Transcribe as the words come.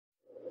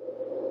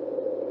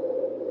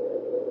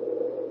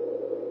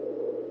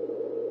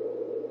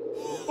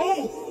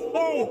Oh!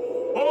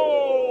 Oh!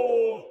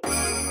 Oh!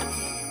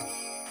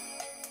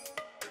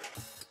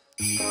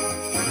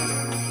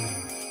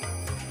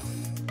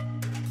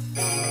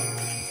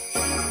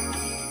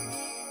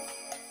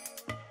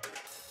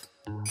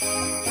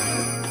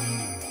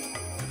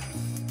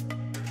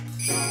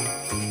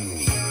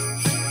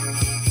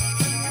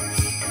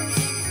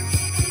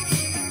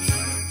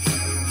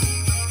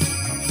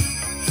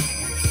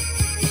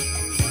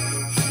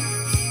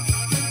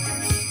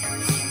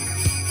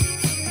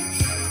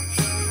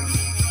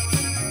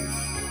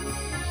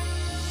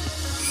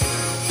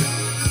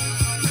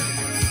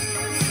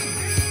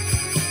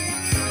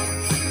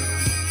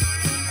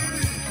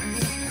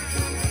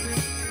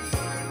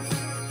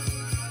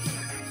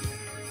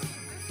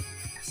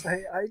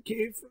 I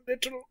gave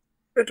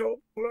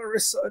little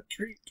Clarissa a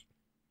treat.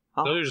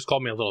 Huh? No, they just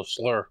called me a little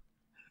slur.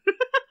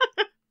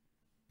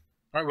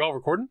 Alright, well,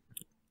 recording?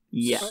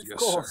 Yeah. Of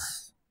course.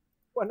 Sir.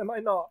 When am I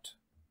not?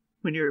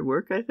 When you're at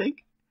work, I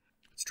think.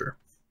 It's true.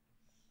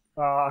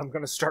 I'm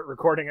gonna start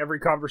recording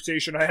every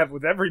conversation I have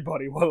with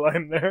everybody while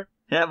I'm there.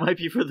 That might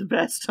be for the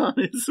best,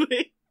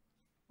 honestly.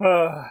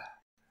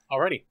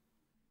 Alrighty.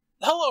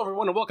 Hello,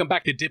 everyone, and welcome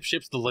back to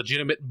DipShips, the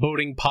legitimate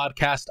boating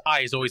podcast.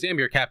 I, as always, am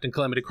your Captain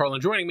Calamity Carlin.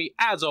 Joining me,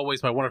 as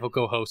always, my wonderful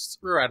co-hosts,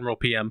 Rear Admiral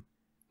PM.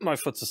 My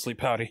foot's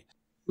asleep, howdy.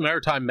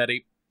 Maritime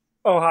Medi.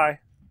 Oh, hi.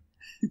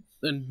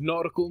 And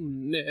Nautical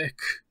Nick.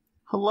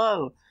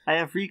 Hello. I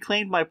have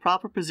reclaimed my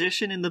proper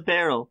position in the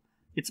barrel.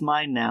 It's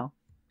mine now.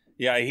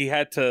 Yeah, he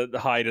had to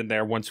hide in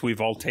there once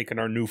we've all taken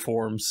our new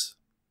forms.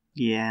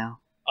 Yeah.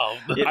 Oh,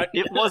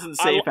 It wasn't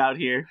safe out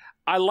here.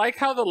 I like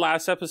how the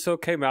last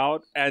episode came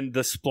out and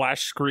the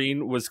splash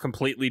screen was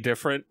completely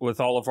different with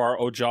all of our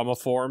Ojama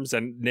forms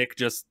and Nick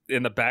just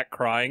in the back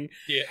crying.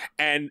 Yeah.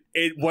 And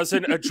it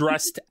wasn't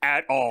addressed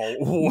at all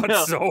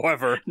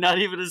whatsoever. Not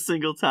even a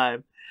single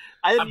time.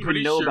 I didn't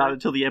even know about it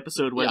until the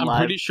episode went I'm live.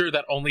 pretty sure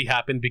that only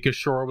happened because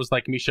Shora was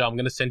like, Misha, I'm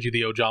going to send you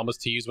the Ojamas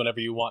to use whenever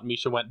you want.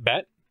 Misha went,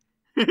 bet.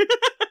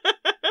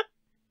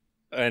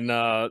 And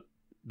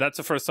that's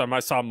the first time I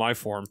saw my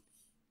form.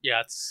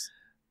 Yeah, it's...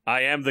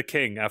 I am the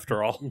king,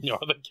 after all. You're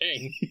the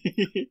king.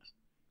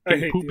 I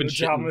hate poop the and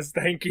Ojamas,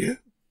 thank you.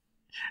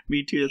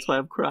 Me too, that's why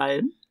I'm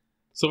crying.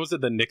 Someone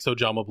said the Nick's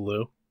Ojama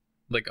Blue.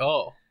 Like,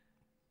 oh,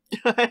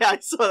 I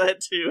saw that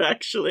too,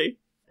 actually.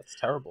 that's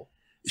terrible.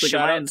 It's like,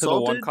 Shout am I out to the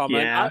one insulted?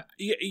 comment.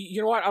 Yeah.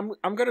 You know what?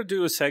 I'm gonna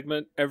do a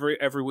segment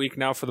every week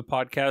now for the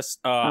podcast.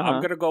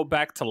 I'm gonna go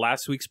back to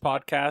last week's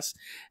podcast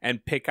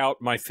and pick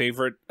out my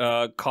favorite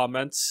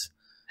comments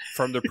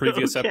from the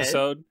previous Okay.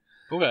 episode.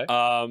 Okay.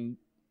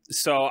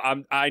 So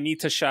I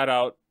need to shout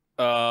out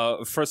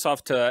first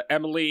off to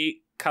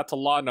Emily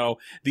Catalano.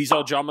 These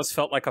Ojamas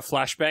felt like a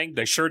flashbang.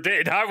 They sure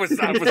did. I was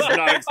not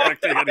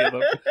expecting any of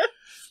them.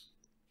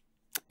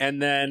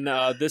 And then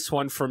this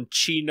one from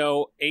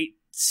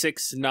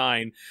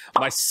Chino869.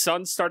 My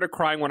son started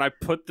crying when I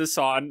put this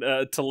on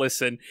to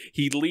listen.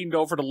 He leaned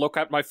over to look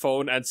at my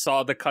phone and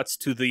saw the cuts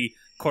to the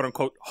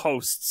quote-unquote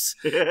hosts.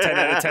 10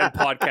 out of 10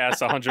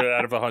 podcast, 100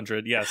 out of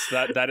 100. Yes,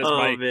 that is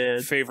my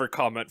favorite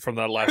comment from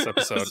that last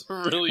episode. That's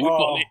really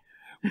funny.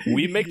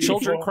 We make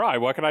children cry.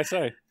 What can I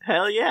say?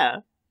 Hell yeah.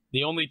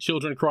 The only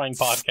children crying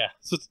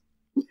podcast.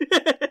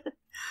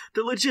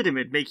 The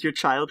legitimate Make Your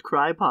Child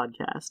Cry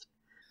podcast.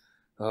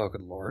 Oh,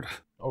 good lord.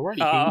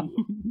 Alrighty.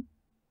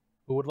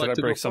 Who would like Did I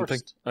to break go something?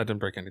 first? I didn't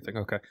break anything.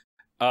 Okay.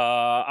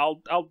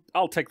 I'll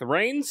take the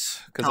reins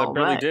because I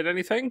barely did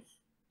anything.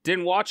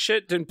 Didn't watch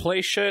shit. Didn't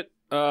play shit.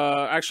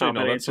 Actually,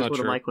 no, that's not one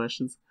true. of my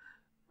questions.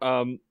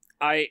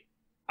 I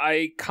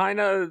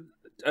kind of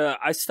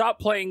I stopped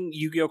playing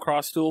Yu-Gi-Oh!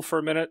 Cross Duel for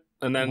a minute,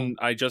 and then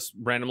I just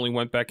randomly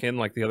went back in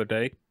like the other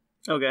day.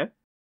 Okay.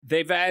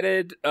 They've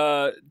added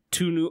 2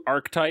 new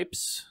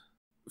archetypes.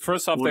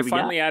 First off, they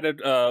finally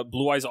added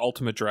Blue Eyes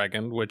Ultimate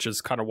Dragon, which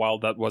is kind of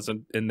wild that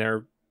wasn't in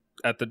there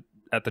at the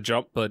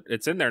jump, but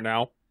it's in there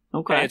now.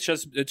 Okay. And it's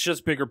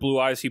just bigger Blue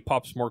Eyes. He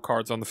pops more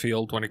cards on the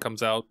field when he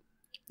comes out.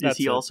 Does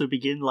he also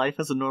begin life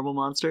as a normal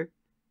monster?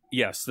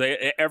 Yes,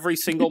 every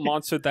single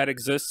monster that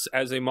exists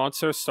as a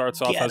monster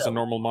starts off as a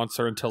normal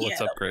monster until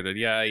it's upgraded.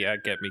 Yeah,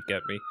 get me.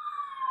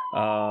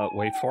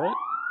 Wait for it.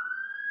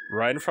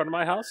 Right in front of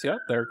my house. Yeah,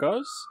 there it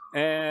goes.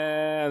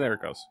 And there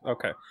it goes.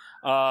 Okay.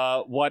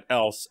 What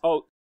else?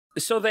 Oh,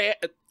 so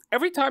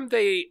every time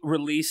they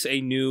release a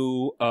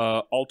new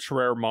ultra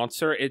rare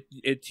monster,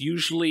 it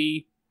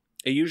usually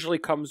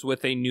comes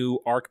with a new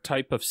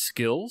archetype of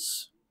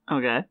skills.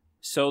 Okay.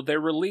 So they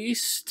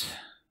released...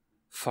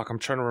 Fuck, I'm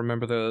trying to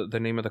remember the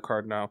name of the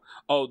card now.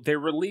 Oh, they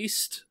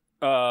released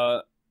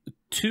 2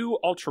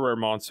 ultra rare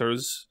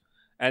monsters,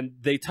 and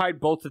they tied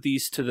both of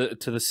these to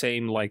the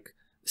same like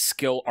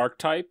skill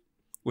archetype,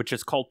 which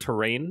is called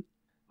terrain.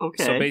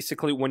 Okay. So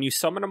basically, when you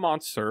summon a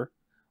monster,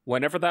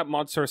 whenever that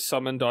monster is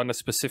summoned on a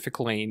specific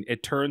lane,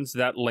 it turns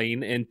that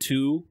lane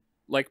into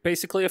like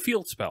basically a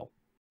field spell.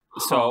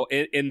 So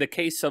in the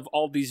case of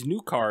all these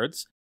new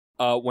cards,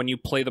 when you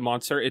play the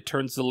monster, it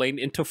turns the lane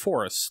into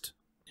forest.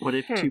 What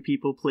if 2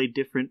 people play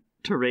different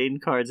terrain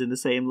cards in the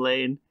same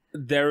lane?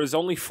 There is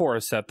only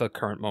forest at the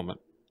current moment.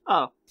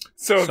 Oh.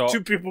 So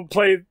 2 people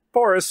play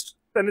forest,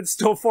 then it's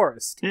still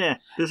forest. Yeah,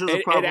 this is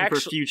a problem for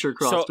future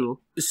cross duel.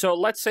 So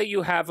let's say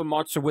you have a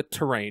monster with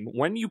terrain.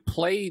 When you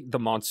play the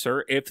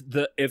monster, if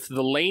the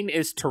lane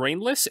is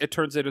terrainless, it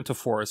turns it into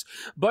forest.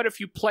 But if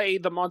you play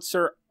the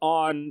monster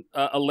on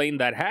a lane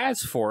that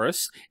has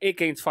forest, it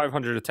gains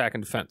 500 attack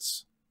and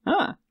defense.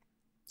 Huh.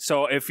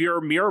 So if you're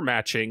mirror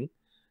matching,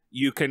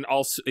 you can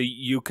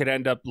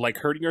end up like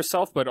hurting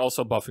yourself, but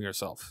also buffing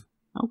yourself.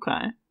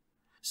 Okay.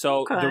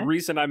 So the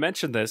reason I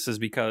mentioned this is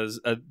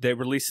because they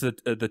released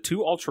the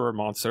two ultra rare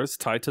monsters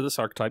tied to this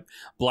archetype: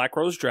 Black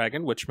Rose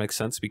Dragon, which makes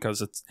sense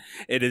because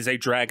it is a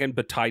dragon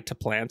but tied to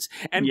plants,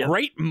 and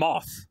Great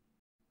Moth.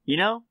 You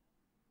know,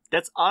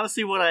 that's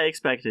honestly what I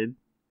expected.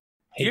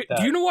 Do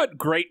you know what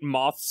Great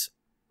Moth's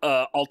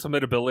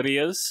ultimate ability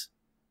is?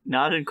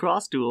 Not in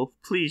cross duel.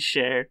 Please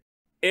share.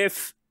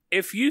 If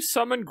you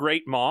summon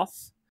Great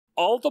Moth,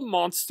 all the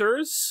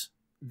monsters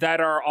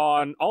that are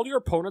on all your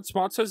opponent's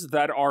monsters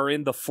that are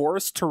in the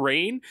forest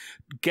terrain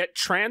get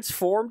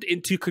transformed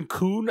into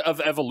Cocoon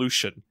of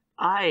Evolution.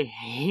 I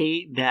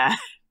hate that.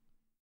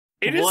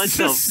 It is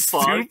the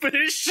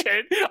stupidest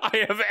shit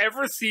I have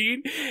ever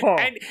seen. Oh.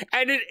 And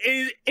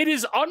it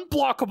is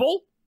unblockable.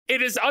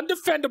 It is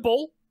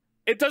undefendable.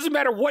 It doesn't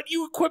matter what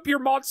you equip your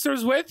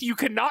monsters with. You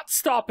cannot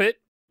stop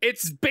it.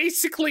 It's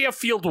basically a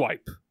field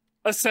wipe.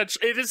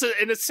 It is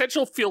an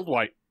essential field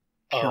wipe.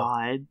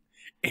 God.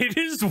 It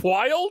is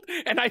wild,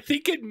 and I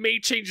think it may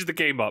change the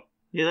game up.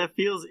 Yeah, that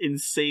feels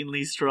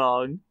insanely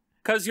strong.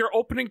 Because your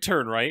opening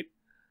turn, right?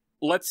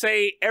 Let's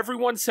say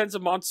everyone sends a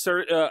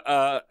monster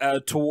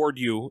toward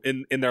you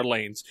in their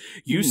lanes.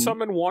 You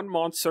summon one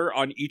monster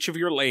on each of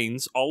your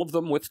lanes, all of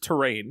them with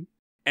terrain,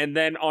 and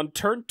then on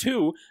turn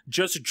 2,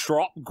 just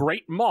drop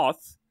Great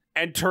Moth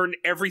and turn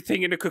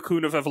everything into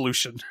Cocoon of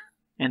Evolution.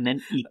 And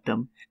then eat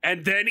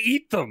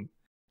them.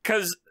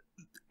 Because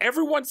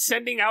everyone's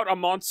sending out a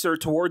monster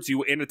towards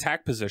you in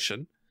attack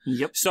position.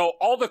 Yep. So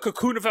all the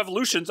Cocoon of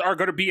Evolutions are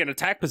going to be in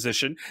attack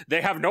position.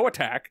 They have no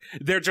attack.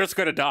 They're just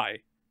going to die.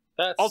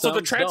 Also,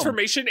 the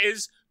transformation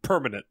is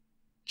permanent.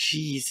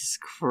 Jesus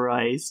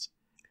Christ.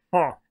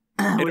 Huh.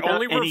 It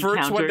only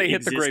reverts when they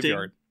hit the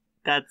graveyard.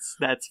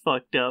 That's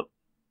fucked up.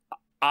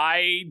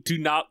 I do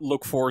not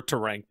look forward to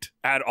ranked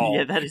at all.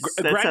 Yeah, that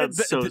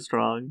sounds so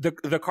strong.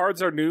 The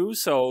cards are new,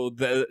 so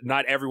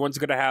not everyone's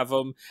going to have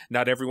them.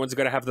 Not everyone's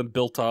going to have them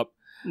built up.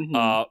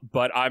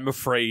 But I'm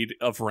afraid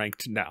of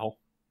ranked now.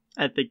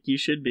 I think you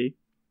should be.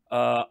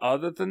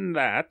 Other than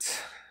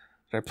that,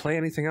 did I play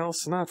anything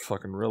else? Not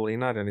fucking really.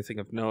 Not anything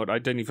of note. I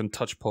didn't even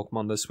touch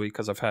Pokemon this week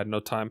because I've had no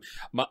time.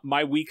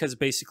 My week has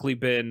basically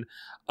been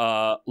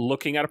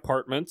looking at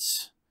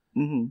apartments,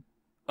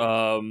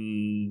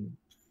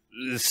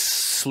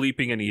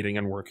 sleeping and eating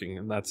and working,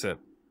 and that's it.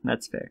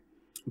 That's fair.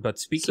 But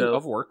speaking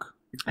of work...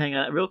 Hang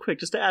on, real quick,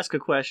 just to ask a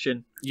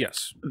question.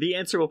 Yes. The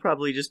answer will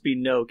probably just be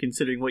no,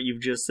 considering what you've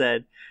just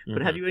said.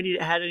 But have you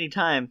had any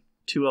time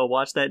to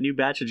watch that new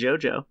batch of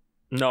JoJo?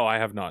 No, I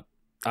have not.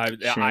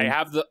 I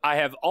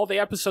have all the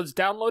episodes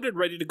downloaded,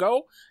 ready to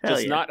go.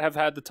 Not have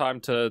had the time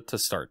to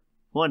start.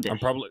 One day.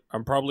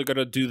 I'm probably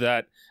gonna do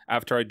that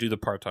after I do the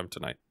part-time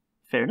tonight.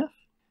 Fair enough.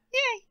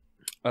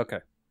 Yay. Okay.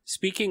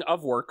 Speaking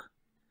of work,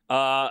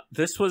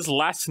 this was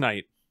last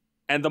night.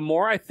 And the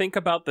more I think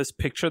about this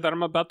picture that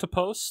I'm about to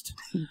post,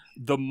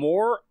 the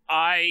more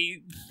I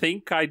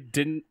think I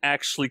didn't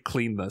actually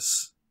clean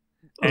this.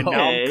 And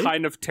now I'm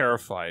kind of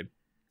terrified.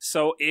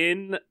 So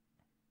in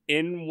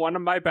one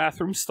of my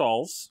bathroom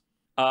stalls,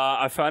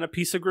 I found a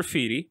piece of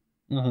graffiti.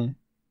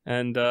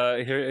 And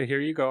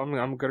here you go.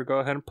 I'm going to go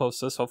ahead and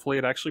post this. Hopefully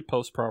it actually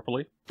posts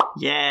properly.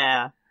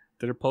 Yeah.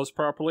 Did it post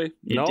properly?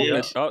 It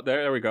did.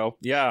 There we go.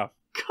 Yeah.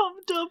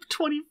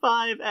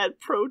 Cumdump25 at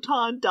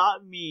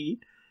proton.me.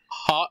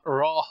 Hot,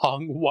 raw,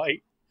 hung,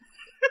 white.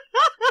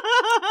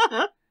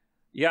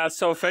 Yeah,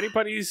 so if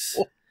anybody's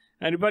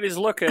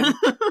looking,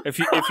 if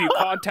you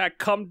contact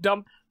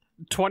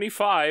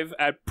Cumdump25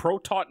 at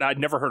Proton, I'd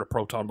never heard of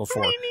Proton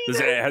before.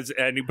 Has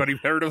anybody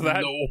heard of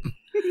that? No.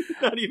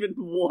 Not even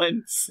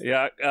once.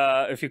 Yeah,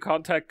 if you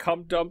contact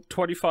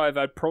Cumdump25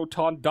 at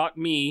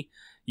Proton.me,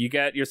 you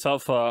get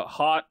yourself a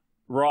hot,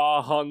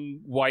 raw, hung,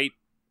 white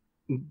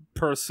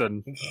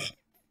person. I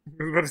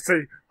was going to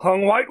say,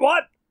 hung white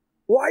what?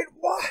 White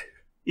what?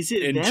 Is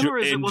it them or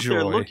is it what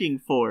they're looking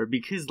for?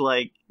 Because,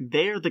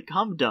 they're the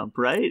cum dump,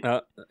 right?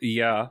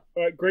 Yeah.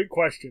 Great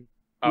question.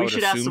 We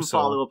should ask some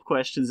follow-up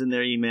questions in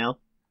their email.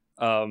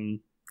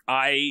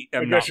 I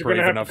am not you're brave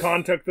gonna have enough to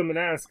contact them and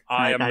ask.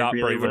 I am not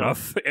really brave will.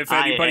 enough. If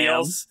anybody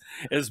else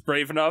is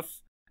brave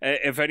enough,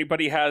 if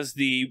anybody has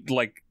the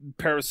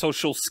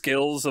parasocial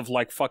skills of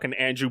fucking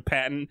Andrew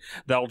Patton,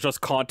 that'll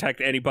just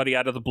contact anybody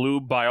out of the blue.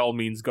 By all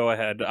means, go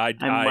ahead. I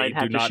might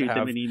have do to not shoot have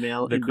them an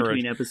email in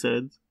between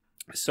episodes.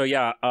 So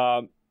yeah,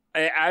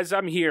 as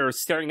I'm here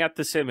staring at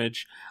this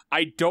image,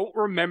 I don't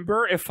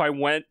remember if I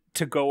went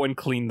to go and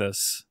clean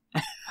this.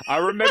 I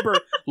remember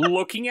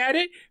looking at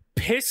it,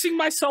 pissing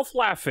myself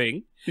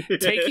laughing,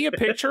 taking a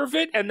picture of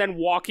it, and then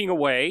walking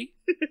away.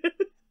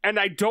 And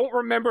I don't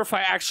remember if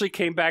I actually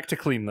came back to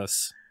clean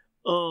this.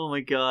 Oh my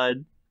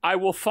god. I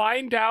will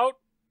find out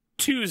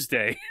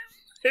Tuesday.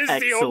 Is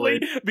Excellent. the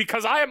only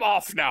because I am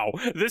off now.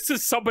 This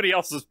is somebody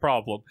else's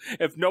problem.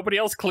 If nobody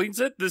else cleans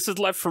it, this is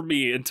left for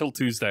me until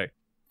Tuesday.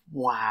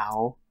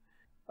 Wow.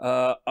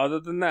 Other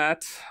than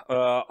that,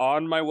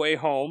 on my way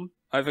home,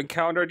 I've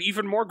encountered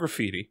even more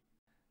graffiti.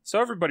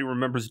 So everybody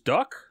remembers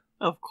Duck?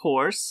 Of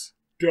course.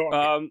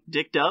 Duck.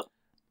 Dicked up.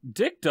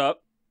 Dicked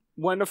up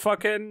when a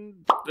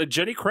fucking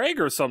Jenny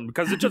Craig or something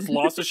because it just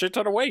lost a shit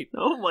ton of weight.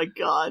 Oh my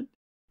god.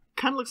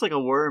 Kind of looks like a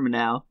worm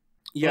now.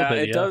 Yeah, bit,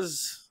 it yeah.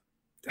 does.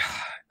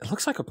 It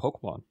looks like a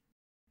Pokemon.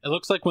 It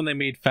looks like when they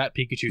made Fat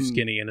Pikachu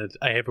skinny and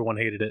everyone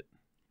hated it.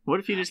 What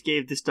if you just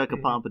gave this duck a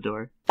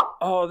pompadour?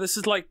 Oh, this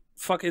is like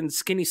fucking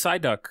skinny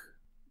Psyduck.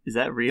 Is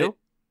that real?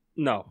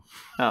 No.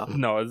 Oh.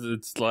 No,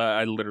 it's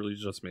I literally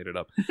just made it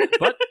up.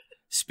 But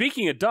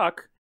speaking of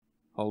duck,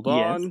 hold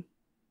on. Yes.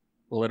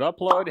 Will it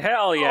upload?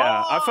 Hell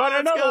yeah. Oh, I found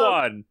let's another go.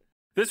 one.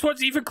 This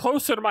one's even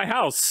closer to my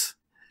house.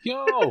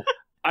 Yo!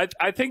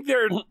 I think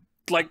they're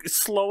like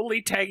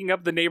slowly tagging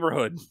up the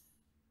neighborhood.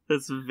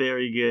 That's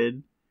very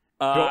good.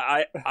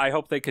 I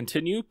hope they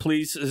continue.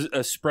 Please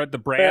spread the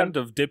brand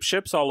of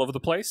DipShips all over the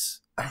place.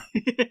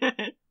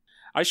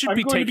 I should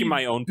be taking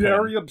my own pen.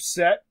 Very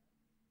upset.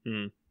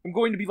 Hmm. I'm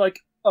going to be like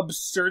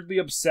absurdly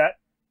upset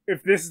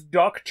if this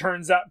duck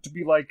turns out to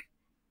be like,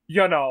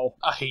 you know,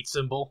 A hate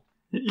symbol.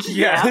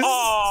 yes.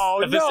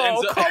 Oh, If this no,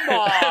 ends up- come If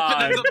it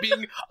on. ends up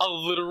being a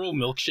literal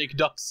milkshake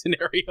duck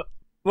scenario.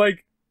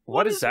 Like,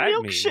 What does that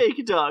mean?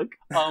 Milkshake duck.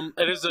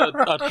 It is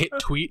a hit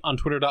tweet on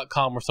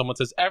twitter.com where someone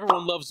says,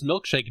 everyone loves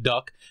Milkshake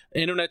Duck,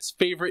 internet's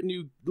favorite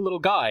new little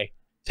guy.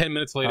 10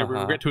 minutes later, we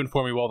regret to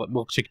inform you all that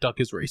Milkshake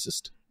Duck is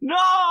racist. No!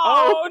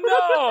 Oh,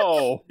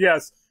 no.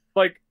 yes.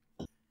 Like,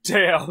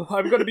 damn.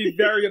 I'm going to be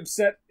very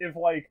upset if,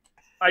 like,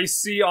 I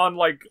see on,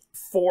 like,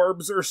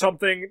 Forbes or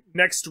something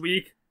next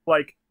week,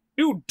 like,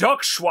 new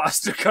duck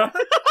swastika.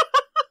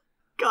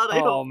 God, I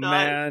Oh, hope not.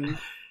 man.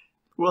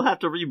 We'll have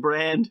to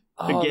rebrand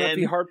Oh, that'd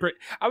be again. heartbreak.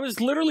 I was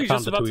literally Found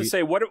just the about to tweet.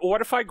 say,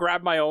 what if I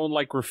grab my own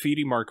like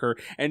graffiti marker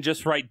and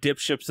just write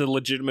 "DipShips, the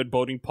legitimate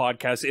boating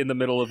podcast" in the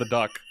middle of the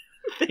duck?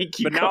 Thank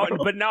you,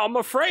 But now I'm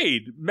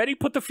afraid. Many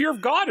put the fear of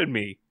God in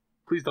me.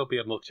 Please don't be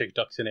a Milkshake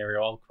Duck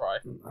scenario, I'll cry.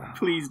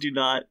 Please do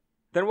not.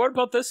 Then what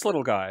about this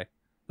little guy?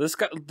 This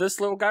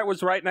little guy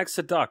was right next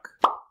to Duck.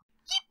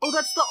 Oh,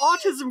 that's the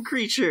autism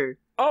creature.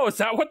 Oh, is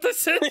that what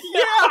this is?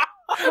 Yeah.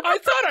 I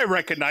thought I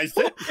recognized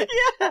it.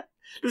 Yeah.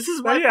 This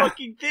is my yeah.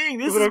 fucking thing.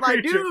 This is Little my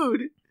creature.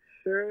 dude.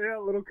 Yeah,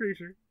 little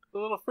creature. The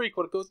little freak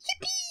when it goes,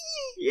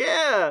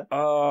 Yeah.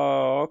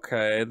 Oh,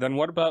 okay. Then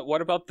what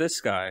about this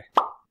guy?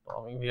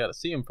 well, I mean, we gotta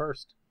see him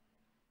first.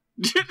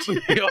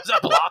 He goes, a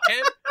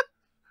blockhead?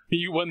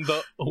 When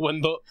the...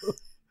 And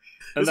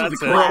This that's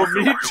is it. the Oh,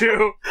 me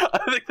too. I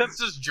think that's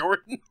just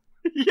Jordan.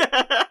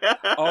 Yeah.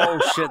 Oh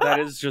shit, that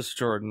is just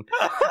Jordan.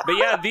 But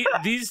yeah,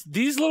 these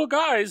little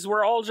guys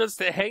were all just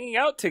hanging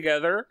out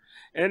together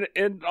and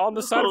on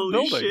the side Holy of the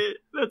building. shit.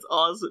 That's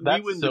awesome. That's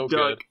Me when so the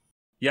duck. good.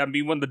 Yeah,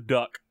 me when the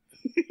duck.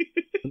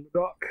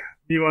 Duck.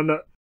 You on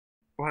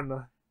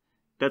the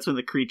That's when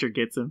the creature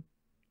gets him.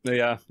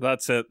 Yeah,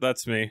 that's it.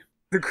 That's me.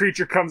 the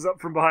creature comes up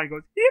from behind,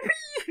 goes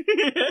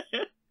yippee,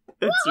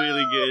 That's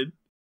really good.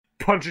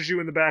 punches you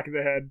in the back of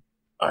the head.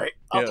 Alright,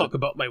 I'll Yeah. talk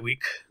about my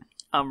week.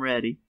 I'm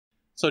ready.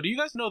 So do you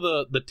guys know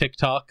the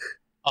TikTok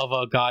of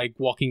a guy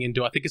walking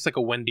into, I think it's like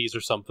a Wendy's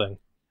or something,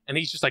 and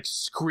he's just like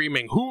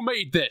screaming, "Who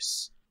made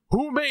this?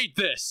 Who made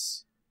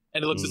this?"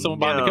 And he looks at someone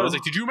behind the No. counter and is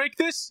like, "Did you make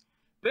this?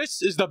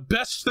 This is the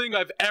best thing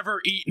I've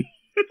ever eaten."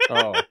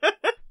 Oh,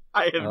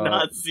 I have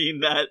not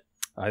seen that.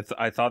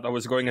 I thought I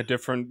was going a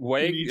different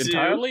way Me too.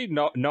 entirely.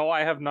 No,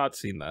 I have not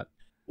seen that.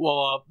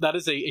 Well, that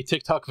is a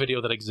TikTok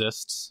video that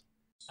exists,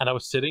 and I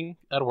was sitting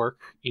at work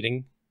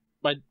eating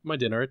my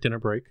dinner at dinner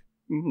break,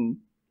 Mm-hmm.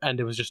 and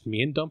it was just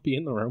me and Dumpy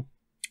in the room,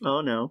 Oh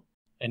no.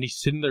 and he's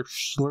sitting there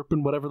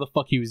slurping whatever the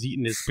fuck he was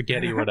eating, his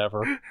spaghetti or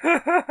whatever.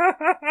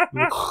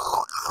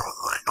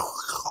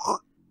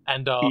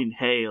 And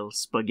Inhale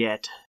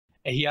spaghetti.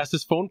 he has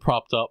his phone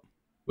propped up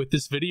with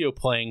this video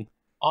playing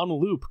on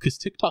loop, because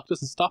TikTok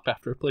doesn't stop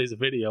after it plays a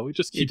video. It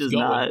just It keeps does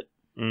going. not.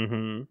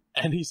 Mm-hmm.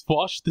 And he's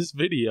watched this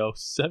video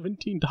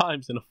 17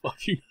 times in a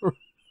fucking room.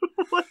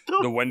 What The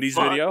the Wendy's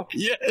fuck? video.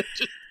 Yeah, it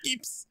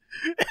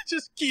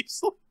just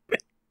keeps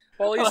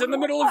Well, he's in the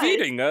middle of Why?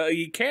 eating.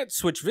 He can't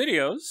switch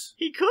videos.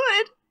 He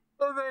could.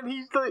 And then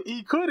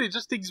he could. It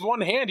just takes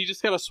one hand. He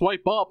just gotta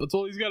swipe up. That's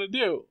all he's gotta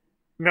do.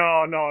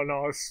 no,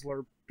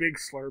 slurp. Big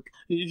slurp.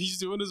 He's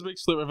doing his big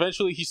slip.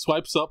 Eventually, he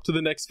swipes up to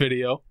the next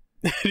video,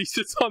 and he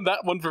sits on that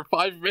one for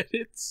 5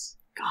 minutes.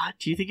 God,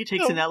 do you think it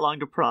takes him that long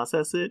to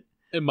process it?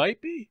 It might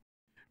be.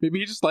 Maybe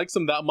he just likes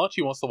him that much.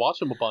 He wants to watch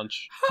him a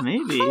bunch.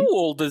 Maybe. How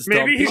old is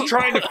Maybe Dumpy? he's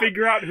trying to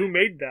figure out who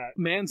made that.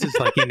 Man's is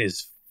like in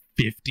his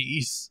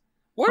 50s.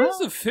 What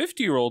is a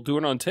 50-year-old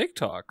doing on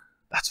TikTok?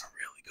 That's a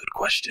really good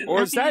question.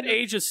 Or is that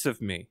ageist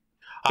of me?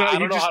 I No,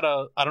 don't you know just-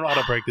 I don't know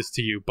how to break this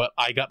to you, but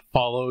I got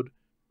followed,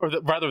 or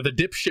rather, the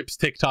DipShips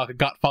TikTok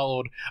got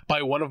followed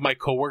by one of my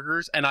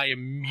coworkers, and I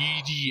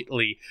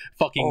immediately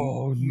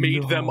fucking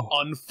made them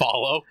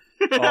unfollow.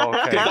 Oh,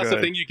 okay, That's the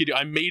good. thing you could do.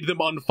 I made them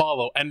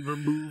unfollow and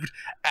removed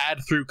ad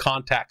through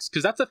contacts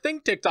because that's a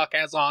thing TikTok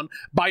has on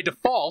by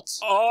default.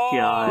 Oh,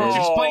 God. Which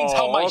explains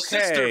how my okay.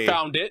 sister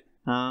found it.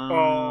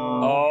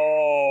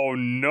 Oh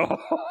no!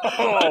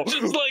 I'm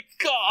just like,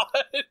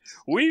 God.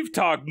 We've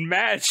talked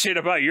mad shit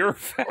about your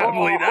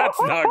family.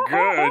 That's not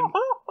good.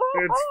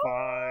 It's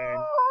fine.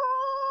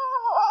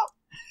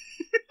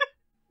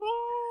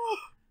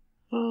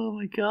 Oh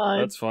my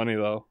God. That's funny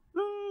though.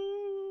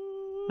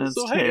 That's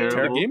So hey, the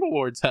terrible. Game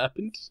Awards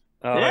happened.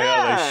 Oh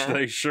Yeah.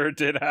 they sure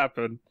did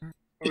happen.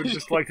 I would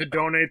just like to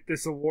donate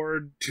this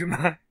award to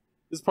my...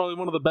 This is probably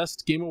one of the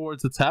best Game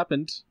Awards that's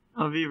happened.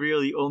 I'll be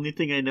real, the only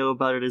thing I know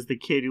about it is the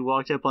kid who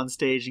walked up on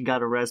stage and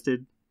got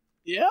arrested.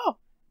 Yeah.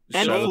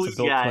 And Shout out Flute to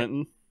Bill Guy.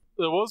 Clinton.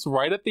 It was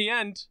right at the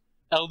end.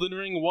 Elden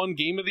Ring won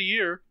Game of the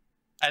Year.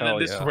 And Hell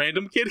then this yeah.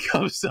 random kid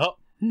comes up,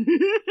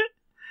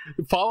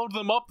 followed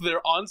them up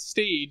there on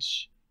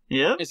stage,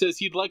 Yep. and says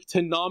he'd like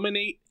to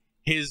nominate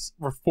his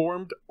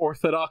Reformed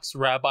Orthodox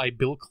Rabbi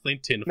Bill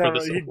Clinton for No,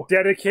 this you award.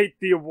 dedicate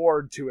the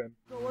award to him.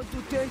 I want to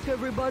thank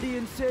everybody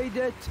and say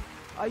that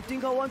I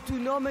think I want to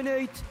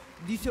nominate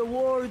this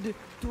award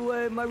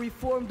to my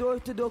Reformed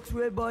Orthodox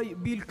Rabbi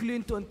Bill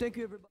Clinton. Thank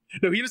you, everybody.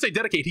 No, he didn't say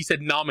dedicate, he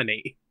said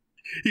nominate.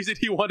 He said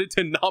he wanted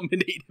to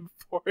nominate him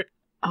for it,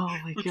 Oh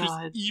my which God.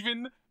 was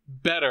even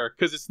better,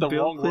 because it's the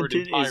Bill wrong word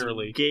Clinton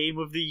entirely. is Game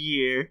of the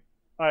Year.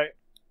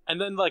 And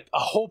then, like, a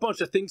whole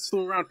bunch of things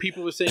flew around.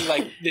 People were saying,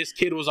 like, this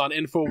kid was on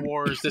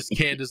InfoWars. This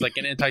kid is, like,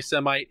 an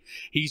anti-Semite.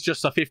 He's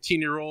just a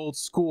 15-year-old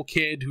school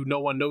kid who no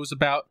one knows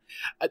about.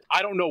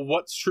 I don't know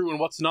what's true and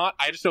what's not.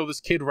 I just know this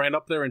kid ran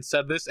up there and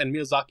said this, and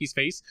Miyazaki's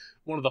face,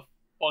 one of the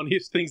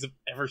funniest things I've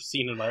ever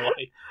seen in my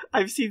life.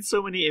 I've seen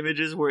so many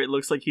images where it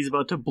looks like he's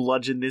about to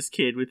bludgeon this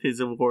kid with his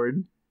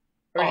award.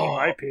 Or he Oh.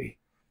 might be.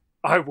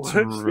 I It's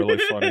would. really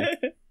funny.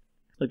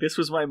 Like, this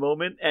was my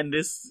moment, and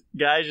this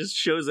guy just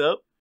shows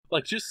up.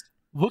 Like, just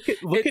look at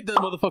the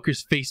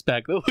motherfucker's face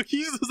back. Look,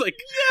 he's just like,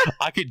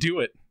 I could do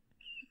it.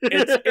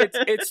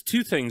 It's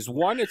two things.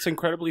 One, it's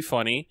incredibly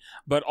funny,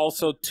 but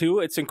also two,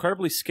 it's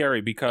incredibly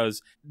scary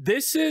because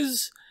this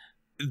is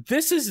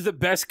the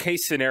best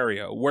case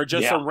scenario where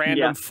just Yeah. a random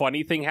Yeah.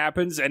 funny thing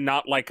happens and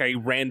not like a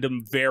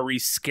random very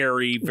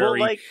scary, Well, very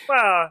like,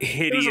 It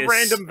hideous. was a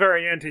random,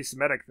 very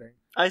anti-Semitic thing.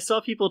 I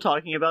saw people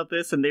talking about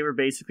this, and they were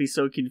basically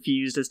so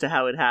confused as to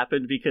how it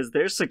happened because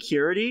their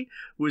security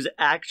was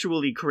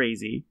actually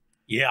crazy.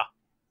 Yeah.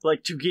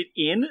 Like, to get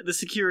in, the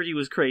security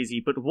was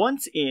crazy, but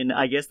once in,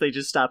 I guess they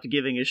just stopped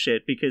giving a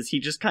shit because he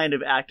just kind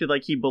of acted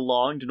like he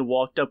belonged and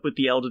walked up with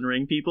the Elden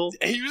Ring people.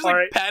 He was like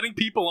Alright. patting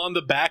people on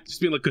the back, just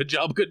being like, good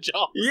job, good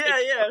job. Yeah,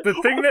 yeah. The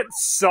thing that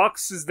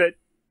sucks is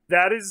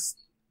that is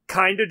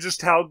kind of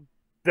just how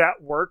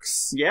that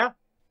works. Yeah.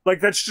 Like,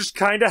 that's just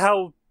kind of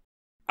how...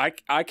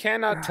 I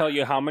cannot tell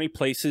you how many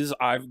places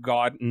I've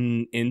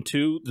gotten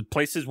into, the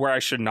places where I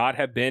should not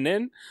have been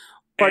in,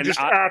 By and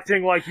just I-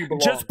 acting like you belong.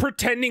 just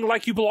pretending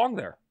like you belong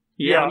there.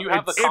 Yeah, When you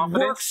have the It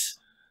confidence. works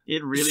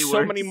it really so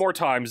works. many more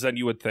times than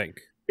you would think.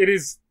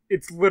 It's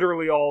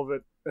literally all of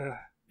it.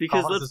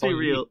 Because Confidence let's is all be you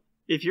real,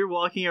 if you're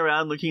walking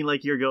around looking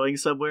like you're going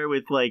somewhere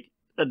with, like,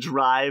 a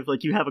drive,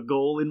 like you have a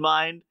goal in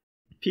mind,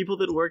 people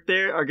that work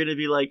there are going to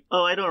be like,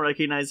 oh, I don't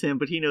recognize him,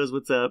 but he knows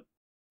what's up.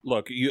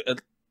 Look, a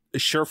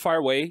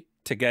surefire way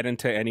to get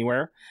into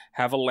anywhere,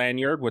 have a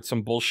lanyard with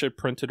some bullshit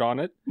printed on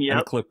it and a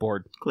Yep,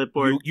 clipboard.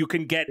 clipboard. You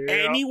can get Yeah.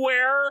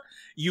 anywhere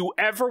you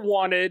ever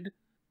wanted,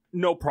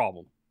 no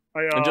problem.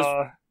 And just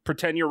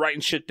pretend you're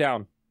writing shit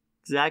down.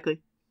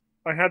 Exactly.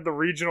 I had the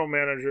regional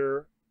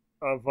manager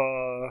of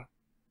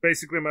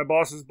basically my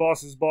boss's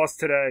boss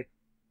today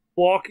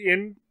walk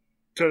in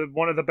to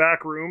one of the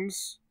back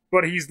rooms,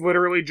 but he's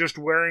literally just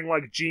wearing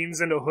like jeans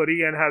and a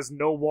hoodie and has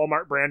no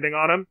Walmart branding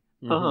on him.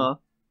 Mhm. Uh-huh.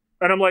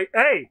 And I'm like,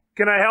 "Hey,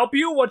 can I help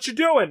you? What you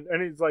doing?"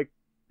 And he's like,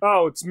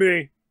 "Oh, it's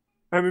me."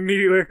 I'm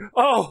immediately like,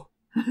 "Oh,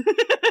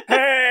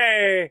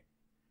 hey,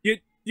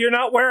 you're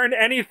not wearing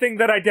anything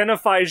that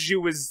identifies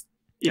you as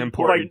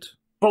Important.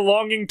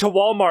 belonging to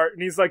Walmart."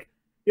 And he's like,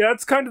 "Yeah,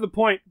 that's kind of the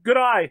point. Good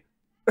eye."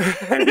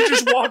 And he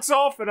just walks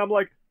off, and I'm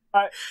like,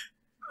 "Did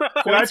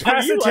I Points for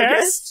pass the you, I guess.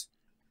 test?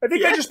 I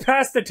think I Yeah. just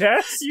passed the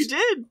test." You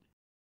did.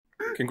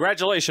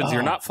 Congratulations,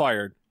 you're Oh. not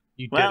fired.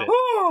 You did Wow. it.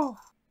 Oh.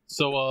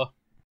 So,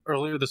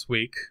 earlier this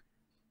week,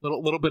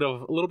 little bit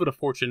of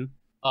fortune.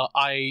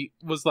 I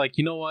was like,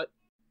 you know what?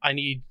 I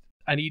need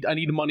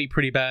money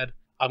pretty bad.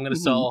 I'm gonna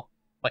sell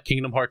my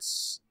Kingdom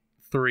Hearts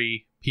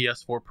 3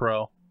 PS4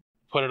 Pro.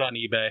 Put it on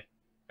eBay.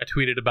 I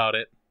tweeted about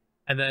it,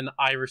 and then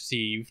I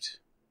received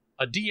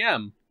a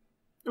DM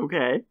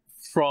Okay.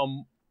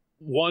 from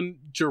one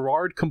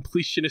Gerard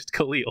Completionist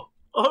Khalil.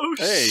 Oh,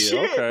 Hey,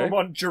 shit. okay. I'm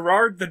on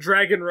Gerard the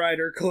Dragon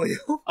Rider, Khalil.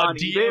 A On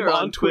eBay DM or on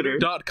on Twitter?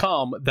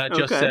 Twitter.com that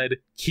just Okay. said,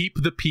 keep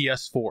the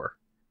PS4.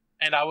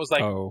 And I was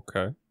like, Oh,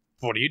 okay.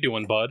 what are you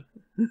doing, bud?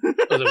 I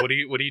was like,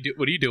 what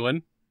are you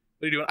doing?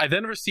 I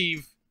then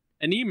receive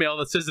an email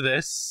that says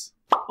this,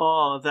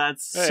 Oh,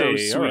 that's so Hey,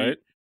 sweet. all right.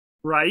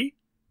 Right?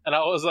 and I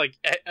was like,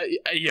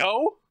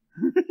 yo,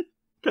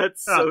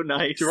 That's so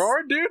nice.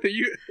 Gerard, dude, are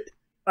you?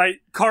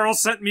 Carl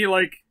sent me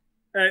like,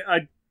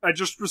 I I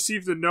just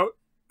received a note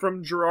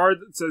from Gerard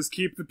that says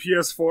keep the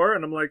PS4,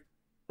 and I'm like,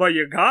 but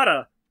you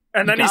gotta.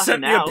 And then he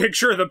sent me a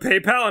picture of the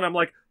PayPal, and I'm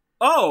like,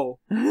 oh,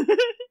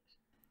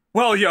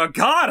 well, you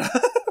gotta.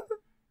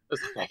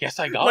 I guess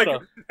I gotta.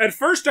 Like, at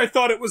first I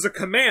thought it was a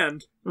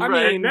command. I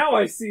mean, now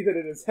I see that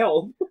it is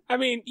help. I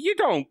mean, you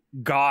don't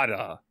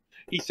gotta.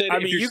 He said,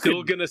 if you're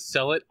still gonna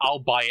sell it, I'll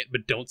buy it,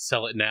 but don't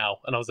sell it now.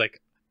 And I was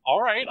like,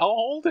 all right, I'll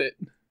hold it.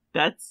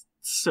 That's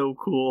so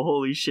cool.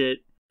 Holy shit.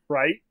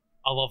 Right?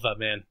 I love that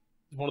man.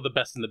 He's one of the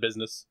best in the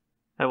business.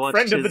 I watched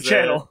Friend of the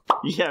channel.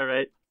 Yeah,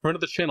 right. Friend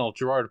of the channel,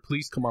 Gerard,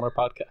 please come on our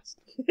podcast.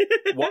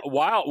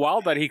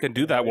 While that he can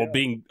do that while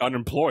being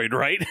unemployed,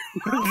 right?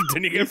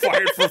 Didn't he get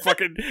fired for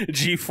fucking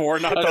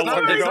G4 not that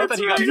long ago? It's not that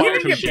he got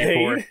fired from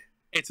G4.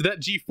 It's that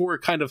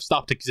G4 kind of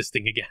stopped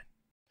existing again.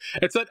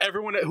 It's that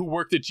everyone who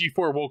worked at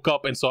G4 woke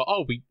up and saw,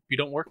 oh, we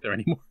don't work there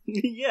anymore.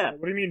 Yeah.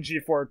 What do you mean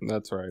G4?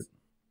 That's right.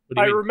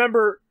 I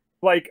remember,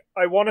 like,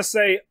 I want to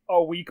say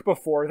a week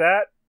before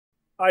that,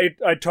 I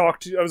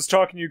was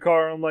talking to you,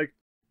 Carl, and I'm like,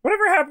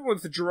 whatever happened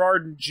with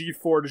Gerard and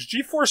G4? Does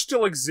G4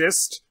 still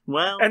exist?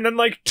 Well... And then,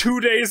 like, 2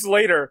 days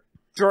later,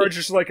 Gerard's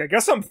just like, I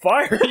guess I'm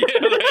fired.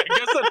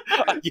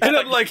 And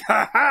I'm like,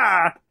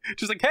 ha-ha!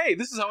 Just like, hey,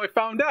 this is how I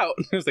found out.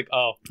 It was like,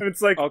 oh. And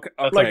it's like, okay.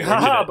 Like,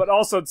 haha, but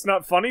also it's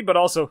not funny, but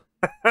also,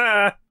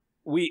 ha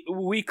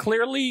We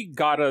clearly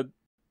gotta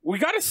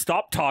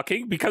stop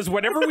talking, because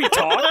whenever we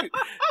talk,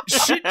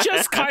 shit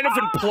just kind of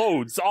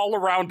implodes all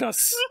around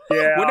us.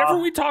 Yeah. Whenever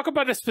we talk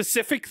about a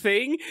specific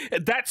thing,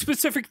 that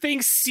specific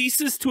thing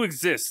ceases to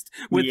exist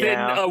within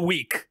a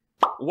week.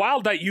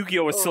 While that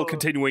Yu-Gi-Oh! Is still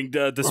continuing,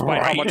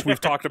 despite how much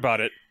we've talked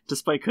about it.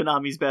 Despite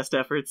Konami's best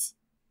efforts.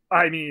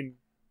 I mean,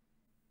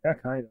 yeah,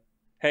 kind of.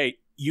 Hey,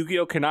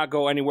 Yu-Gi-Oh! Cannot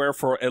go anywhere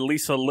for at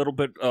least a little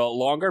bit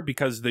longer,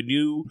 because the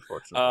new,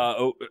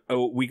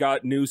 we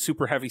got new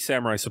Super Heavy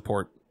Samurai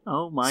support.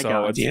 Oh my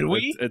god. Did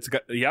we?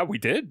 Yeah, we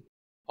did.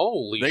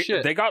 Holy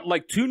shit. They got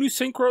like 2 new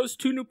synchros,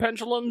 2 new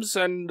pendulums,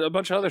 and a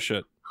bunch of other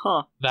shit.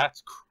 Huh.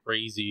 That's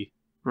crazy.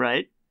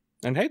 Right?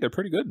 And hey, they're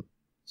pretty good.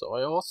 So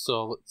I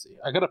also, let's see,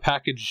 I got a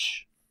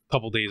package a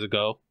couple days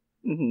ago.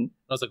 Mm-hmm.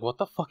 I was like, what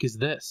the fuck is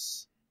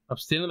this? I'm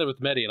standing there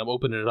with Medi and I'm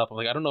opening it up. I'm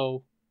like, I don't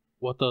know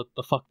what the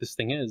fuck this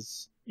thing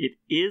is. It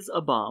is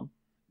a bomb.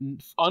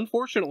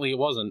 Unfortunately, it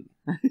wasn't.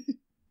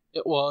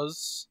 It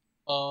was,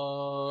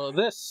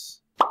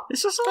 this.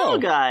 It's just a little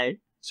guy.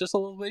 It's just a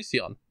little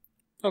Laceon.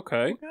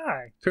 Okay.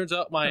 Guy. Turns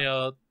out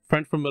my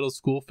friend from middle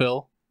school,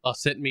 Phil,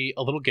 sent me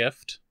a little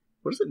gift.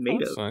 What is it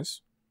made of? That's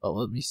nice. Oh,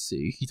 let me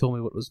see. He told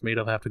me what it was made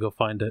of. I have to go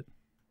find it.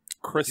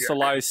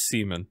 Crystallized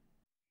semen.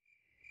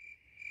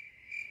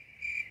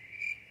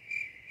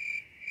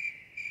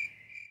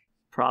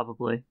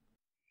 Probably.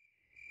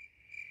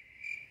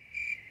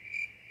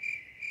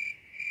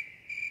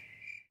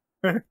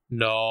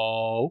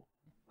 No.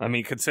 I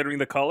mean, considering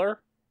the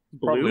color,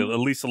 Blue? probably at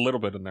least a little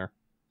bit in there.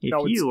 If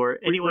No, you or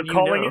anyone we're you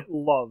calling know... it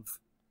love.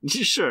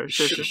 Sure.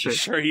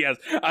 Sure he has.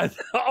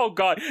 Oh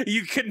god,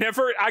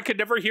 I could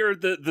never hear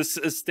the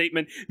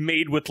statement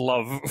made with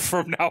love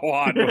from now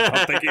on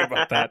without thinking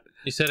about that.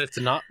 You said it's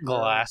not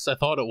glass. I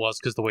thought it was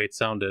because the way it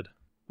sounded.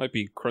 Might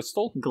be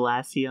crystal?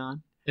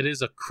 Glaceon. It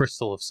is a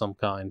crystal of some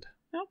kind.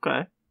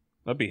 Okay.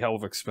 That'd be hell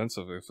of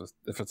expensive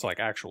if it's like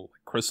actual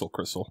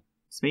crystal.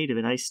 It's made of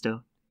an ice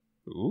stone.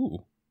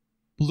 Ooh.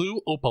 Blue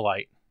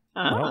opalite.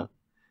 Oh.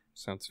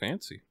 Sounds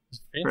fancy.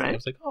 It's fancy. Right. I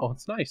was like, oh,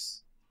 it's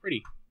nice.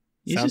 Pretty.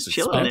 He's Sounds just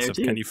chilling there, expensive.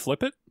 too. Can you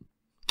flip it?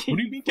 What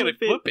do you mean, can I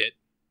flip it?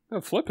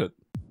 Oh, flip it.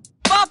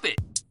 Flip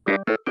it!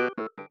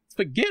 It's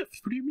a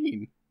gift. What do you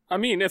mean? I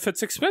mean, if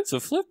it's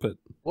expensive, flip it.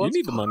 You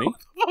need the money.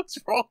 What's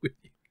wrong with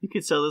you? You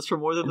could sell this for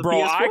more than the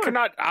Bro,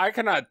 PS4. I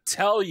cannot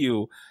tell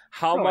you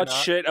how Probably much not.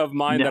 shit of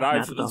mine No, that not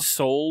I've at all.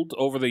 sold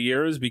over the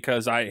years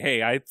because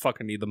I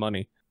fucking need the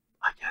money.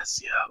 I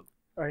guess, yeah.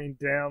 I mean,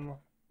 damn.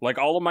 Like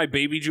all of my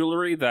baby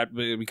jewelry, that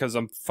because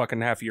I'm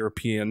fucking half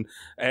European,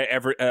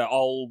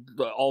 all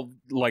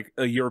like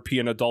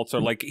European adults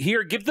are like,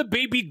 here, give the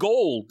baby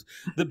gold.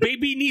 The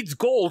baby needs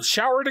gold,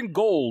 showered in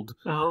gold.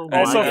 Oh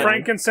my Also, god.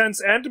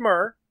 frankincense and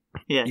myrrh.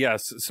 Yeah.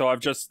 Yes, so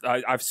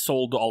I've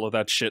sold all of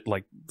that shit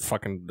like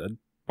fucking, I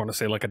want to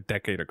say like a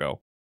decade ago,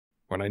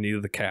 when I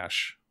needed the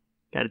cash.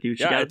 Gotta do what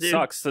you Yeah, gotta it do.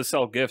 sucks to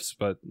sell gifts,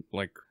 but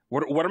like,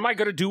 what am I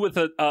gonna do with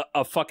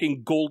a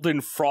fucking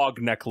golden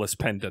frog necklace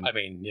pendant? I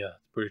mean, yeah,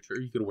 pretty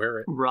true. You could wear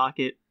it.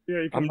 Rocket.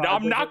 Yeah, you can I'm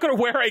probably not gonna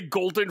wear a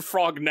golden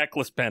frog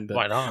necklace pendant.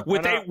 Why not?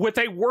 With Why a not? with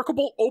a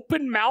workable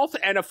open mouth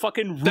and a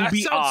fucking ruby That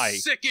sounds eye.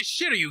 sick as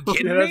shit. Are you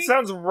kidding Yeah, me? that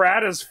sounds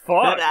rad as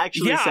fuck. That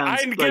actually Yeah,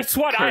 sounds and like guess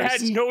what? I had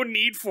cursed. no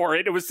need for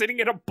it. It was sitting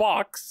in a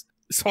box,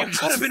 so I You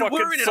just could have been fucking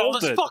wearing it all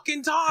sold this it.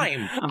 fucking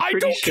time. I'm I pretty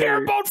don't care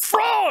sure- about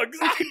frogs.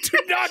 I do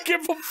not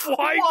give a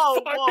flying Whoa,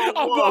 fuck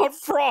whoa. about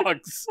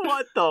frogs.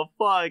 What the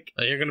fuck?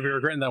 You're gonna be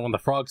regretting that when the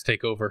frogs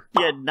take over.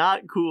 Yeah,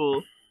 not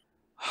cool.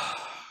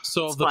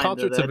 So It's the fine, though,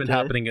 concerts have been that,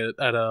 happening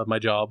at my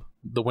job,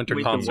 the winter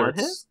Wait, the what concerts.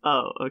 hit?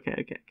 Oh,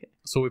 okay.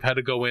 So we've had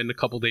to go in a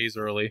couple days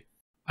early.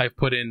 I've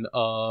put in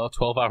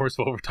 12 hours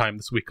of overtime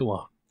this week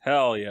alone,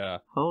 Hell yeah.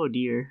 Oh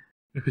dear.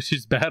 which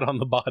is bad on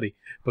the body,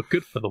 but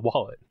good for the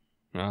wallet.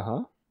 Uh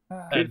huh.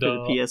 Good for the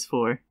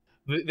PS4.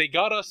 They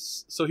got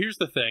us. So here's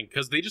the thing,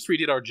 because they just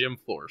redid our gym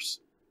floors.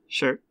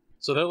 Sure.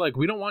 So they're like,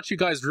 we don't want you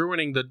guys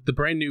ruining the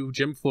brand new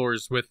gym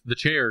floors with the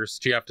chairs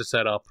you have to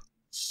set up.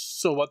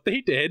 So what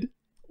they did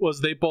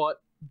was they bought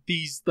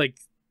these, like,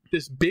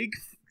 this big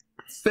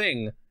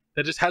thing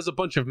that just has a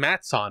bunch of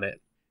mats on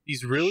it.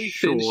 These really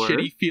thin,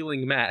 shitty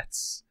feeling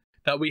mats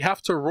that we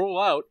have to roll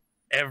out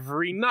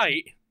every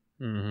night.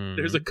 Mm-hmm.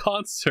 There's a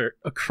concert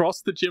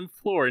across the gym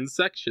floor in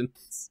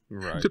sections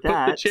to put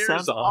the chairs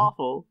sounds on.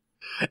 Awful.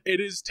 It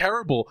is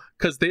terrible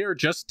because they are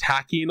just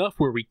tacky enough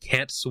where we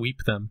can't sweep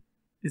them.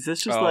 Is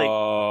this just like...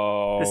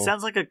 This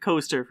sounds like a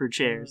coaster for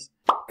chairs.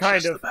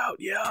 Kind Just of. about,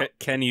 yeah.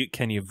 Can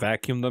you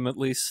vacuum them at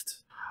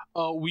least?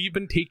 We've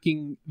been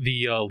taking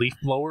the leaf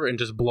blower and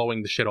just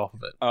blowing the shit off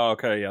of it. Oh,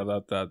 okay, yeah,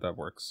 that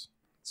works.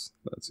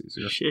 That's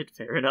easier. Shit,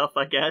 fair enough,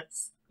 I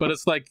guess. But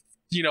it's like,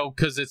 you know,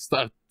 because it's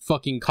the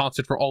fucking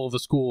concert for all of the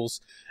schools.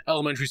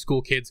 Elementary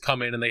school kids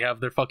come in and they have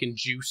their fucking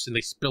juice and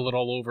they spill it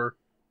all over.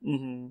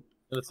 Mm-hmm.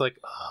 And it's like,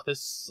 oh,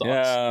 this sucks.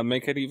 Yeah,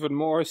 make it even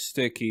more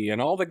sticky. And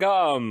all the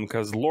gum,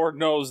 because Lord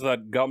knows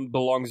that gum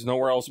belongs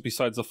nowhere else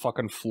besides the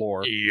fucking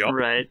floor. Yup.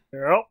 Right.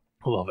 Yep.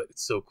 I love it.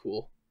 It's so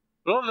cool.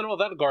 But other than all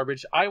that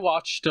garbage, I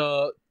watched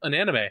an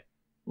anime.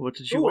 What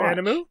did you watch?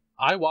 Anime?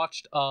 I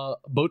watched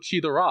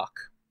Bocchi the Rock.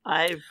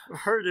 I've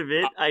heard of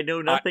it. I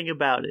know nothing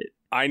about it.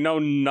 I know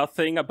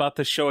nothing about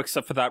the show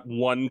except for that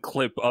one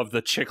clip of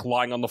the chick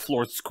lying on the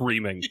floor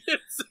screaming.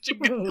 It's such a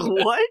good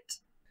clip. What?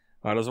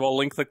 Might as well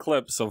link the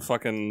clip so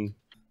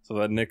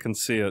that Nick can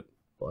see it.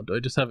 Hold on, do I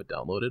just have it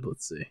downloaded?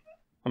 Let's see.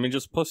 I mean,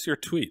 just post your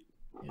tweet.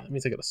 Yeah, that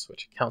means I gotta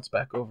switch accounts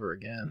back over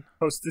again.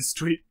 Post this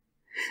tweet.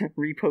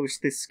 Repost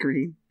this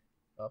screen.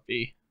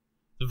 Copy.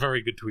 It's a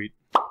very good tweet.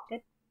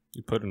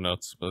 You put in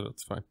notes, but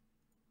it's fine.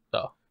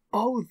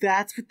 Oh,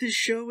 that's what this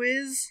show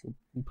is?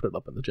 We'll put it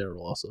up in the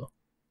general also.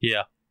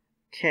 Yeah.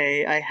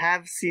 Okay, I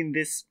have seen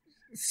this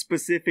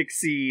specific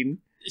scene.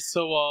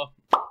 So,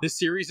 this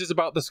series is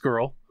about this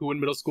girl who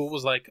in middle school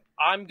was like,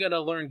 I'm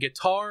gonna learn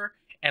guitar,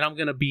 and I'm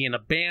gonna be in a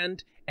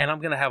band, and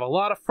I'm gonna have a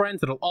lot of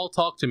friends that'll all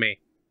talk to me.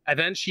 And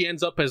then she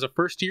ends up as a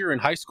first year in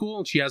high school,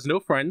 and she has no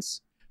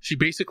friends. She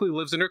basically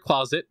lives in her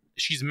closet.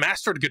 She's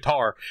mastered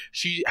guitar.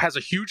 She has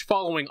a huge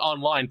following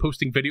online,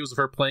 posting videos of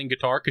her playing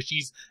guitar, because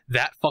she's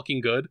that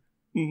fucking good.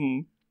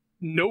 Mm-hmm.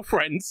 No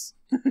friends.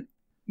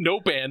 No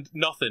band.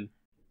 Nothing.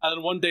 And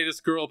then one day this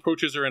girl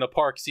approaches her in a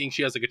park, seeing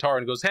she has a guitar,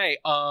 and goes, hey,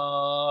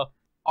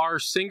 our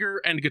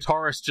singer and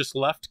guitarist just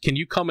left. Can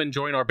you come and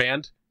join our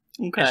band?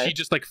 Okay. And she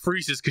just, like,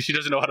 freezes because she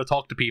doesn't know how to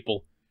talk to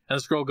people. And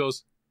this girl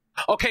goes,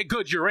 okay,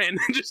 good, you're in.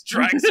 And just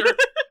drags her.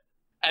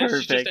 And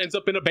she just ends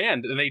up in a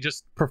band, and they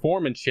just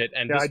perform and shit.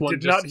 And this one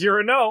did not hear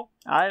a no.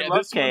 I love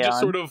this one just K-On!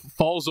 sort of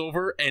falls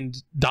over and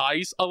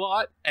dies a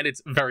lot, and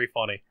it's very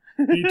funny.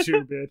 Me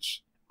too,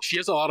 bitch. She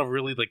has a lot of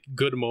really, like,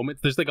 good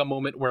moments. There's, like, a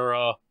moment where,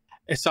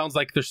 it sounds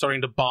like they're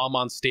starting to bomb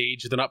on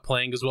stage. They're not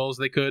playing as well as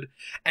they could.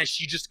 And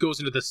she just goes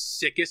into the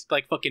sickest,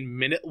 like, fucking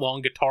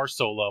minute-long guitar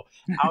solo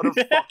out of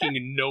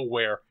fucking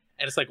nowhere.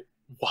 And it's like,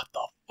 what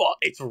the fuck?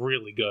 It's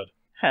really good.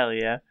 Hell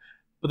yeah.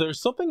 But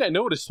there's something I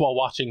noticed while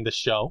watching this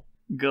show.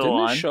 Go Didn't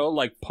on. the show,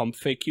 like, pump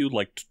fake you,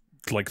 like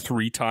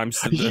 3 times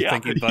Yeah.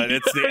 thinking that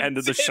it's the end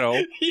of the show?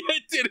 Yeah,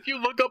 it did. If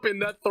you look up in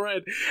that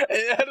thread,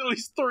 it had at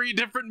least 3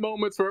 different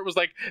moments where it was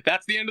like,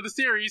 that's the end of the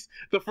series.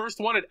 The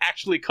first one, it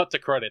actually cut to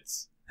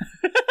credits.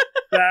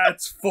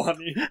 That's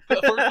funny.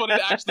 The first one,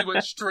 it actually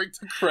went straight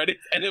to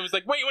credits, and it was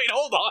like, wait,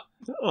 hold on.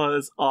 Oh,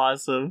 that's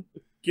awesome.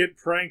 Get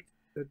pranked.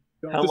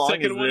 How The long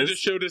second is one, it this?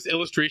 just showed this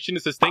illustration.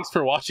 It says, thanks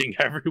for watching,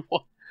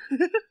 everyone.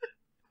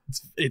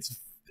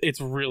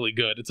 It's really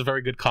good. It's a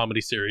very good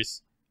comedy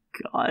series.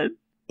 God.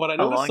 But I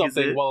How noticed long is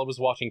something it? while I was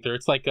watching through.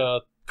 It's like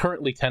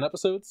currently 10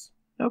 episodes.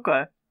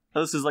 Okay.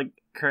 Oh, this is like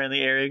currently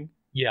airing?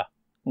 Yeah.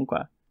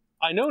 Okay.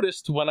 I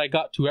noticed when I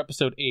got to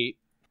episode 8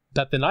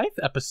 that the 9th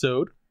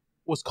episode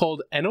was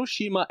called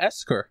Enoshima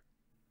Esker.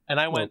 And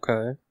I went,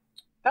 Okay.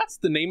 that's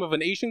the name of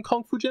an Asian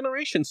Kung Fu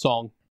Generation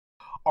song.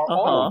 Are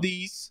all of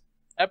these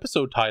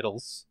episode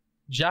titles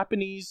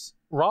Japanese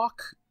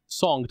rock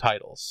song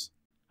titles?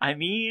 I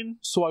mean...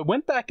 So I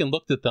went back and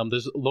looked at them.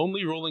 There's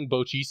Lonely Rolling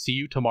Bochi, See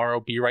You Tomorrow,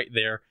 Be Right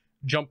There,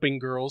 Jumping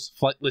Girls,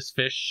 Flightless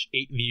Fish,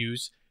 8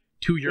 Views,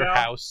 To Your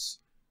House,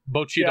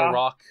 Bochi the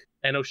Rock,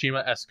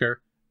 Enoshima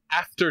Esker,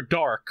 After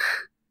Dark.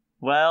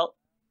 Well...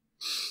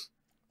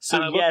 So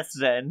And I yes,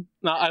 then.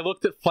 Now, I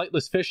looked at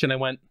Flightless Fish and I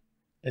went,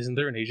 isn't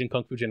there an Asian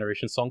Kung Fu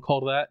Generation song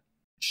called that?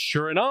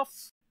 Sure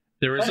enough,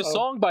 there is a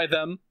song by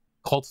them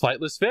called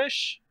Flightless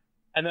Fish.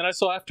 And then I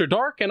saw After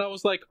Dark and I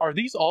was like, are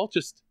these all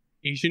just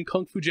Asian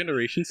Kung Fu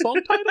Generation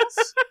song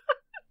titles?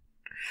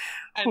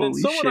 And then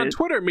Holy someone on shit.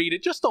 Twitter made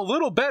it just a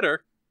little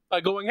better by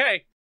going,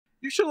 hey,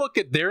 you should look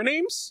at their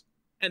names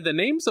and the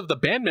names of the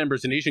band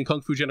members in Asian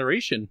Kung Fu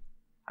Generation.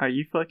 Are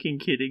you fucking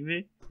kidding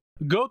me?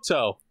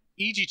 Goto,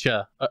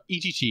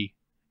 Ichichi,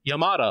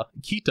 Yamada,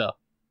 Kita.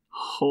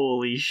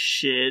 Holy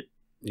shit.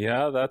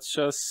 Yeah, that's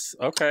just...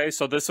 Okay,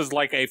 so this is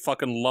like a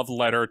fucking love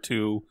letter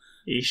to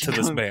Asian To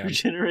this Kung Fu band.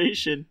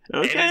 Generation. It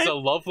Okay. is a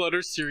love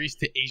letter series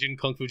to Asian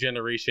Kung Fu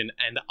Generation,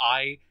 and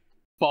I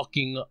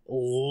fucking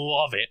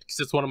love it because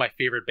it's one of my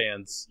favorite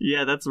bands.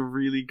 Yeah, that's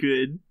really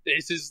good.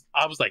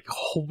 I was like,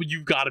 oh,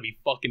 you've got to be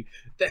fucking,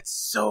 that's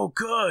so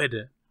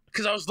good.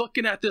 Because I was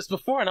looking at this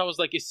before and I was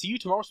like, is See You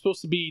Tomorrow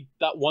supposed to be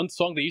that one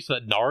song they used for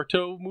that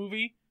Naruto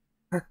movie?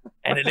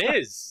 And it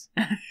is.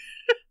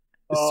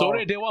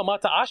 Sore Dewa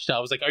Mata Ashita. I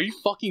was like, are you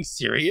fucking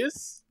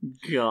serious?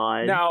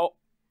 God. Now,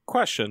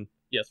 question.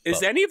 Yes.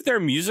 Is any of their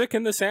music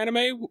in this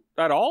anime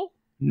at all?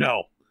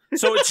 No.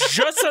 So it's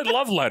just a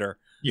love letter.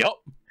 Yep.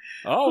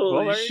 Oh,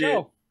 well, Holy there you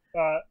shit.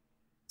 go.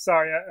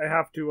 Sorry, I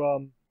have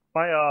to,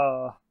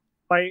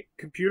 my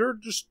computer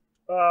just,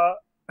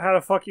 had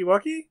a fucky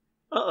lucky.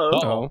 Uh-oh.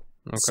 Uh-oh.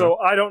 Okay. So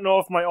I don't know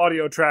if my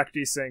audio track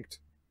desynced.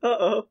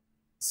 Uh-oh.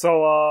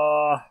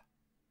 So,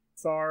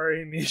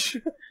 sorry, Misha.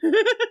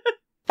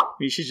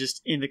 Misha's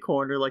just in the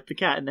corner like the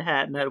Cat in the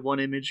Hat in that one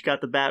image,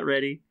 got the bat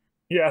ready.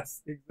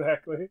 Yes,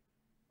 exactly.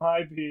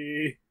 Hi,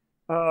 B.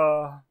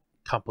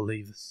 Can't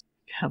believe this.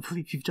 Can't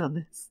believe you've done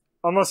this.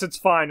 Unless it's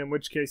fine, in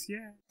which case,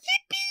 yeah.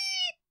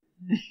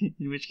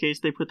 In which case,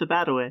 they put the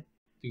bat away.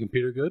 Your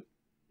computer good?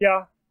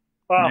 Yeah.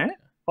 Well, Alright.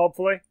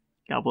 hopefully.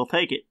 God, we'll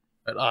take it.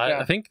 But Yeah.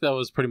 I think that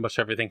was pretty much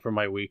everything for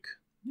my week.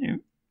 Yeah.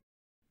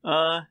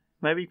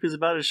 My week was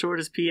about as short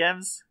as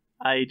PM's.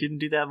 I didn't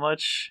do that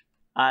much.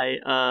 I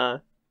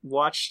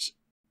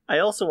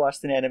also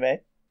watched an anime.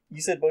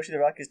 You said Boshi the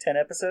Rock is 10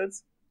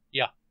 episodes?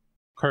 Yeah.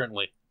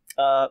 Currently.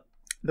 The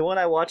one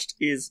I watched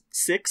is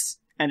 6,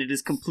 and it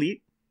is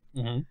complete.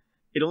 Mm-hmm.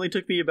 It only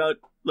took me about,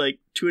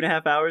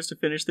 2.5 hours to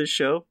finish this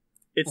show.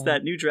 It's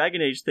that new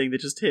Dragon Age thing that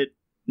just hit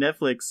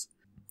Netflix.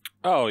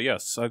 Oh,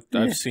 yes. I've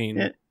seen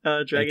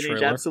Dragon Age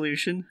trailer.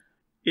 Absolution.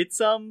 It's,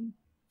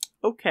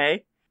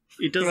 okay.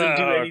 It doesn't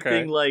do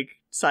anything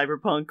like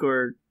Cyberpunk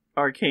or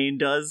Arcane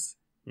does.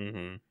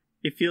 Mm-hmm.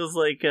 It feels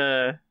like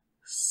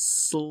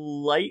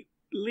slightly,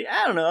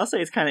 I don't know, I'll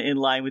say it's kind of in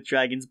line with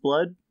Dragon's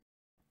Blood.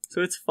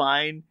 So it's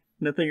fine.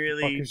 Nothing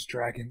Fuck really. is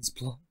Dragon's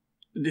Blood?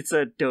 It's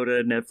a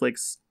Dota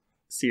Netflix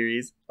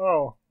series.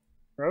 Oh,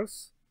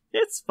 gross.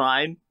 It's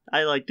fine.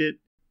 I liked it.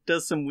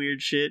 Does some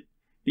weird shit.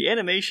 The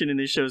animation in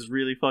this show is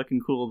really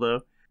fucking cool,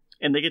 though.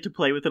 And they get to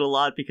play with it a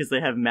lot because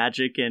they have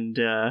magic, and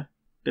the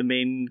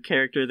main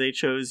character they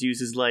chose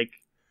uses,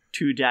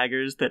 2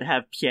 daggers that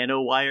have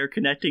piano wire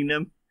connecting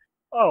them.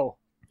 Oh.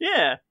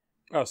 Yeah,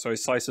 Oh, so he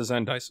slices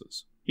and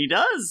dices. he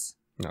does.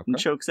 Okay. And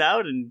chokes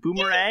out and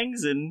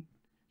boomerangs, and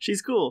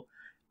she's cool.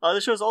 The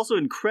show's also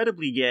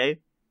incredibly gay.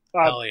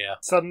 Hell yeah.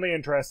 Suddenly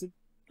interested.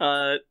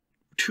 2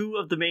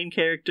 of the main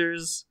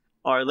characters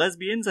are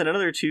lesbians, and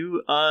another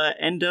 2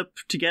 end up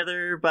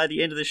together by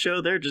the end of the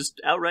show. They're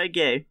just outright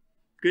gay.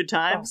 Good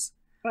times.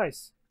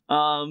 Nice.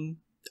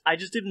 I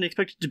just didn't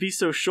expect it to be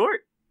so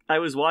short. I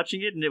was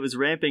watching it, and it was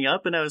ramping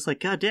up, and I was like,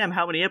 God damn,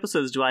 how many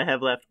episodes do I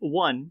have left?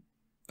 1.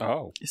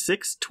 Oh.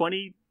 6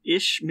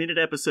 20-ish minute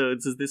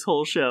episodes is this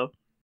whole show.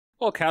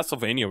 Well,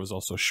 Castlevania was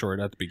also short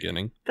at the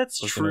beginning.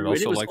 That's Wasn't true. it also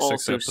and it was like 6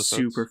 also episodes?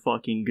 super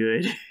fucking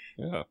good.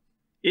 Yeah.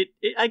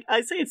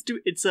 I say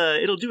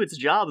it'll do its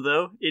job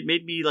though. It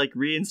made me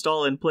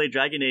reinstall and play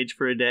Dragon Age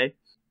for a day.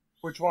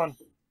 Which one?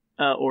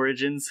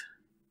 Origins.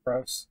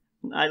 Gross.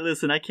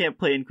 I can't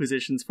play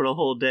Inquisitions for a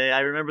whole day. I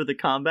remember the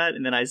combat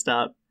and then I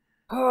stop.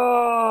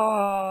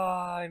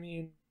 I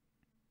mean,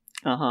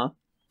 I also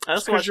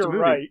because watched a you're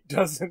movie. right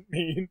doesn't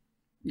mean.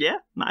 Yeah,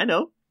 I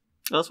know.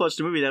 I also watched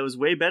a movie that was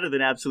way better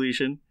than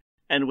Absolution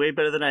and way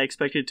better than I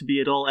expected it to be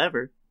at all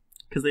ever.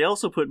 Because they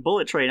also put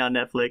Bullet Train on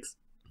Netflix.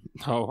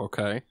 Oh,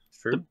 okay.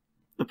 True.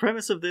 The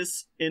premise of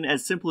this, in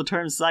as simple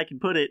terms as I can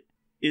put it,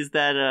 is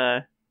that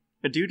a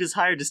dude is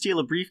hired to steal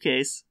a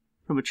briefcase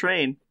from a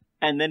train,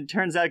 and then it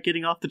turns out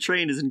getting off the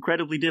train is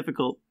incredibly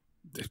difficult.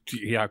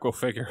 Yeah, go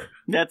figure.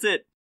 That's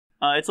it.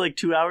 It's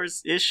 2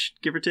 hours-ish,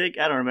 give or take.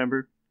 I don't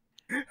remember.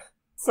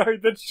 Sorry,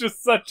 that's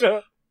just such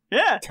a.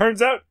 Yeah.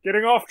 Turns out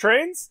getting off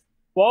trains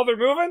while they're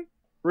moving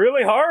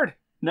really hard.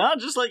 No,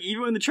 just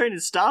even when the train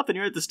is stopped and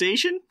you're at the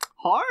station,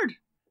 hard.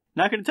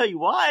 Not going to tell you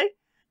why.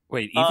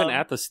 Wait, even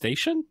at the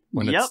station?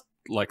 When Yep.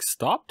 it's,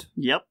 stopped?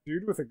 Yep.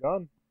 Dude with a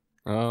gun.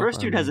 Oh,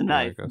 First dude has a yeah,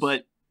 I knife, guess.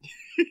 but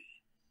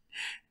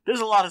there's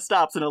a lot of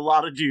stops and a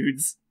lot of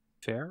dudes.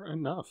 Fair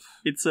enough.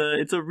 It's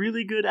a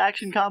really good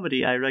action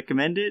comedy. I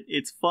recommend it.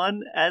 It's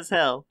fun as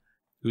hell.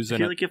 Who's I in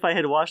feel it? like if I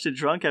had watched it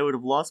drunk, I would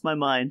have lost my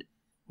mind.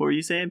 What were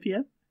you saying,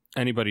 PM?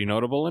 Anybody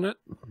notable in it?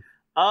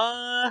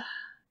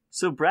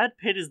 So Brad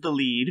Pitt is the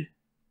lead.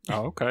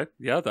 Oh, okay.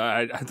 Yeah,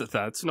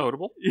 that's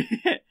notable.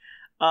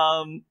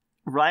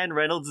 Ryan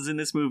Reynolds is in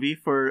this movie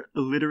for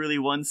literally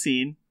one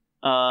scene.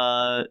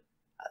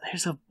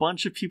 There's a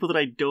bunch of people that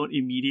I don't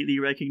immediately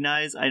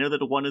recognize. I know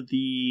that one of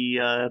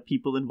the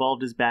people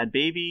involved is Bad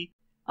Baby.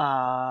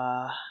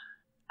 I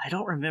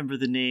don't remember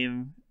the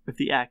name of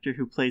the actor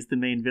who plays the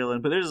main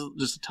villain, but there's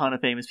just a ton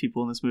of famous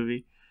people in this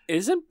movie.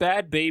 Isn't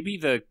Bad Baby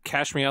the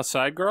Cash Me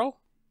Outside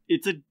girl?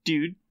 It's a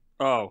dude.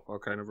 Oh,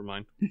 okay, never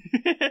mind.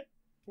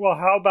 Well,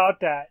 how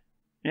about that?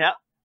 Yeah.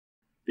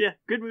 Yeah,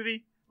 good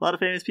movie. A lot of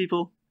famous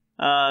people.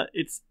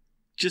 It's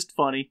just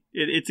funny.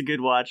 It's a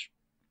good watch.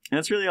 And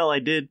that's really all I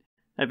did.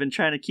 I've been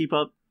trying to keep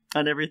up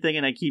on everything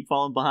and I keep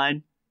falling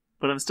behind.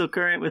 but I'm still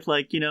current with,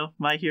 like,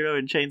 My Hero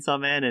and Chainsaw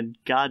Man, and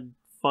god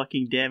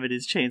fucking damn it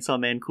is Chainsaw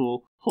Man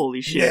cool.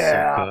 Holy shit.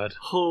 Yeah. So good.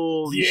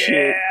 Holy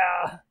shit.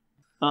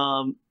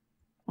 I'm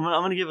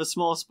gonna give a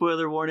small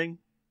spoiler warning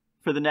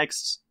for the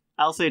next,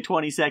 I'll say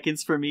 20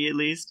 seconds for me at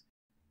least.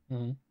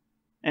 Mm-hmm.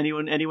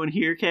 Anyone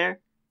here care?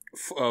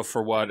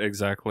 For what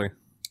exactly?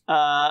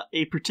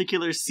 A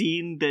particular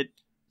scene that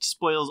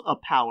spoils a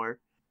power.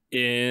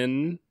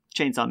 In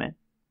Chainsaw Man.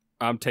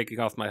 I'm taking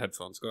off my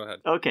headphones. Go ahead.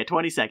 Okay,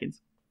 20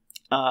 seconds.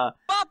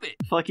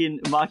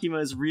 Fucking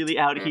Makima is really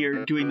out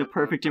here doing the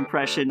perfect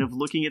impression of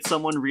looking at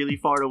someone really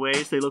far away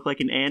so they look like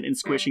an ant and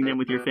squishing them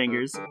with your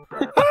fingers.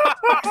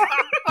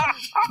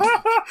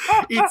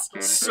 It's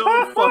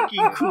so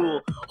fucking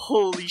cool.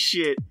 Holy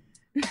shit.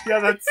 Yeah,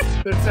 that's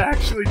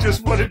actually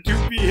just what it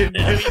do be in.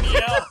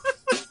 Yeah.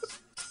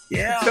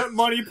 It's that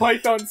Monty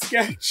Python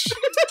sketch.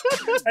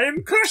 I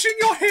am crushing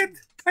your head.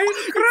 I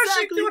am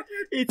crushing your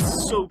head.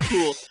 It's so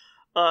cool.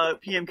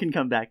 PM can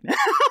come back now.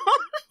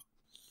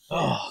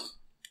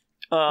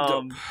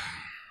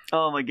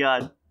 Oh my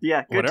god.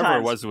 Yeah, good Whatever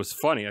times. it was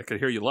funny. I could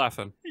hear you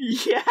laughing.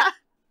 Yeah.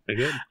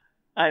 Good.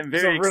 I'm very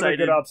It's a really excited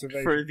good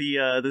observation. for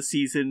the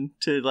season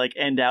to like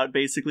end out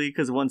basically,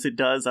 because once it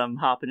does, I'm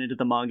hopping into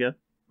the manga.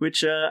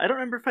 Which I don't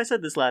remember if I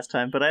said this last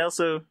time, but I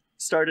also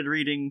started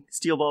reading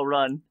Steel Ball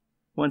Run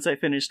once I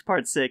finished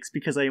part 6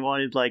 because I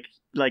wanted like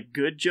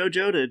good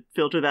JoJo to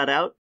filter that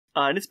out,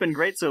 and it's been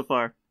great so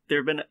far. There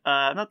have been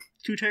not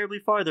too terribly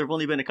far. There have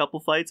only been a couple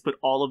fights, but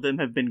all of them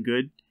have been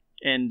good,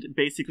 and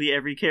basically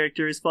every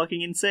character is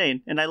fucking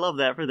insane, and I love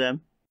that for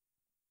them.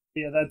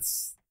 Yeah,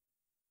 that's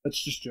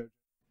just JoJo.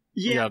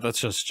 Yeah, that's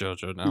just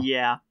JoJo now.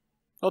 Yeah.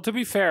 Well, to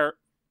be fair,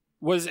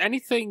 was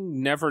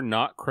anything never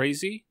not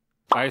crazy?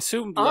 I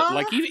assumed,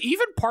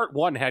 even part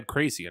 1 had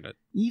crazy in it.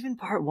 Even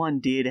part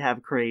 1 did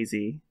have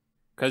crazy.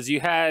 Because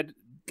you had,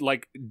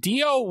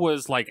 Dio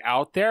was,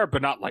 out there,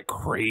 but not,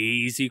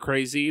 crazy,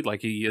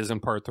 like he is in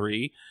part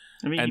 3.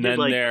 I mean, And you then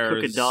did,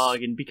 cook a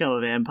dog and become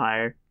a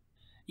vampire.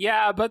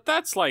 Yeah, but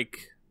that's,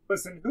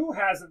 Listen, who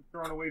hasn't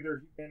thrown away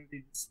their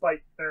humanity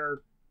despite their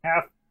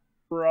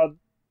half-brother,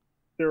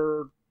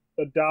 their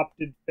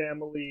adopted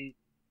family,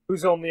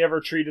 who's only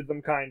ever treated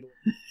them kindly?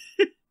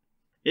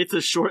 It's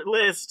a short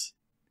list.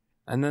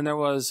 And then there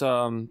was,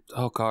 oh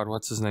god,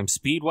 what's his name?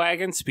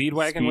 Speedwagon?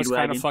 Speedwagon was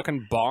kind of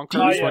fucking bonkers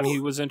Oh, yes. when he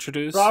was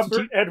introduced.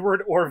 Robert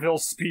Edward Orville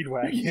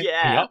Speedwagon.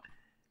 Yeah. Yep.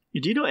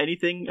 Do you know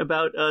anything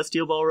about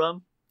Steel Ball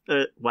Run?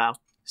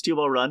 Steel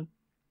Ball Run?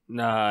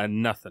 Nah,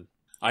 nothing.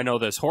 I know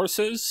there's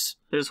horses.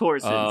 There's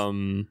horses.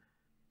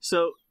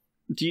 So,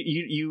 do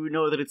you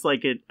know that it's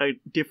like a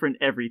different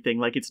everything?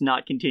 Like it's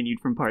not continued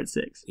from part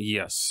 6?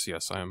 Yes,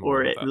 I am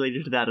Or aware of that.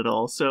 related to that at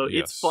all. So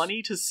Yes. it's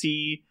funny to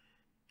see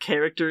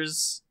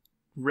characters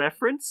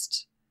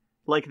referenced.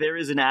 Like there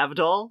is an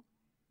Avdol.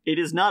 It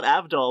is not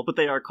Avdol, but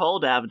they are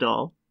called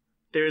Avdol.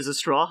 There is a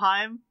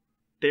Strawheim.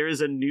 There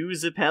is a new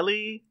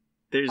Zeppeli.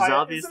 There's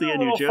obviously a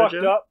new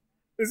JoJo.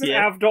 Isn't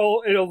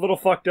Avdol a little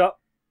fucked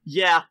up?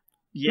 Yeah.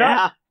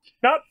 Yeah.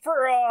 Not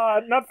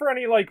for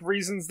any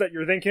reasons that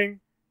you're thinking.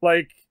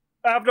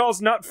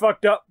 Avdol's not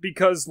fucked up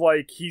because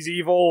he's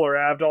evil, or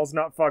Avdol's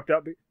not fucked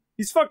up.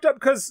 He's fucked up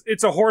because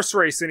it's a horse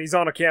race and he's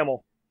on a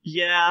camel.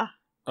 Yeah.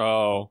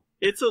 Oh.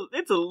 It's a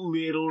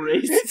little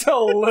racist. It's a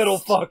little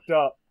fucked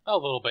up. A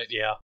little bit,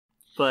 yeah.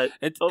 But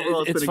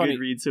overall, it's been a funny. good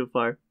read so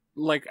far.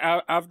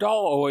 Avdol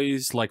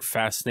always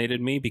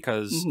fascinated me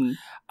because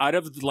out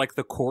of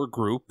the core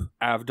group,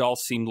 Avdol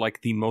seemed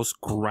like the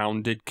most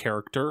grounded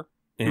character.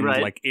 And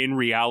in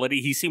reality,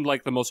 he seemed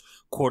like the most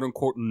quote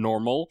unquote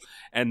normal.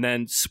 And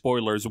then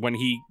spoilers, when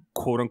he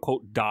quote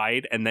unquote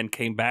died and then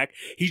came back,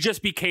 he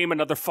just became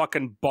another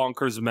fucking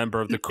bonkers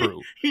member of the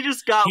crew. He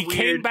just got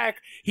weird.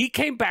 He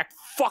came back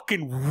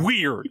fucking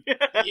weird.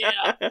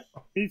 Yeah.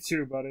 Me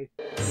too, buddy.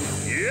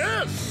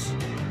 Yes,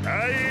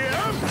 I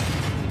am.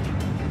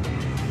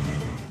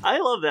 I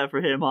love that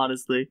for him,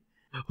 honestly.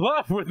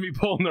 Laugh with me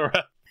pulling the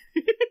rep.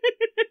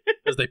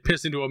 As they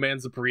piss into a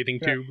man's breathing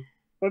tube.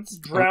 Let's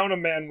drown a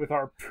man with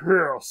our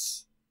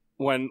purse.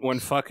 When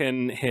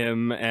fucking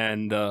him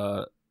and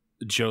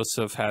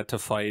Joseph had to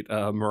fight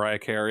Mariah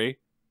Carey,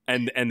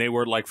 and they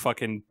were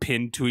fucking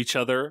pinned to each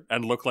other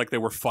and looked like they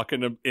were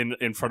fucking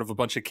in front of a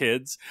bunch of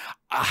kids,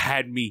 I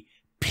had me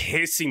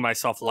pissing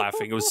myself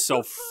laughing. It was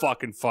so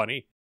fucking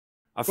funny.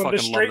 I When the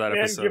fucking love straight that man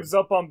episode. gives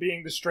up on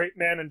being the straight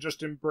man and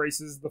just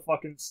embraces the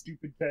fucking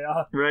stupid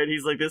chaos. Right?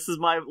 He's like, this is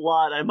my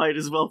lot. I might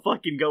as well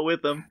fucking go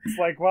with them.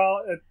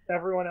 It's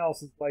everyone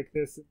else is like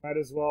this. It might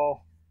as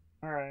well.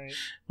 Alright.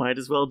 Might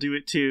as well do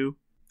it too.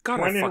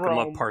 God, When I in fucking Rome.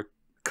 love part.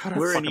 God, I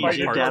We're in fucking love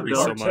Egypt, part 3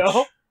 so Abdul.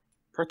 much.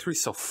 Part 3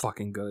 is so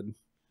fucking good.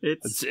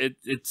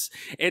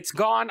 It's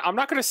gone. I'm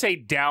not gonna say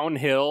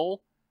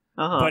downhill,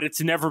 but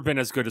it's never been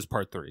as good as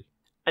part 3.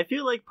 I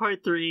feel like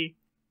part 3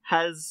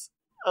 has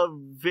a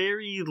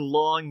very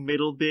long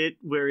middle bit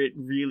where it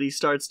really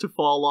starts to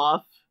fall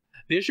off.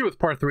 The issue with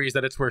part 3 is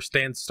that it's where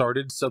Stan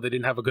started, so they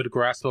didn't have a good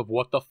grasp of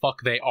what the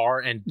fuck they are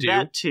and do.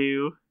 That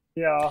too.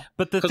 Yeah.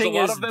 But the Because a thing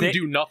lot is, of them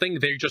do nothing,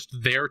 they're just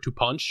there to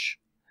punch.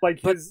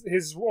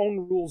 His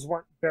own rules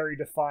weren't very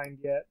defined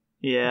yet.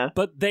 Yeah.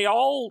 But they're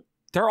all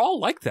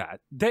like that.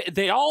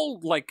 They all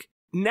like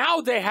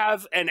now they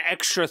have an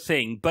extra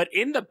thing, but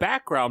in the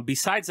background,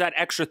 besides that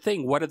extra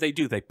thing, what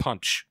do? They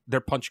punch.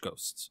 They're punch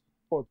ghosts.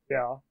 Oh,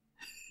 yeah.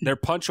 They're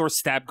punch or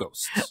stab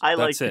ghosts. I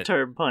like That's the it.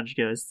 term punch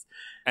ghosts.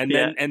 And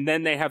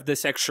then they have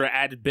this extra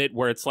added bit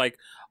where it's like,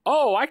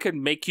 oh, I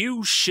can make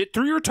you shit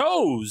through your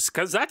toes.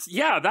 Because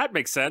that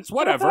makes sense.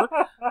 Whatever.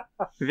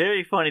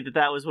 Very funny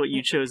that was what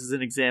you chose as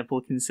an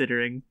example,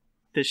 considering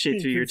the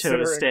shit through your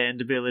toes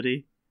stand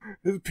ability.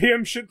 Did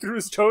PM shit through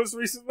his toes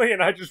recently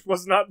and I just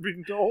was not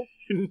being told?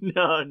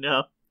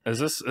 No. Is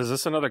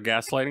this another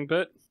gaslighting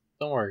bit?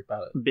 Don't worry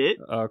about it. Bit?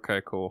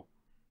 Okay, cool.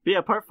 But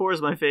yeah, part 4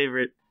 is my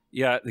favorite.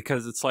 Yeah,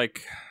 because it's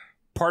like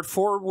part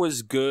 4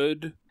 was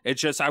good.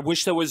 It's just I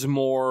wish there was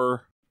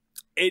more.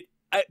 It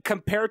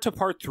compared to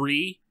part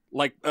 3,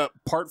 like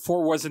part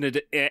 4 wasn't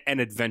an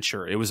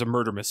adventure. It was a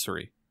murder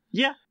mystery.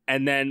 Yeah.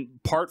 And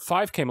then part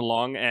 5 came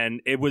along, and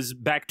it was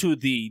back to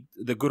the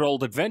good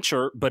old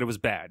adventure, but it was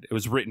bad. It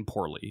was written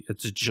poorly.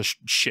 It's just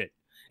shit.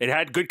 It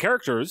had good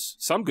characters,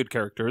 some good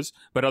characters,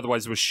 but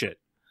otherwise it was shit.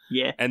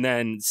 Yeah. And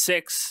then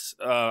 6,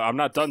 I'm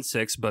not done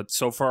 6, but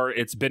so far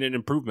it's been an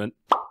improvement.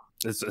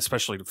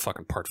 Especially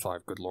fucking part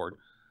 5, good lord.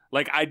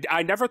 Like,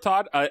 I never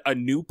thought a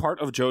new part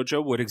of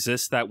JoJo would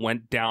exist that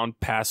went down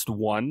past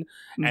 1.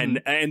 Mm-hmm.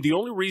 And the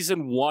only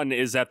reason 1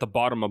 is at the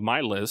bottom of my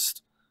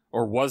list,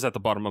 or was at the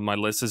bottom of my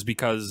list, is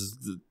because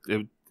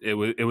it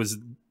was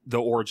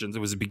the origins. It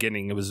was the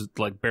beginning. It was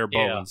like bare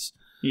bones.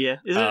 Yeah.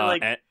 Isn't it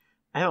like...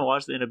 I haven't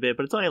watched it in a bit,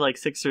 but it's only like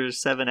 6 or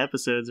 7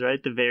 episodes,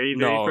 right? The very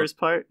first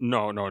part?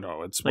 No.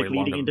 It's like way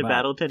longer leading into than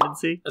battle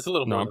tendency? It's a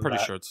little more. I'm pretty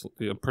sure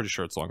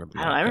it's longer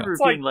than that. I remember it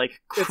being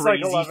like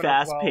crazy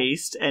fast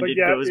paced, and it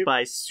goes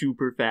by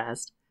super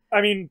fast.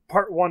 I mean,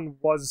 part 1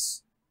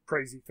 was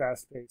crazy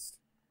fast paced,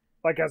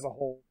 like as a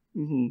whole.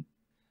 Mm-hmm.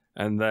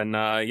 And then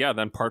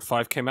then part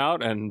 5 came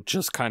out and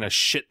just kind of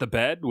shit the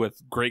bed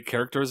with great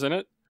characters in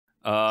it.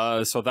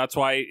 So that's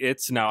why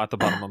it's now at the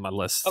bottom of my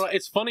list.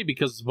 It's funny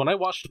because when I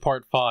watched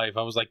part 5,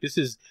 I was like, this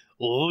is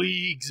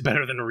leagues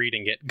better than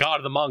reading it.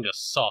 God, the manga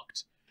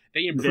sucked.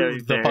 They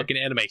improved the fucking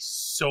anime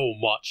so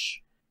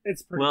much.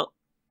 It's pretty... Well,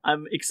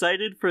 I'm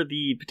excited for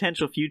the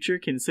potential future,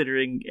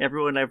 considering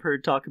everyone I've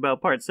heard talk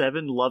about part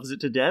 7 loves it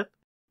to death.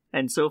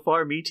 And so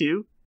far, me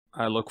too.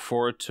 I look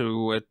forward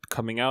to it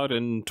coming out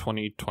in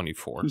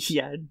 2024.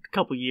 Yeah, a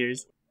couple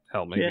years.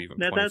 Hell, maybe even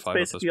 25 that's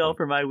basically all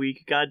for my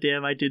week.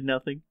 Goddamn, I did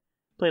nothing.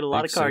 Played a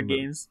lot of card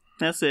games.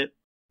 That's it.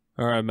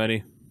 All right,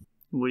 Manny.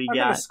 What do you I'm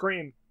got? gonna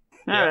scream.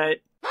 All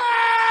right.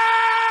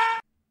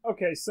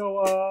 Okay,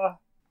 so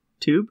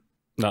Tube?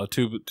 No,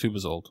 Tube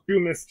is old. You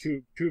missed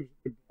Tube. Tube's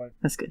a good boy.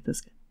 That's good.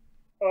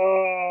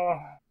 All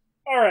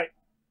right.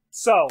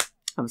 So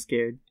I'm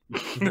scared.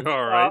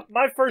 All right.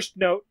 My first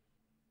note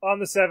on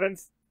the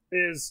 7th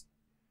is,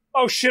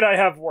 oh shit, I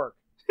have work.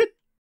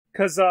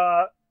 Because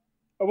I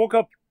woke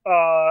up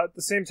at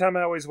the same time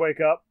I always wake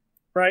up,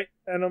 right?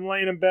 And I'm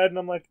laying in bed and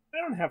I'm like, I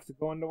don't have to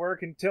go into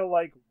work until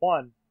like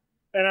 1.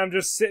 And I'm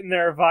just sitting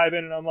there vibing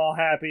and I'm all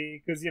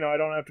happy because, I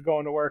don't have to go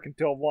into work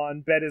until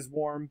 1. Bed is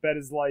warm, bed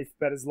is life,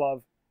 bed is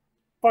love.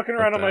 Fucking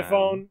around on my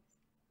phone,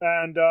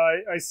 and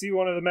I see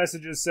one of the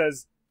messages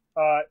says,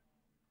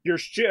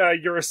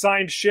 your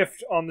assigned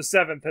shift on the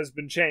 7th has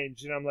been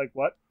changed. And I'm like,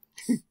 what?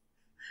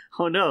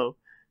 Oh no.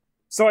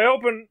 So I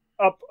open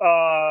up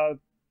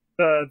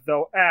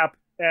the app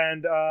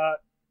and it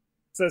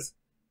says,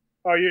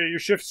 oh, your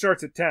shift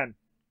starts at 10.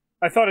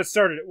 I thought it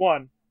started at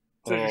 1.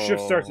 It says your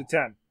shift starts at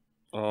 10.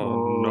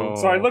 Oh, no.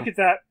 So I look at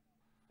that,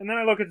 and then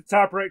I look at the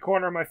top right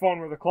corner of my phone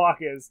where the clock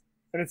is,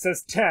 and it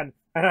says 10.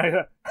 And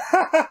I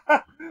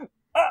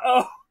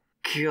uh-oh.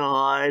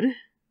 God.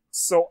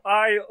 So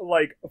I,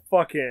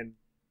 fucking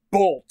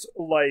bolt,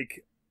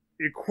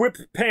 equip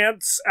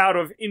pants out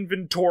of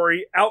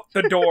inventory, out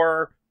the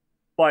door,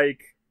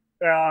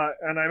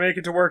 and I make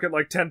it to work at,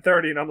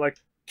 10:30, and I'm like,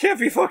 can't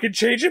be fucking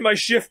changing my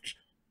shift,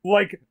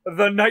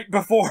 the night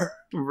before.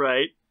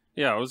 Right.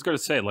 Yeah, I was going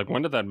to say,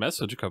 when did that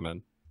message come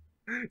in?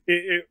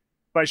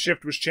 My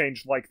shift was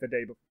changed, the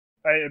day before.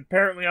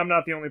 Apparently, I'm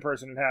not the only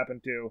person it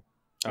happened to.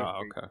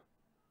 Oh, okay.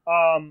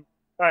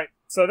 Alright,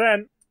 so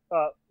then,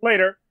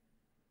 later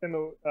in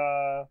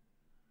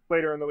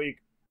the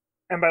week,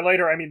 and by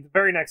later, I mean the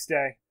very next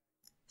day.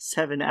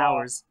 7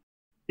 hours.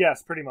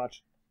 Yes, pretty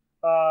much.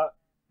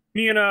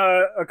 Me and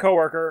a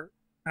coworker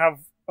have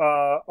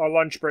our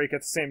lunch break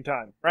at the same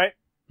time, right?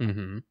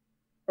 Mm-hmm.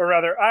 Or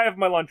rather, I have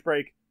my lunch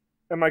break,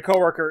 and my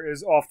coworker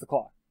is off the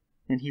clock.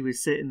 And he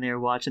was sitting there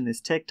watching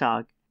this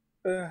TikTok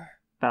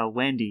about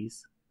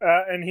Wendy's.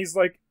 And he's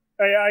like,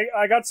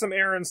 I got some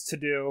errands to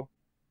do.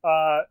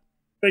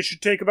 They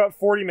should take about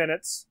 40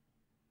 minutes.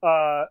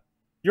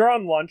 You're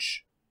on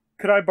lunch.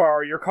 Could I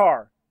borrow your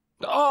car?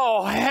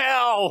 Oh,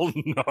 hell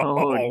no.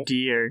 Oh,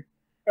 dear.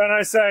 And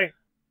I say,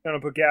 gonna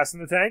put gas in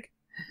the tank?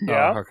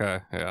 Yeah. Oh, okay,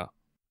 yeah.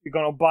 You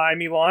gonna buy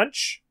me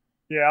lunch?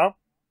 Yeah.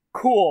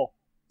 Cool.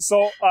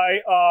 So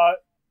I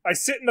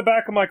sit in the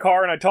back of my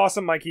car and I toss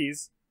him my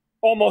keys.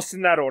 Almost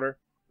in that order.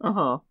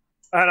 Uh-huh.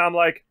 And I'm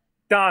like,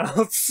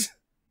 McDonald's.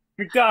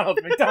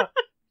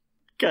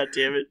 God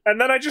damn it.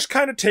 And then I just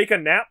kind of take a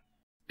nap.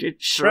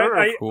 Sure.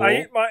 Right? cool.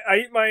 I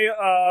eat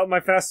my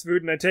fast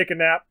food and I take a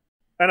nap.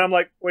 And I'm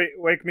like,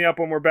 wake me up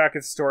when we're back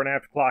at the store and I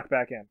have to clock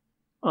back in.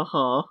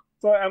 Uh-huh.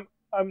 So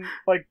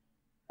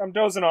I'm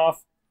dozing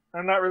off.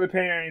 I'm not really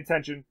paying any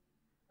attention.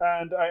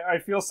 And I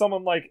feel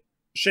someone, like,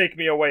 shake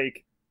me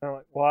awake. And I'm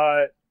like,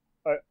 what?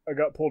 I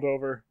got pulled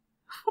over.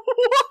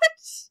 What?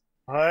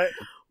 What?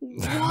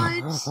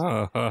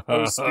 What? I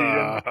was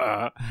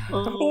speeding.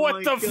 Oh What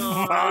my the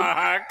God.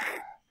 fuck?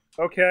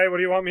 Okay, what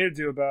do you want me to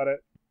do about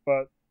it?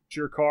 But it's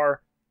your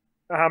car.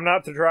 I'm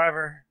not the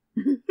driver.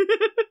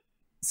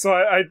 So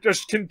I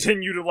just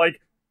continue to, like,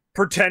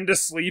 pretend to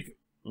sleep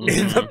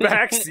in the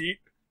back seat.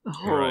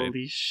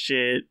 Holy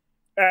shit.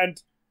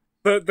 And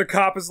the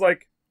cop is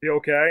like, you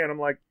okay? And I'm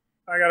like,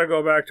 I gotta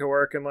go back to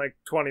work in, like,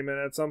 20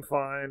 minutes. I'm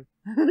fine.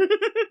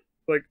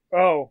 Like,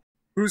 oh,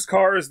 whose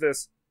car is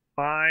this?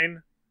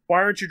 Mine.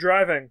 Why aren't you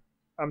driving?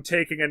 I'm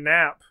taking a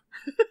nap.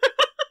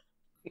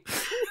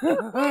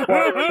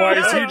 Why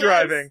is he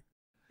driving?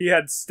 He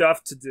had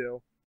stuff to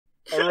do.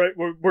 All right,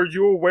 were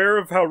you aware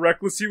of how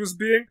reckless he was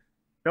being?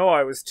 No,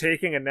 I was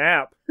taking a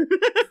nap.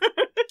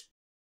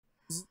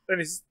 And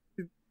he's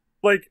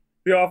like,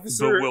 the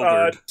officer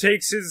Bewildered.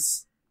 takes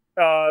his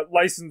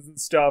license and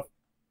stuff,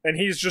 and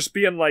he's just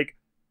being like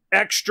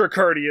extra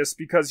courteous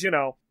because, you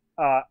know,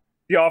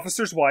 the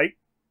officer's white,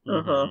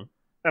 Uh-huh.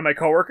 and my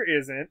coworker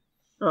isn't.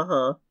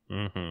 Uh-huh.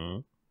 Mm-hmm.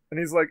 And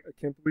he's like, I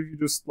can't believe you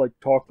just, like,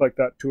 talked like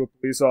that to a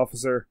police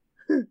officer.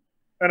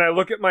 And I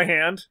look at my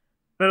hand,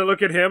 then I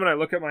look at him, and I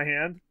look at my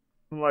hand.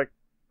 I'm like,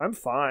 I'm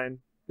fine.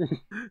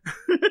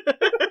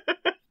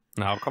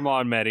 Now, come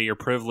on, Maddie. Your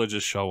privilege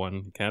is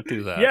showing. You can't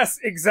do that. Yes,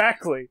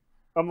 exactly.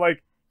 I'm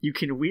like, You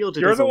can wield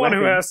it you're as the a one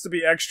weapon. who has to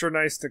be extra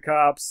nice to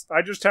cops.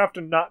 I just have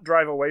to not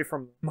drive away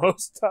from them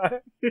most time.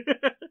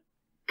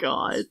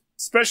 God.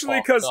 Especially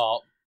because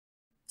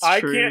It's I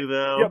true, can't...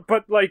 though. Yeah,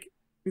 but, like,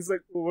 he's like,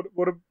 well,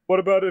 what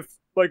about if,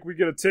 like, we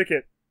get a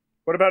ticket?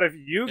 What about if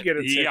you get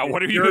a ticket? Yeah,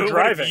 what if You're driving.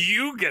 What if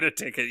you get a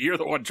ticket? You're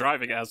the one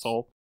driving,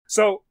 asshole.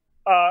 So,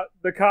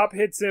 the cop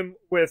hits him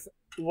with,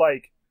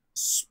 like,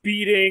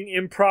 speeding,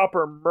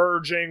 improper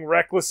merging,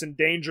 reckless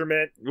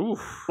endangerment,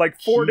 Oof. like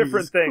 4 Jesus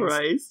different things.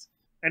 Christ.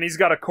 And he's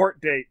got a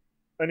court date.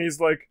 And he's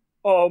like,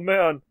 oh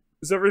man,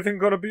 is everything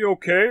gonna be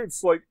okay?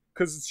 It's like,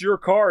 because it's your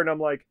car. And I'm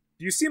like,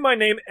 do you see my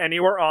name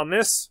anywhere on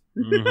this?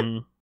 Mm-hmm.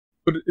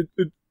 But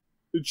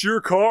it's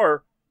your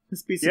car.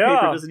 This piece of Yeah.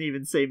 paper doesn't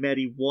even say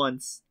Medi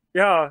once.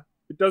 Yeah,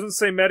 it doesn't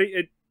say Medi.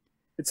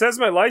 It says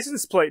my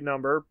license plate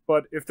number,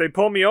 but if they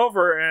pull me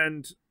over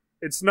and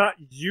it's not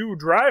you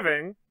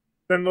driving,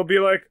 then they'll be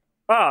like,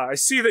 I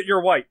see that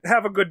you're white.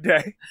 Have a good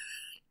day.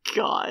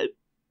 God.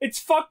 It's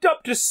fucked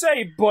up to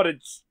say, but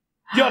it's,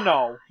 you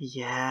know.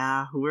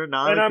 Yeah, we're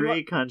not And a I'm-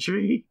 great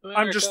country.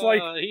 I'm just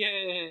like-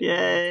 yay.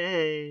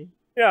 Yay.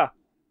 Yeah.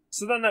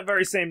 So then that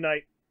very same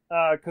night,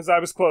 because I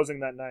was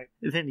closing that night.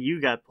 Then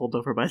you got pulled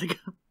over by the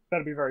cop.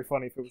 That'd be very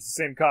funny if it was the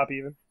same cop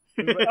even.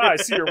 He was like, I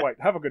see you're white.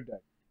 Have a good day.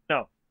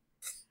 No.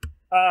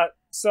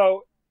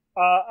 So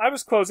I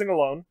was closing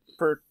alone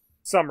for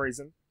some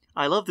reason.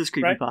 I love this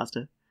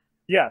creepypasta.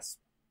 Yes.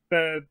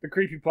 The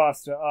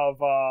creepypasta of,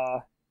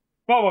 well,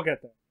 we'll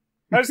get there.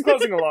 I was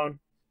closing alone,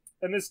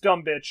 and this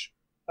dumb bitch,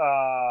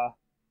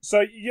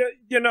 so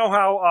you know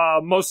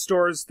how, most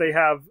stores, they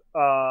have,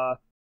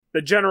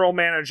 the general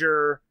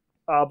manager,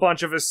 a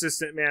bunch of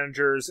assistant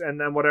managers, and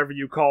then whatever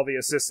you call the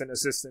assistant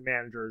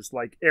managers,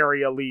 like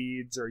area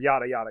leads or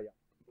yada yada yada.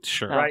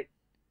 Sure. Right?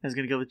 I was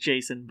gonna go with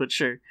Jason, but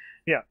sure.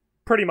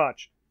 Pretty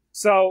much.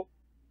 So,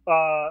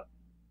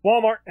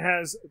 Walmart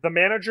has the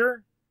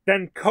manager,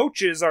 then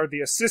coaches are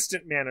the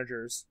assistant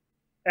managers,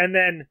 and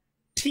then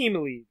team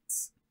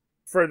leads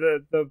for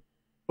the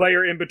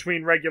player in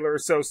between regular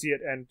associate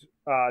and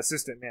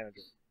assistant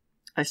manager.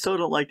 I still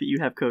don't like that you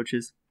have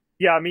coaches.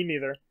 Yeah, me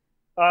neither.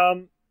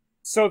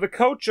 So the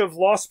coach of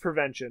loss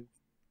prevention,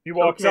 he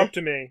walks Okay. up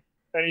to me,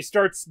 and he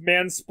starts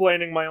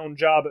mansplaining my own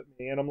job at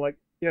me, and I'm like,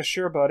 yeah,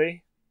 sure,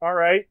 buddy. All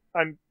right,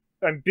 I'm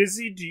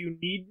busy. Do you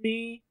need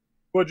me?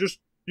 Well, just,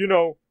 you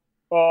know,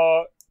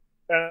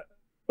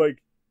 like,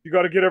 you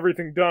got to get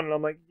everything done. And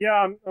I'm like,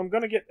 yeah, I'm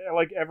gonna get,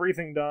 like,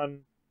 everything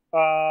done.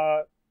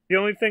 The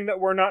only thing that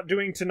we're not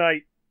doing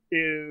tonight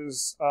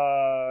is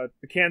the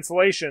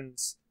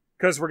cancellations,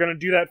 because we're gonna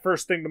do that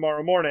first thing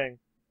tomorrow morning.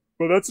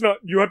 But that's not,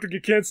 you have to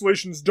get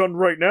cancellations done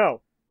right now.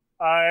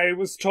 I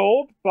was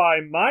told by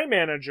my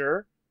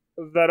manager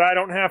that I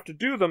don't have to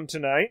do them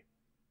tonight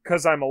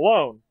because I'm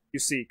alone, you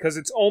see, because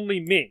it's only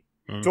me.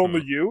 It's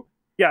only you?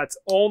 Yeah, it's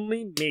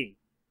only me.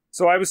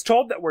 So I was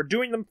told that we're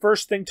doing them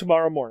first thing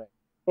tomorrow morning.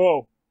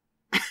 Oh.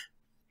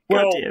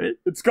 Well, God damn it.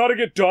 it's got to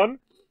get done,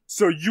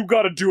 so you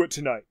got to do it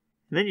tonight.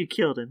 And then you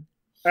killed him.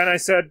 And I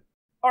said,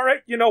 all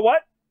right, you know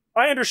what?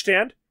 I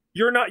understand.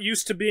 You're not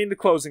used to being the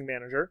closing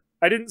manager.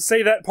 I didn't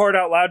say that part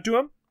out loud to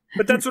him,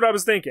 but that's what I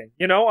was thinking.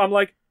 You know, I'm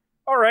like,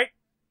 all right,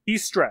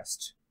 he's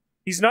stressed.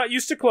 He's not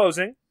used to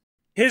closing.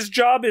 His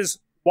job is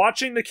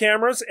watching the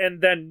cameras and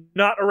then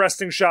not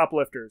arresting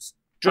shoplifters.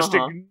 Just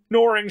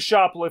ignoring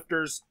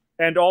shoplifters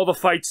and all the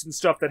fights and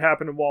stuff that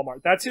happen in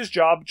Walmart. That's his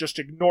job, just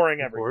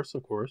ignoring everything.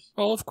 Of course.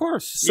 Well, of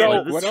course.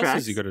 So what else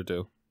is he gonna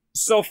do?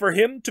 So for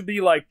him to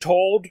be like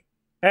told,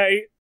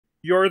 "Hey,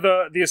 you're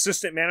the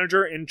assistant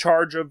manager in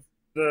charge of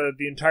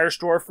the entire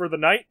store for the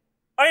night,"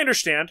 I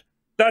understand.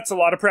 That's a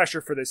lot of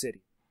pressure for this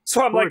idiot.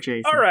 So I'm Poor like,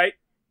 Jason. all right,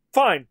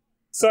 fine.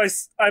 So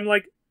I'm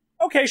like,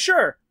 okay,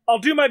 sure, I'll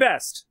do my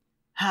best.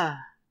 And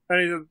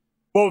he's like,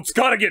 well, it's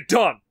got to get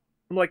done.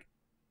 I'm like,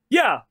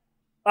 yeah,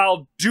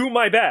 I'll do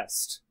my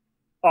best.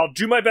 I'll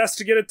do my best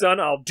to get it done.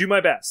 I'll do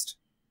my best.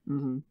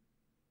 Mm-hmm.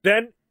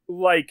 Then,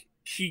 like,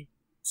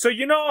 so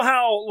you know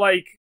how,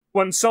 like,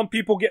 when some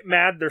people get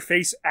mad, their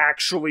face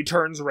actually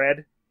turns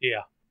red?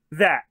 Yeah.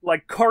 That,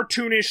 like,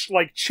 cartoonish,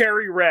 like,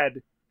 cherry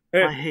red.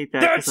 I hate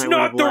that. That's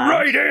not the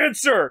right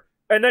answer!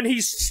 And then he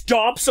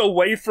stomps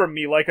away from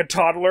me like a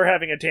toddler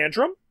having a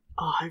tantrum.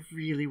 Oh, I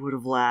really would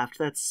have laughed.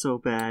 That's so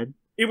bad.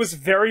 It was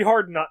very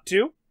hard not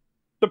to.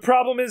 The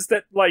problem is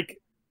that,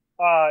 like,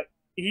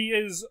 he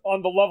is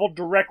on the level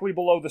directly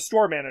below the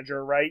store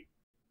manager, right?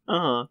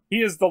 Uh-huh. He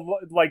is the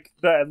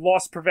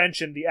loss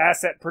prevention, the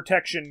asset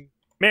protection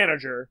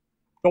manager,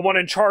 the one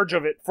in charge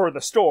of it for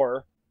the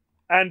store.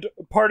 And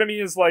part of me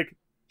is like,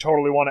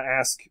 totally want to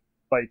ask,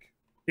 like,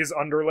 his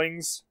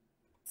underlings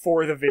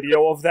for the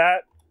video of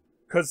that.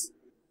 'Cause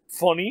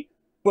funny,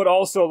 but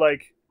also,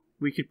 like...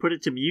 We could put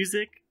it to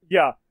music?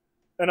 Yeah.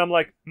 And I'm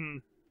like,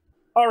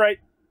 Alright.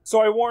 So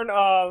I warn,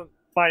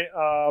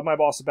 my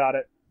boss about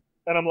it.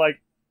 And I'm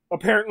like,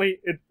 apparently,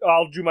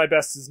 I'll do my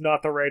best is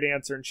not the right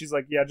answer. And she's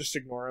like, yeah, just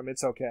ignore him.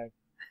 It's okay.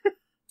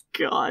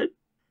 God.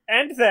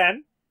 And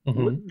then...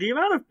 Mm-hmm. The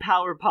amount of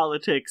power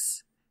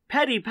politics,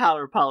 petty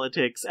power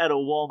politics at a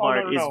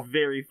Walmart is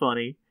very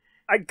funny.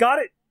 I got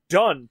it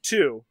done,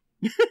 too.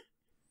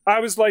 I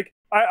was like,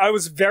 I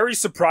was very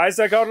surprised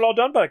I got it all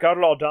done, but I got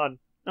it all done.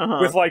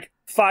 With like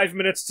 5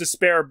 minutes to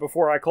spare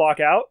before I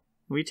clock out.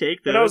 We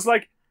take those. And I was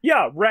like,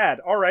 yeah, rad.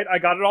 All right, I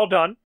got it all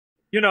done.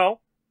 You know?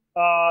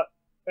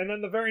 And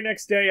then the very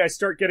next day I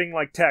start getting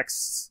like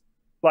texts.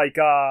 Like,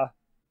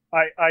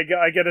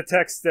 I get a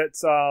text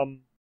that's,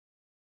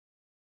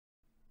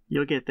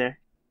 You'll get there.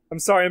 I'm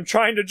sorry, I'm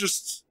trying to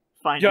just...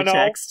 Find your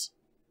text.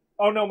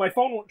 Oh no, my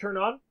phone won't turn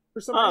on.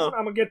 For some reason,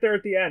 I'm gonna get there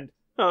at the end.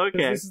 Oh,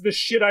 okay. This is the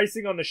shit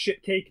icing on the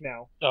shit cake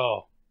now.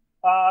 Oh.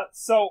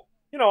 So,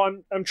 you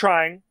know, I'm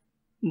trying.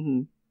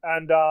 Mm-hmm.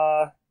 And,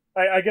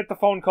 I get the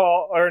phone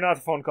call, or not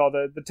the phone call,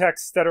 the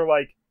texts that are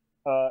like,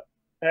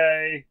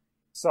 hey,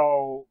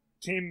 so,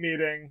 team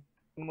meeting.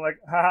 I'm like,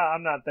 haha,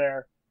 I'm not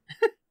there.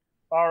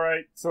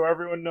 Alright, so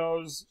everyone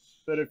knows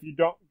that if you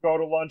don't go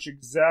to lunch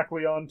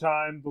exactly on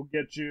time, they'll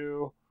get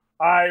you.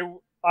 I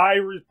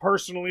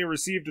personally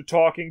received a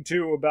talking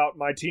to about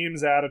my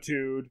team's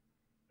attitude.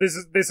 This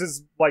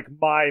is like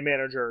my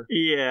manager.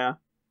 Yeah.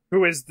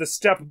 Who is the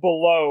step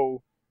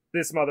below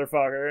this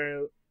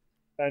motherfucker.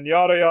 And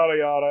yada yada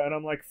yada. And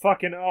I'm like,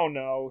 fucking, oh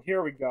no,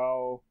 here we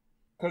go.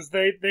 Because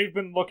they've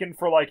been looking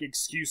for like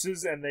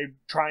excuses and they're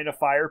trying to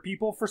fire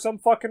people for some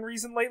fucking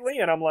reason lately.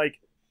 And I'm like,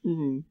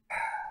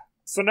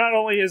 So not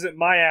only is it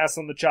my ass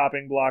on the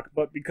chopping block,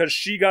 but because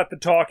she got the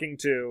talking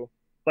to,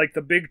 like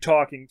the big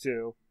talking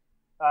to,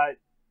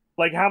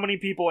 like how many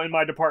people in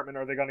my department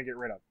are they going to get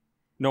rid of?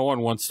 No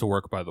one wants to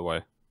work, by the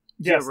way.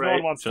 Yes, Yeah, right. no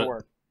one wants to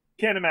work.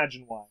 Can't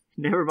imagine why.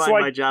 Never mind So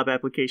my job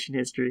application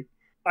history.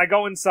 I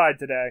go inside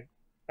today,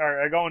 or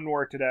I go into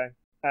work today,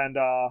 and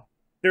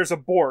there's a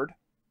board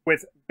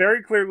with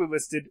very clearly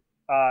listed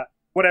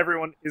what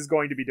everyone is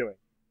going to be doing.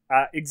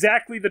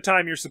 Exactly the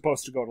time you're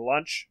supposed to go to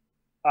lunch.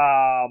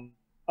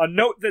 A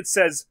note that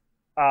says,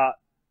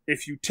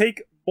 if you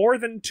take more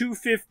than 2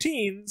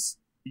 15s,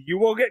 you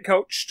will get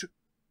coached.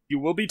 You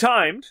will be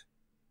timed.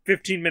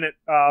 15-minute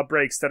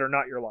breaks that are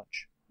not your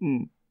lunch.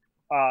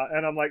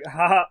 And I'm like,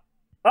 haha,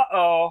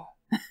 uh-oh.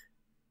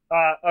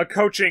 A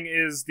coaching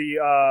is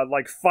the,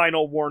 like,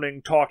 final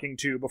warning talking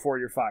to before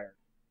you're fired,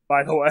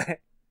 by the way.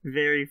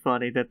 Very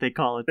funny that they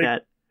call it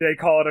that. They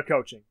call it a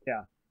coaching,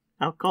 yeah.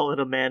 I'll call it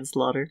a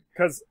manslaughter.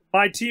 Because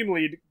my team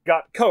lead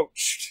got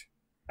coached.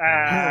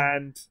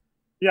 And,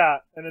 yeah,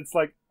 and it's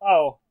like,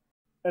 oh.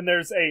 And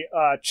there's a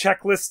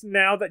checklist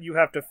now that you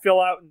have to fill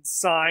out and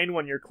sign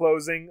when you're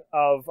closing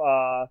of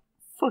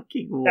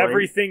fucking what?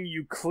 Everything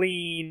you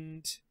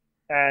cleaned.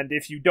 And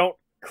if you don't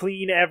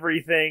clean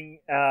everything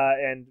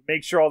and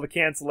make sure all the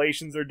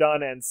cancellations are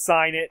done and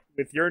sign it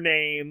with your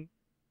name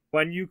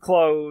when you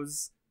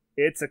close,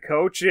 it's a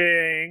kill.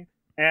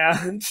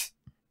 And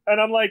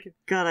I'm like,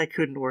 God, I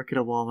couldn't work at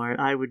a Walmart.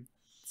 I would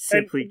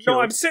simply kill.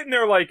 No, I'm sitting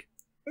there like,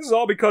 this is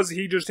all because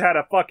he just had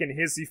a fucking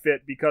hissy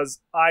fit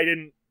because I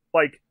didn't,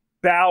 like,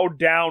 bow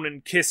down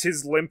and kiss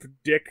his limp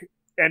dick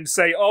and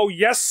say, oh,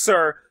 yes,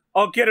 sir,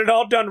 I'll get it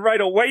all done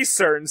right away,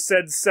 sir. And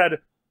said,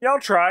 yeah, I'll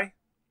try.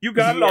 You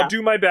got it, I'll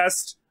do my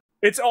best.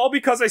 It's all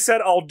because I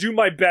said I'll do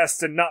my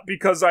best and not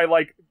because I,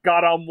 like,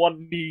 got on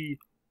one knee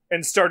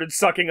and started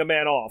sucking a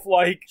man off.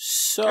 Like,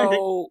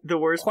 so the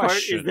worst part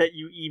is that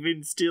you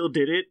even still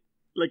did it.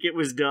 Like, it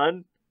was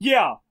done.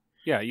 Yeah.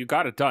 Yeah, you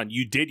got it done.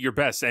 You did your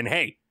best. And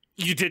hey,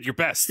 you did your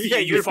best. Yeah,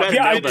 you fucking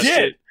I nailed that did.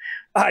 shit.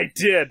 I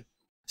did.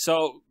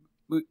 So,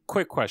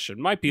 quick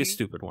question. Might be a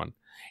stupid one.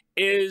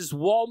 Is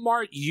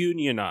Walmart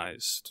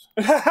unionized?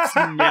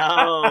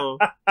 No.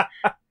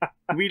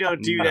 We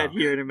don't do that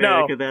here in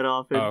America that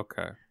often.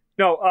 Okay.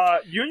 No,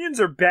 unions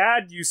are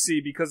bad, you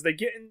see, because they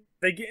get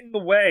in the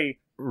way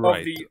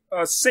of the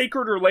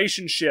sacred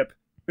relationship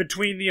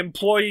between the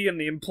employee and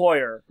the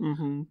employer.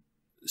 Mm-hmm.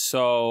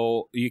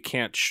 So you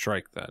can't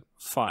strike that.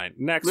 Fine.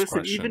 Next question.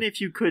 Listen, even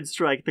if you could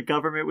strike, the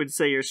government would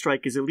say your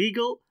strike is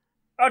illegal.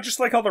 Just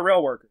like all the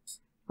rail workers.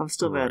 I'm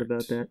still mad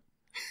about that.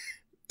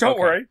 Don't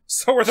worry.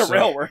 So are the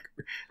rail workers.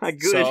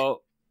 Good.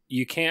 So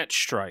you can't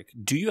strike.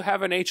 Do you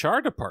have an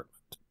HR department?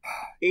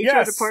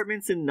 HR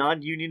departments in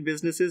non-union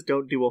businesses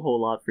don't do a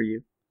whole lot for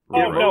you.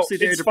 They're mostly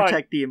there to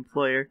protect the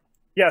employer.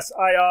 Yes,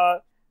 I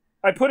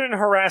put in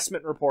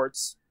harassment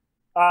reports,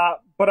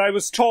 but I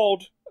was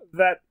told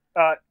that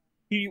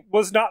he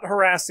was not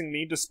harassing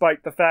me,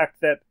 despite the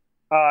fact that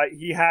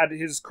he had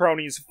his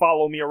cronies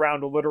follow me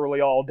around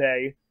literally all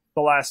day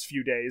the last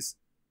few days.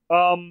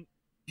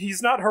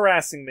 He's not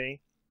harassing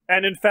me,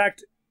 and in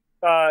fact,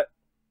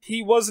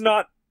 he was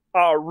not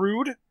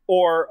rude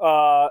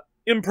or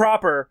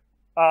improper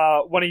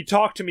when he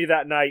talked to me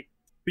that night,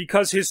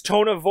 because his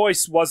tone of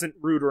voice wasn't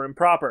rude or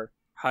improper.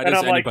 How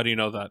does anybody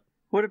know that?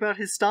 What about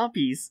his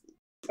stompies?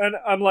 And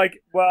I'm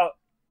like, well,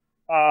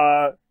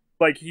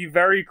 like, he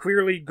very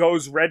clearly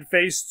goes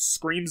red-faced,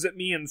 screams at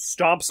me, and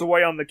stomps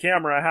away on the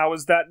camera. How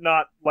is that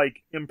not,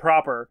 like,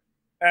 improper?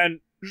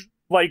 And,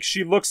 like,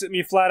 she looks at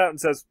me flat out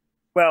and says,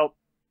 well,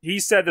 he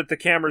said that the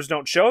cameras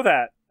don't show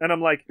that. And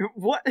I'm like,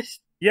 what?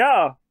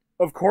 Yeah,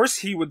 of course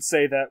he would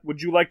say that.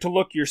 Would you like to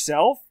look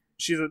yourself?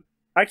 She said,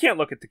 I can't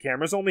look at the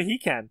cameras, only he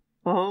can.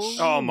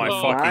 Oh my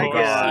fucking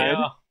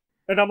God.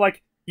 And I'm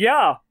like,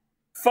 yeah,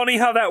 funny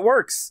how that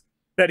works.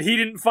 That he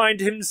didn't find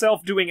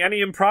himself doing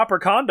any improper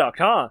conduct,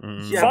 huh?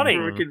 Yeah, funny.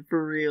 Working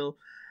for real.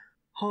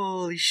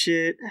 Holy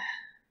shit.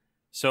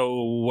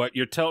 So what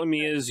you're telling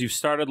me is you've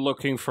started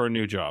looking for a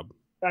new job?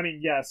 I mean,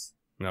 yes.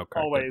 Okay.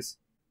 Always.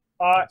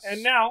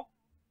 And now,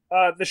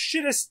 the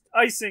shittest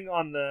icing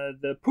on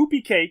the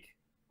poopy cake,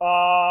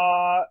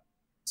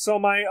 so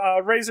my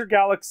Razer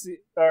Galaxy,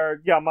 my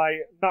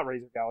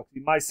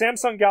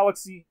Samsung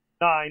Galaxy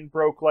 9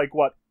 broke, like,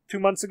 what, 2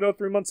 months ago,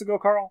 3 months ago,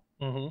 Carl?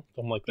 Mm-hmm.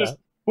 Something like Just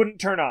that. wouldn't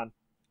turn on.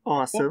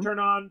 Awesome. Won't turn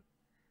on,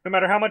 no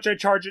matter how much I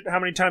charge it,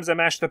 how many times I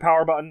mash the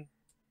power button.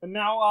 And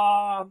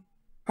now,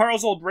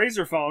 Carl's old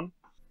Razer phone,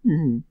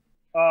 doing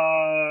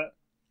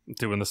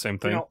the same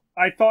thing. You know,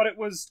 I thought it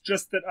was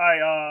just that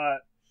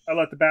I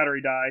let the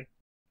battery die.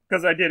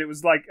 Because I did. It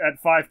was, like,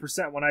 at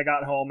 5% when I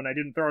got home, and I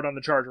didn't throw it on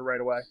the charger right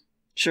away.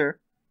 Sure.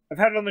 I've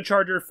had it on the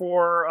charger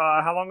for,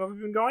 how long have we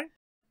been going?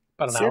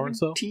 About an hour or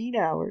so. 17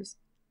 hours.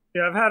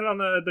 Yeah, I've had it on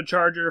the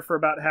charger for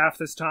about half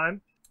this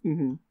time.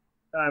 Mm-hmm.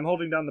 I'm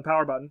holding down the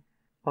power button.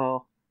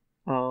 Oh.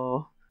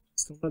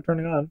 Still not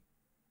turning on.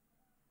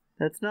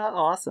 That's not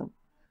awesome.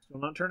 Still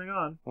not turning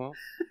on. Well,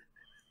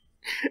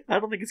 I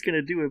don't think it's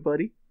gonna do it,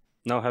 buddy.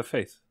 no, have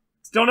faith.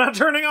 Still not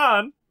turning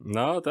on!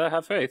 No,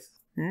 have faith.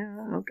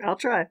 Yeah, I'll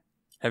try.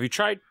 Have you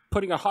tried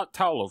putting a hot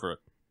towel over it?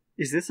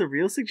 Is this a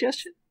real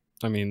suggestion?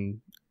 I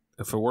mean,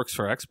 if it works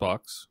for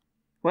Xbox.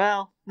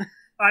 Well,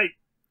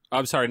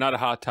 I'm sorry, not a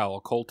hot towel,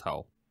 a cold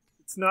towel.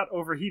 It's not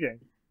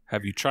overheating.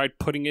 Have you tried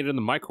putting it in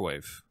the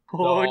microwave?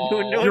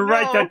 no. You're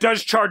right, that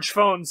does charge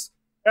phones.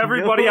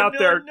 Everybody out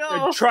there,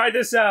 no. try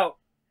this out.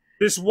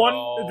 This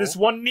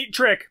one neat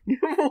trick.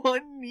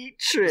 One neat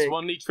trick. It's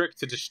one neat trick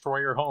to destroy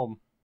your home.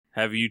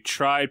 Have you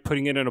tried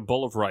putting it in a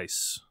bowl of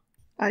rice?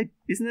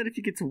 Isn't that if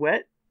it gets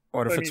wet?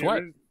 What if it's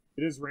wet?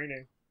 It is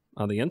raining.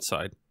 On the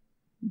inside.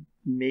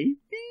 Maybe?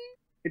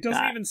 It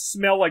doesn't even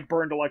smell like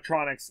burned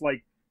electronics.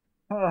 Like,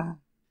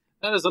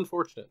 That is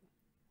unfortunate.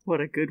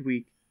 What a good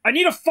week. I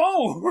need a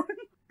phone!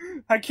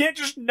 I can't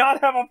just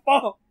not have a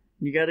phone!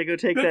 You gotta go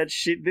take that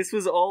shit. This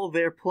was all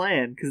their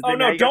plan. Because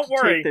don't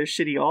worry. Take their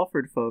shitty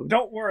offered phone.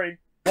 Don't worry.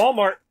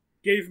 Walmart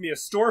gave me a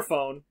store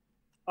phone.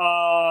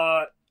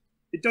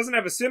 It doesn't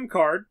have a SIM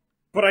card,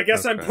 but I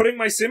guess I'm putting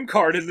my SIM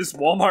card in this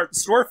Walmart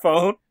store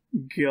phone.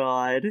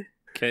 God.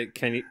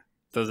 Can you?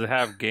 Does it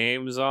have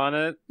games on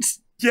it?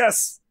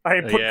 Yes,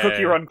 I put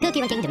Cookie Run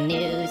Kingdom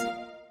news.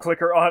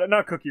 Clicker on it.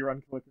 Not Cookie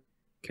Run Clicker.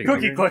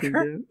 Cookie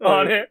Clicker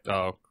on it.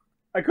 Oh.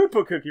 I could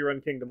put Cookie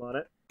Run Kingdom on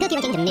it.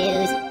 Kingdom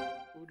news.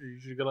 You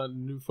should get a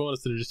new phone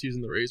instead of just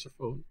using the Razer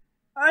phone.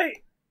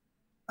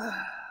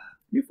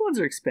 New phones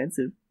are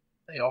expensive.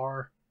 They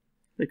are.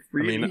 Like,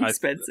 really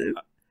expensive.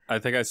 I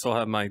think I still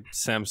have my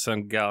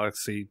Samsung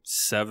Galaxy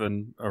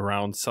 7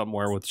 around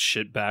somewhere with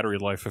shit battery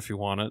life if you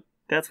want it.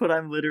 That's what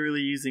I'm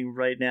literally using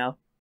right now.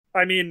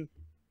 I mean,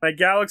 my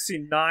Galaxy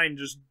 9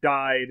 just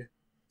died,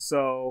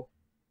 so...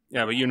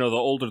 Yeah, but you know, the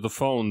older the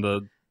phone,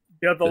 the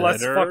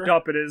less fucked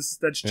up it is.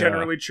 That's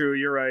generally true,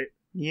 you're right.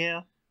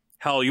 Yeah.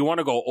 Hell, you want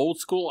to go old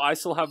school? I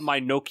still have my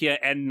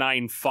Nokia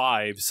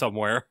N95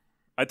 somewhere.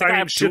 I think I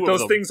have two of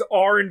those them. things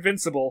are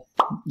invincible.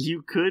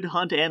 You could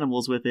hunt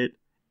animals with it.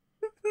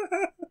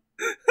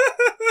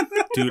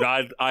 Dude,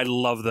 I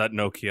love that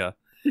Nokia.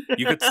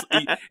 You could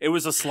it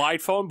was a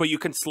slide phone, but you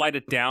can slide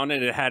it down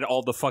and it had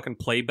all the fucking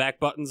playback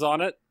buttons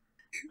on it.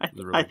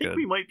 I think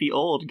we might be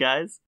old,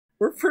 guys.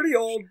 We're pretty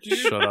old, dude.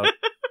 Shut up.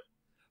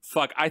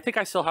 Fuck, I think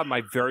I still have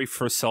my very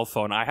first cell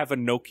phone. I have a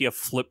Nokia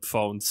flip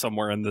phone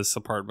somewhere in this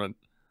apartment.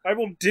 I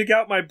will dig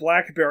out my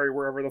BlackBerry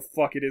wherever the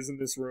fuck it is in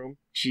this room.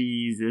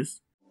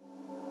 Jesus.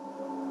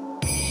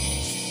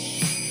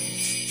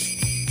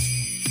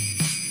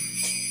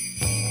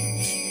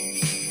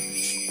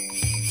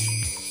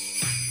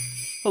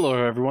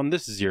 Hello everyone,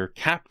 this is your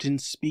captain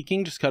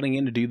speaking, just cutting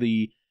in to do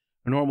the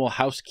normal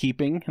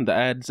housekeeping and the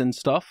ads and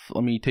stuff.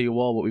 Let me tell you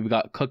all what we've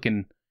got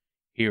cooking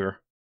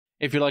here.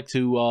 If you'd like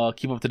to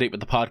keep up to date with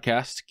the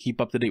podcast, keep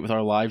up to date with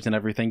our lives and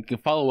everything, you can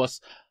follow us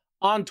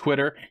on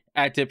Twitter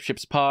at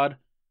DipShipsPod,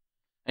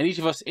 and each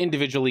of us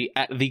individually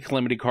at The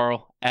Calamity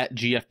Carl, at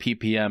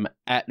GFPPM,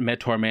 at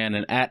Metorman,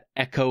 and at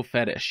Echo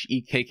Fetish,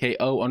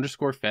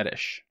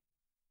 EKKO_fetish.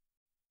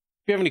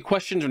 If you have any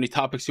questions or any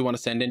topics you want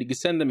to send in, you can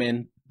send them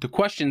in to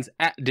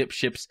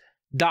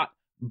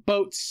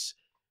questions@dipships.boats.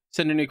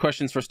 Send in any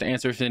questions for us to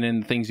answer, send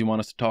in things you want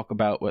us to talk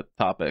about with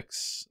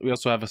topics. We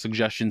also have a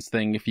suggestions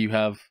thing if you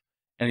have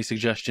any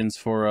suggestions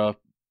for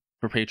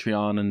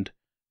Patreon and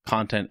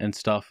content and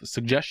stuff.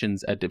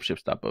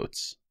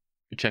 Suggestions@dipships.boats.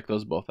 You check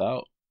those both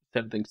out.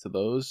 Send things to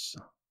those.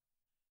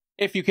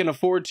 If you can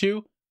afford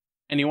to,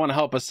 and you want to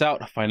help us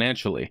out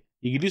financially,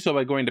 you can do so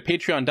by going to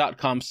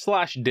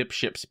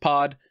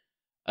patreon.com/dipshipspod.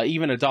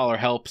 Even $1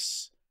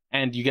 helps,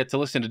 and you get to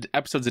listen to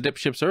episodes of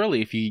DipShips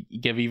early if you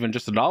give even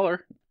just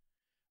 $1.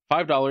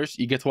 $5,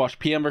 you get to watch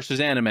PM vs.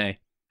 Anime,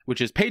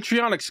 which is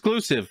Patreon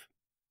exclusive.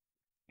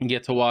 You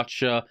get to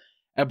watch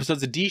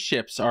episodes of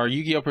DShips, our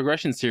Yu-Gi-Oh!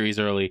 Progression series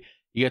early.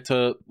 You get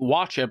to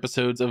watch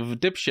episodes of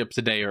DipShips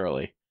a day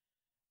early.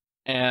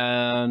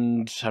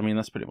 And, I mean,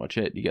 that's pretty much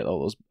it. You get all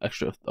those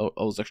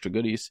extra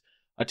goodies.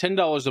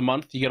 $10 a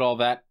month, you get all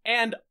that.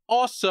 And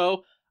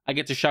also, I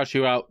get to shout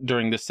you out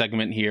during this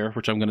segment here,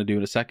 which I'm going to do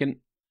in a second.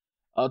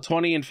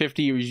 20 and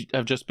 50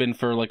 have just been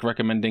for like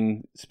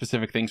recommending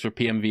specific things for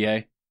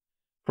PMVA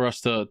for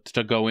us to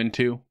go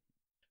into.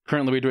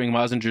 Currently, we're doing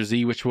Mazinger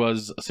Z, which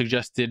was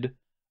suggested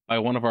by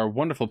one of our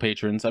wonderful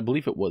patrons. I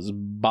believe it was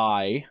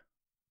by,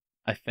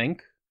 I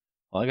think.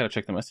 Well, I got to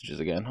check the messages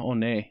again. Oh,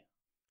 nay.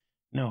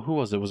 No, who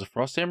was it? Was it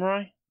Frost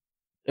Samurai?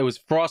 It was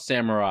Frost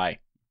Samurai.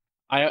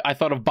 I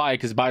thought of Bai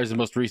because Bai is the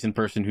most recent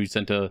person who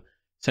sent a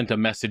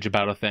message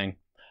about a thing.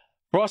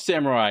 Frost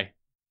Samurai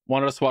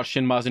wanted us to watch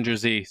Shin Mazinger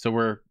Z, so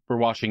we're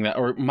watching that.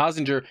 Or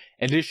Mazinger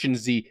Edition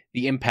Z,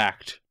 The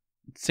Impact.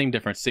 Same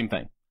difference, same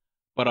thing.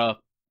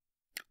 But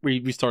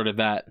we started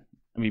that,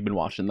 and we've been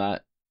watching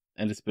that,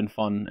 and it's been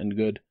fun and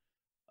good.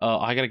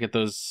 I gotta get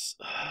those,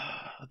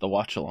 the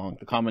watch-along,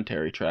 the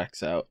commentary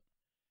tracks out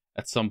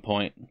at some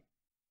point.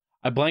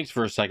 I blanked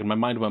for a second, my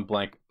mind went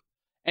blank.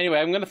 Anyway,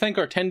 I'm gonna thank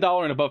our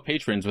 $10 and above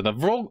patrons with a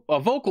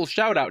vocal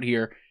shout-out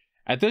here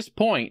at this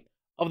point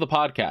of the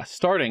podcast,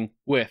 starting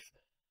with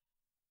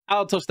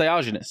Alatos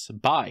Diogenes,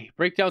 Bai,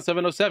 Breakdown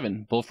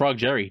 707, Bullfrog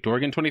Jerry,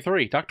 Dorgan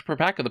 23, Dr.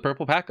 Perpaka the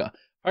Purple Paka,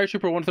 Fire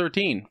Trooper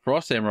 113,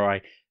 Frost Samurai,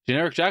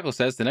 Generic Jackal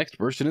says the next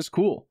person is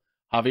cool,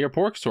 Javier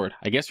Porksword,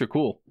 I guess you're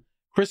cool,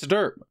 Chris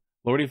Derp,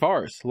 Lordy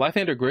Vars,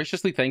 Lythander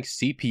graciously thanks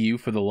CPU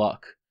for the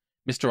luck,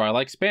 Mr. I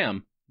Like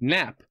Spam,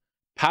 Nap,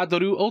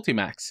 Padoru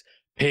Ultimax,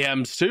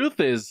 PM Sooth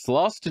is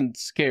lost and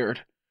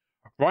scared,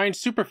 Ryan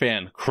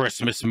Superfan,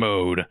 Christmas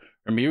Mode,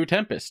 Ramiru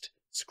Tempest,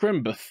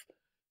 Scrimbuff.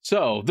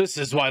 So, this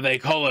is why they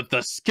call it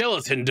the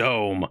Skeleton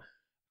Dome.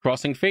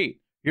 Crossing Fate,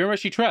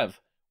 Urameshi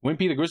Trev,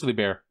 Wimpy the Grizzly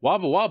Bear,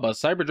 Wabba Wabba,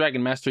 Cyber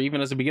Dragon Master even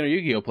as a beginner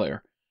Yu-Gi-Oh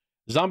player,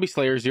 Zombie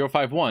Slayer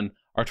 051,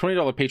 our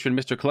 $20 patron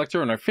Mr.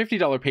 Collector, and our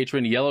 $50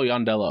 patron Yellow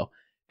Yondello.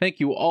 Thank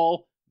you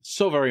all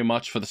so very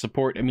much for the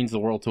support. It means the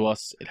world to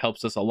us. It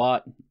helps us a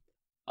lot.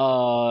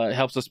 It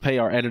helps us pay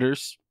our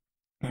editors.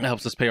 It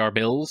helps us pay our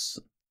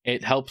bills.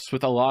 It helps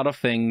with a lot of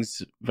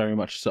things, very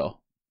much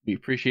so. We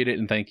appreciate it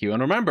and thank you.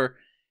 And remember,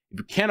 if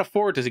you can't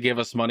afford to give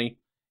us money,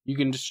 you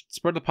can just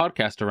spread the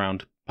podcast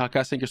around.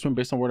 Podcast sink or swim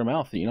based on word of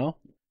mouth, you know?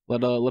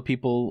 Let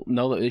people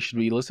know that they should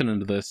be listening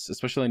to this,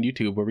 especially on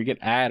YouTube, where we get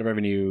ad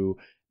revenue.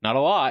 Not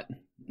a lot.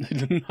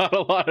 Not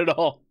a lot at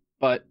all.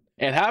 But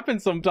it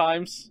happens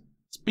sometimes.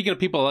 Speaking of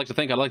people I'd like to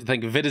thank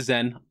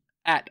Vidazen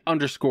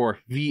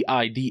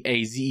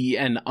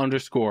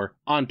 @_VIDAZEN_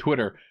 on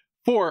Twitter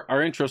for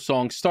our intro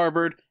song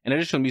Starbird and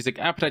additional music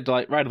Appetite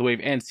Delight, Ride of the Wave,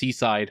 and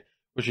Seaside,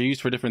 which are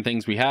used for different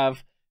things we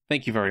have.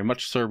 Thank you very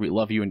much, sir. We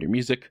love you and your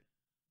music.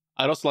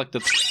 I'd also like to...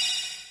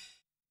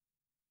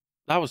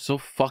 That was so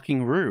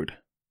fucking rude.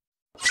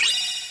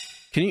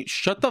 Can you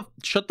shut the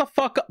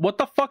fuck up? What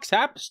the fuck's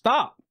happened?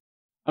 Stop.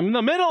 I'm in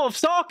the middle of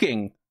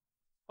stalking.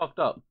 Fucked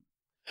up.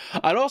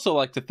 I'd also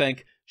like to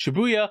thank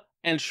Shibuya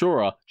and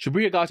Shora,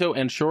 Shibuya Gato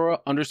and Shora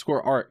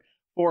 _art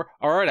for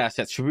our art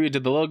assets. Shibuya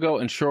did the logo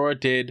and Shora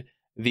did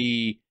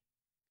the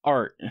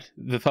art,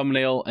 the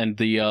thumbnail and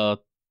the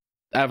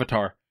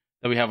avatar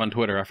that we have on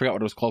Twitter. I forgot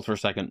what it was called for a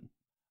second.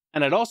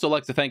 And I'd also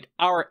like to thank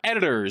our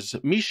editors,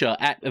 Misha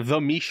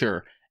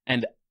 @TheMisher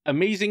and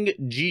Amazing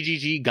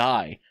GGG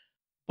Guy,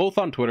 both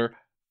on Twitter,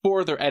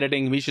 for their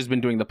editing. Misha's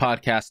been doing the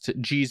podcast,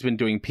 G's been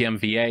doing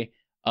PMVA,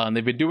 and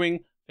they've been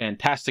doing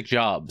Fantastic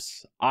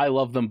jobs. I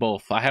love them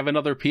both. I have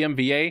another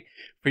PMVA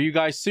for you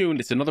guys soon.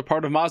 It's another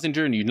part of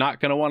Mazinger, and you're not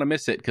going to want to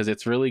miss it because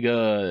it's really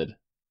good.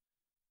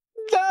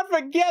 Don't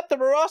forget that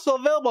we're also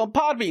available on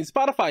Podbean,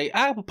 Spotify,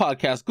 Apple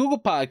Podcasts,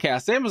 Google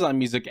Podcasts, Amazon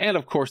Music, and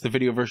of course the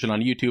video version on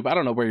YouTube. I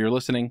don't know where you're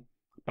listening,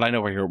 but I know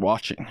where you're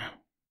watching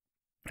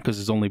because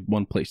there's only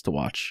one place to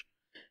watch.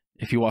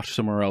 If you watch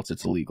somewhere else,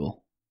 it's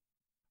illegal.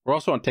 We're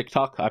also on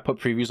TikTok. I put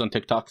previews on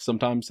TikTok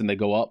sometimes and they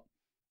go up.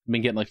 I've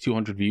been getting like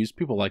 200 views.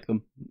 People like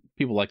them.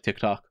 People like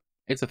TikTok.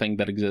 It's a thing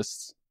that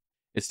exists.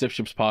 It's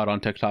DipShips Pod on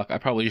TikTok. I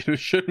probably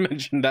should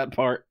mention that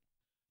part.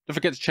 Don't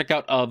forget to check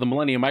out the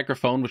Millennium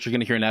Microphone, which you're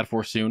going to hear an ad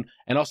for soon.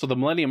 And also the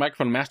Millennium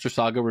Microphone Master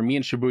Saga, where me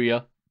and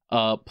Shibuya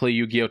play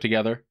Yu-Gi-Oh!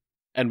 Together.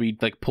 And we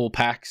like pull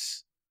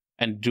packs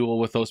and duel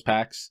with those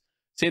packs.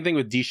 Same thing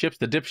with DipShips,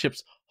 the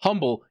DipShips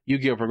Humble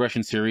Yu-Gi-Oh!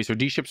 Progression Series, or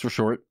DipShips for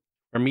short,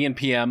 where me and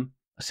PM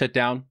sit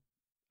down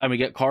and we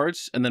get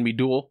cards and then we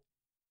duel.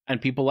 And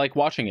people like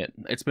watching it.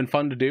 It's been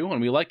fun to do, and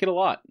we like it a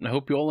lot. And I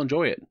hope you all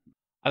enjoy it.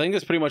 I think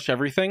that's pretty much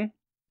everything.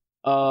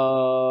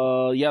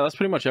 Yeah, that's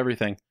pretty much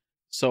everything.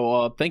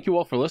 So, thank you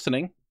all for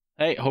listening.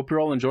 Hey, I hope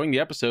you're all enjoying the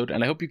episode,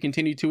 and I hope you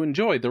continue to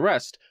enjoy the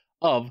rest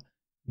of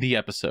the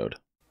episode.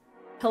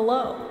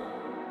 Hello.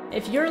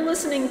 If you're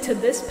listening to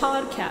this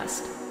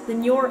podcast,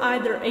 then you're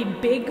either a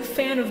big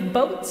fan of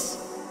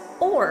boats,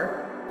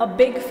 or a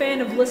big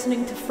fan of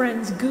listening to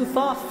friends goof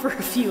off for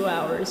a few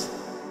hours.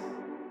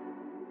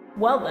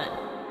 Well then,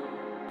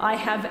 I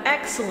have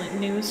excellent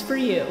news for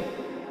you.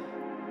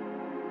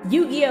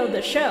 Yu-Gi-Oh!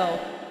 The show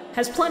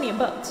has plenty of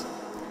boats.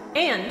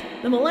 And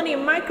the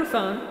Millennium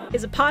Microphone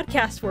is a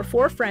podcast where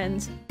four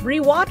friends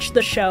rewatch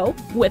the show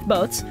with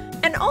boats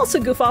and also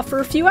goof off for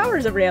a few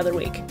hours every other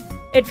week.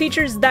 It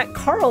features that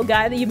Carl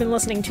guy that you've been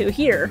listening to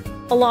here,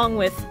 along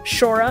with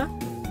Shora,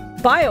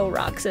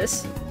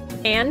 BioRoxas,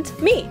 and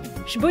me,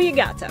 Shibuya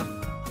Gato.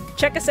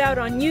 Check us out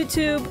on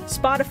YouTube,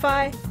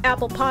 Spotify,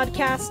 Apple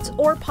Podcasts,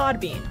 or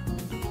Podbean.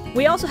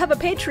 We also have a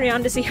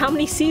Patreon to see how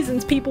many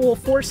seasons people will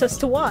force us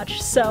to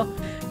watch, so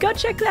go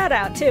check that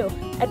out too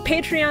at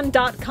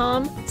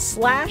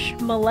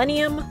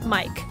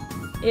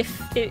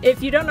patreon.com/millenniummike.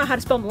 If you don't know how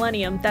to spell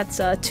millennium, that's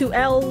 2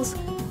 L's,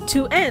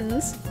 2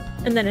 N's,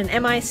 and then an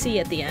MIC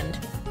at the end.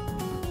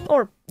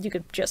 Or you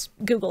could just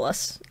Google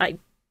us. I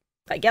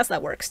guess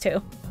that works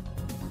too.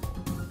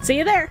 See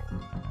you there.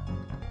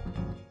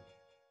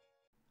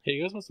 Hey,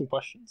 you guys want some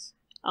questions?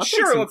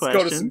 Sure, let's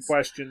go to some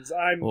questions.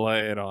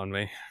 Lay it on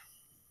me.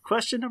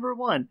 Question number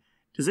 1.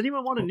 Does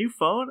anyone want a new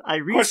phone?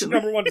 Question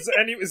number 1, is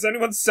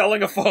anyone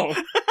selling a phone?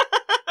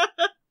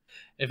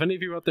 If any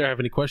of you out there have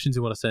any questions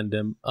you want to send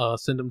them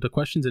to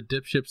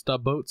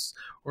questions@dipships.boats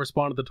or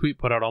respond to the tweet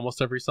put out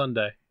almost every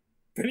Sunday.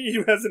 If any of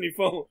you has any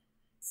phones.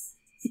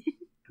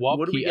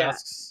 Wobkey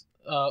asks,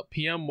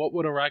 PM, what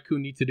would a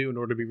raccoon need to do in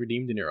order to be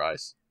redeemed in your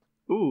eyes?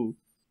 Ooh,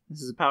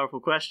 this is a powerful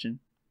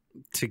question.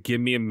 To give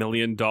me $1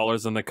 million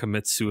and I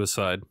commit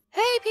suicide.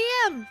 Hey,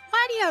 PM!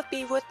 Why do you have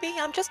beef with me?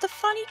 I'm just a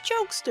funny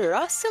jokester,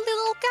 a silly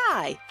little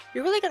guy.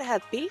 You're really gonna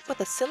have beef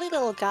with a silly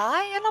little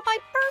guy? And on my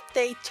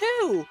birthday,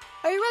 too!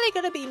 Are you really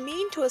gonna be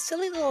mean to a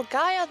silly little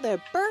guy on their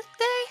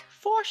birthday?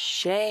 For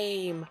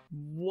shame.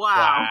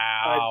 Wow.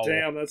 God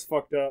damn, that's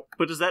fucked up.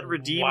 But does that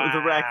redeem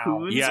the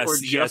raccoons or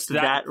just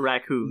that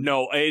raccoon?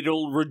 No,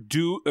 it'll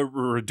redeem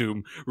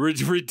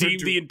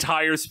the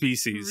entire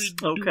species.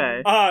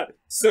 Okay.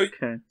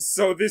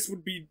 So this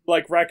would be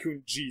like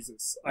Raccoon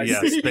Jesus.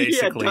 Yes,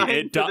 basically.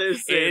 Yeah,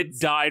 it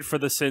died for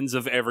the sins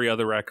of every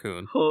other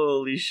raccoon.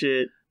 Holy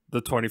shit.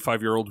 The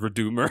 25-year-old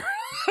Redeemer.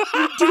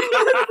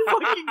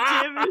 Fucking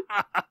damn it.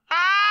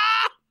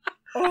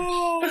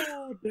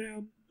 Oh,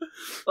 damn.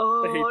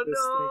 Oh, I hate this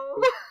no.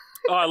 thing.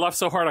 Oh, I laughed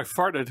so hard I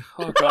farted.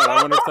 Oh, God,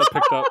 I wonder if that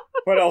picked up.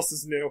 What else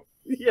is new?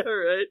 Yeah,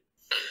 right.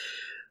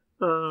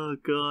 Oh,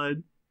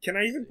 God. Can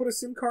I even put a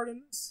SIM card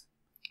in this?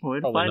 We'll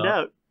find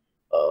out.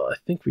 I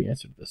think we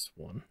answered this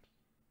one.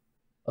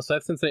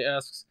 Aside Sensei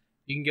asks,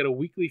 you can get a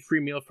weekly free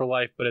meal for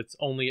life, but it's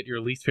only at your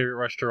least favorite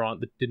restaurant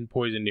that didn't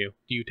poison you.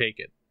 Do you take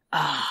it?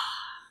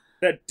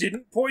 That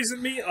didn't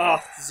poison me?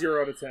 0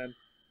 out of 10.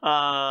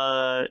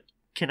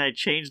 Can I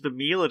change the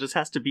meal? It just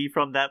has to be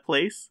from that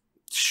place?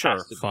 Sure,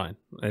 fine.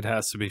 It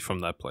has to be from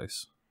that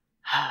place.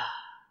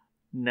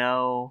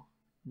 No,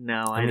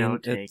 I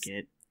don't take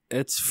it.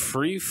 It's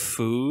free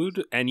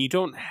food, and you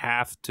don't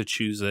have to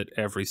choose it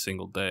every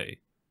single day.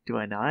 Do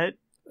I not?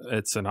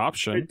 It's an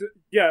option.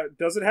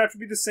 Does it have to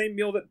be the same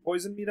meal that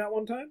poisoned me that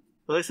one time?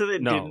 Well, they said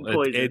it didn't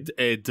poison.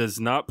 It does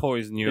not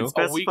poison you. It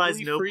specifies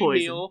no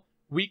poison.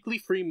 Weekly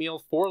free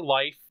meal for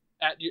life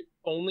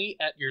only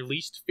at your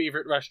least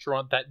favorite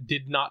restaurant that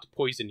did not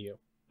poison you.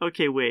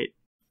 Okay, wait.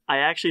 I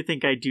actually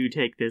think I do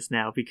take this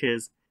now,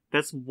 because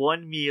that's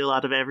one meal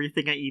out of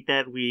everything I eat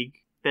that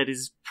week that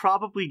is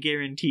probably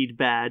guaranteed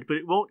bad, but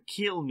it won't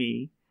kill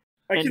me.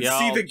 I can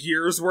see the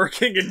gears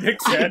working in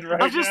Nick's head right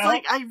now. I'm just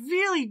like, I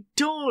really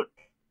don't,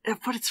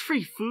 but it's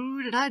free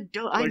food, and I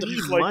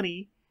need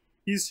money.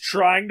 He's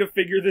trying to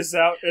figure this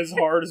out as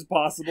hard as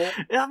possible.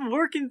 I'm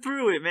working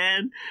through it,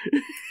 man.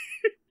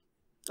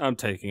 I'm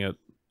taking it.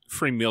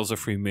 free meal's a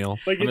free meal.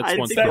 Like, and it's I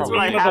once think per that's that what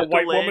I week. meme have of a to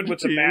white woman land with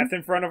the too. math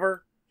in front of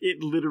her.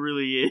 It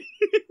literally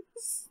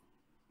is.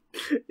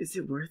 Is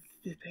it worth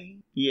the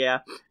pain? Yeah,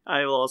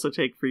 I will also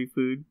take free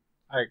food.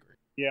 I agree.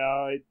 Yeah,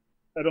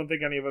 I don't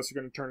think any of us are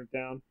going to turn it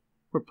down.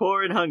 We're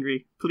poor and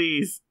hungry.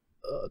 Please.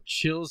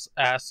 Chills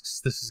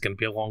asks, this is going to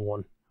be a long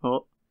one.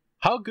 Oh.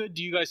 How good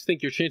do you guys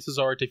think your chances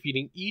are at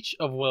defeating each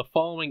of the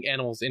following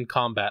animals in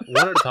combat,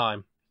 one at a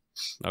time?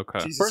 Okay.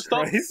 Jesus First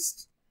off-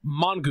 Christ.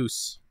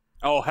 Mongoose.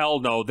 Oh hell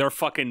no! They're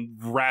fucking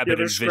Yeah, rabid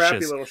they're and scrappy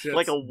vicious. little shits.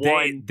 Like a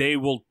one. They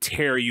will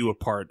tear you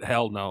apart.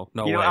 Hell no,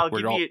 no You know, way. I'll We're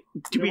give all- you.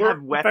 Do we We're-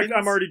 have weapons? In fact,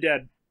 I'm already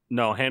dead.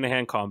 no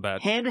hand-to-hand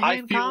combat.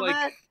 Hand-to-hand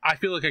combat? I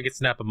feel like I could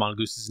snap a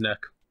mongooses neck.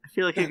 I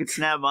feel like I could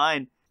snap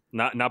mine.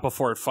 Not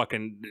before it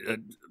fucking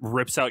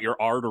rips out your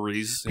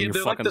arteries and Yeah, your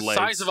they're like fucking the legs.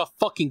 size of a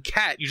fucking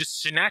cat. You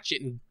just snatch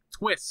it and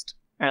twist.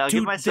 All right, I'll Dude,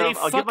 give myself. they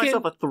I'll give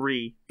myself fucking- a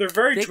 3. They're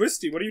very They-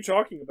 twisty. What are you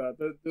talking about?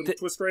 They'll They-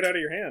 twist right out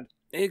of your hand.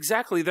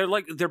 Exactly.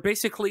 They're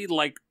basically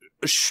like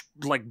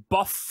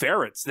buff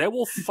ferrets. They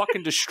will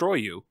fucking destroy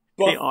you.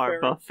 They are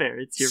buff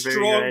ferrets. You're Strong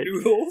very right.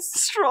 noodles.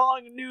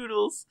 Strong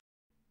noodles.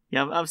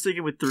 Yeah, I'm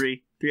sticking with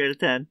 3. 3 out of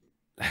 10.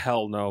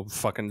 Hell no.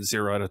 Fucking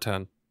 0 out of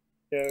 10.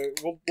 Yeah,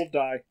 we'll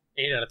die.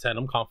 8 out of 10.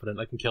 I'm confident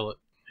I can kill it.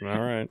 All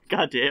right.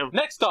 Goddamn.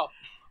 Next up,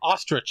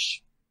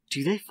 ostrich.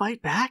 Do they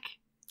fight back?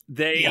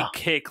 They Yeah.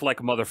 kick like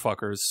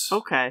motherfuckers.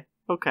 Okay.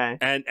 Okay.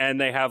 And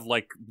they have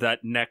like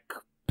that neck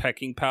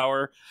pecking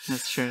power.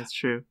 That's true. That's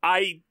true.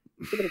 I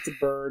But it's a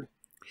bird.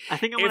 I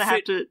think I'm If gonna have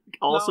it- to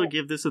also No.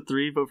 give this a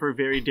 3, but for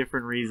very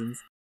different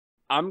reasons.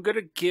 I'm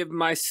gonna give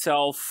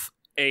myself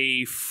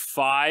a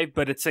 5,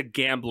 but it's a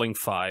gambling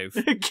 5.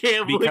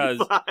 Gambling Because-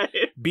 5.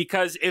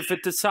 Because if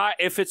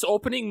its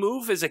opening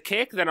move is a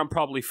kick, then I'm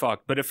probably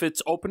fucked. But if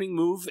its opening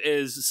move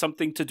is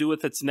something to do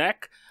with its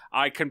neck,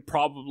 I can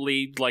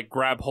probably like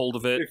grab hold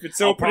of it. If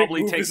it's I'll opening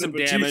probably move take is a some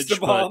Batista damage,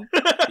 but bomb.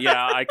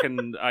 yeah, I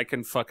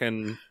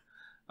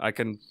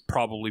can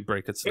probably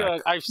break its Yeah,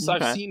 neck. I've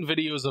Okay. seen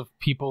videos of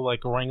people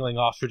like wrangling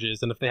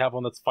ostriches, and if they have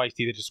one that's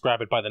feisty, they just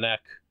grab it by the neck.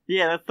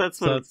 Yeah, that's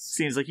So what it it's-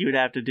 seems like you would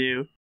have to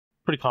do.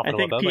 Pretty I confident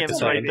think about that. I'd like PM's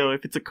to right say. though.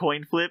 If it's a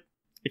coin flip,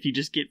 if you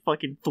just get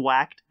fucking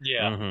thwacked.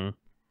 Yeah.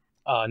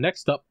 Mhm.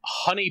 Next up,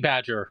 honey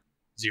badger.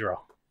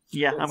 0.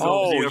 Yeah, I'm going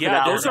Oh 0 for yeah,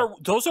 that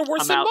those one. are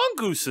worse I'm than out.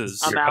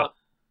 mongooses. I'm out.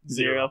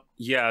 0.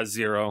 Yeah,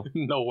 0.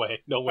 No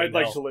way. No way. I'd no.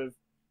 like to live.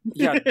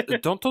 Yeah,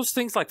 don't those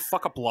things like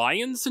fuck up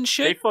lions and They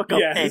shit? fuck up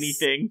Yes.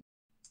 anything.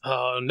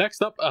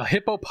 Next up, a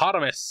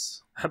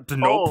hippopotamus. Nope.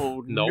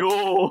 Oh Nope.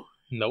 no.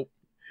 Nope.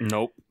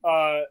 Nope.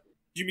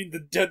 You mean the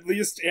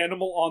deadliest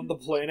animal on the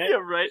planet? Yeah,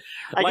 right.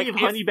 I Like, gave if-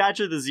 honey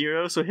badger the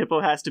 0, so hippo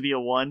has to be a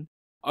 1.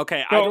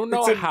 Okay, No, I don't know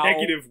it's a how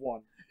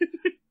 -1.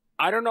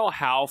 I don't know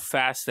how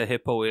fast a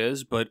hippo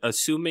is, but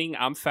assuming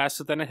I'm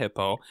faster than a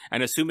hippo,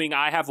 and assuming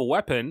I have a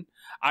weapon,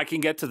 I can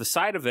get to the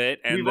side of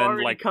it, and We've then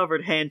already like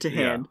covered hand to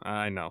hand. Yeah,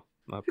 I know.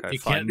 Okay, You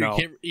fine.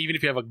 can't, even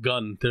if you have a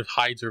gun, their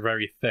hides are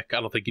very thick.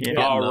 I don't think you can Yeah.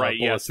 get Oh the right,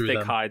 bullet yes, through thick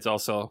them. hides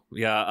also.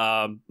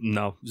 Yeah,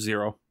 no,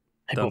 0.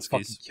 Hippo Dunskies.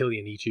 fucking kill you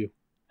and eat you.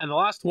 And the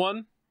last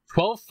one,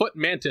 12-foot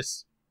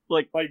mantis.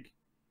 Like Like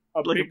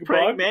a a big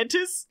praying bug?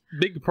 mantis?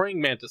 Big praying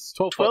mantis.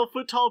 12 foot.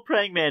 12-foot tall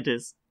praying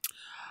mantis.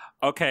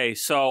 Okay,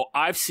 so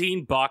I've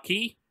seen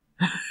Baki.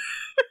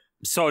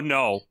 So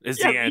no is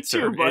Yeah, the me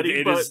answer. too,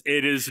 buddy,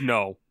 It is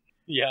no.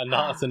 Yeah,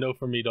 no, that's a no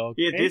for me, dog.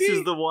 Yeah, this Maybe?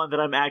 is the one that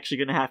I'm actually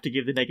going to have to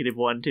give the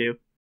 -1 to.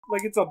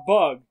 Like it's a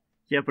bug.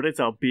 Yeah, but it's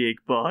a big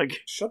bug.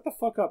 Shut the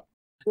fuck up.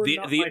 We're The-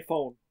 not the- my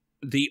phone.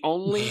 The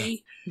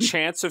only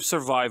chance of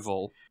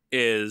survival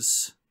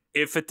is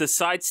if it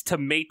decides to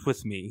mate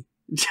with me.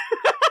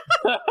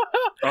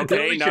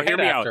 Okay, Release now your hear head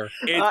me out. after.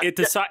 It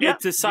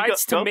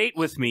decides go. to mate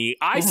with me.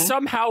 I Mhm.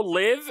 somehow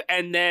live,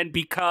 and then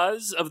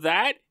because of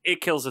that, it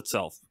kills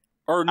itself.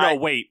 Or no, I-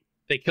 wait,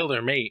 They kill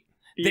their mate.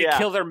 they Yeah.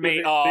 kill their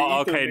mate. they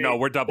Oh, eat their okay, no, mate.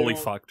 we're doubly They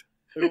don't- fucked.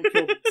 They don't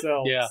kill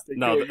themselves. Yeah. They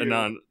No, kill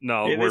you.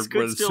 no, Yeah, we're this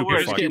could still super work.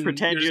 You're fucked. You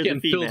pretend just you're the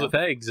getting filled female. with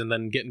eggs and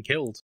then getting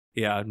killed.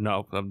 Yeah,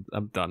 no,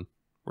 I'm done.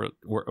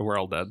 We're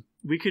all dead.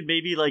 We could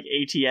maybe like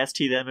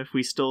ATST them if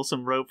we stole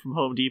some rope from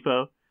Home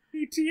Depot.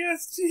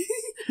 PTSD.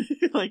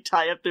 Like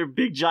tie up their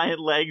big giant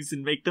legs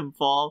and make them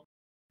fall.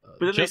 But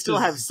then they Just still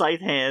as- have scythe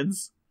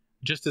hands.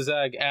 Just as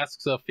Ag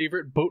asks a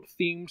favorite boat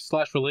themed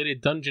 /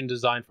 related dungeon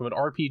design from an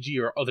RPG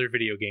or other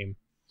video game.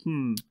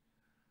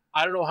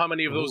 I don't know how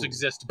many of those Ooh.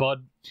 exist,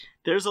 bud.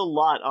 There's a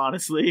lot,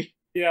 honestly.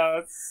 Yeah,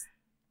 that's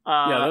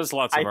Yeah, there's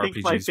lots of I think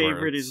RPGs my where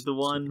favorite it's is the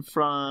one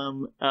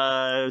from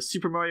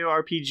Super Mario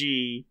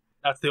RPG.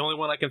 That's the only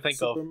one I can think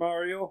Super of.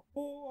 Mario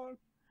 4.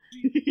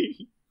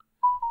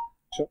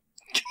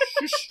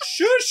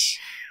 Shush!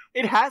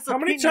 It has How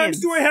many times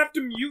do I have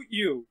to mute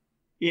you?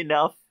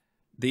 Enough.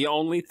 The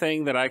only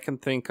thing that I can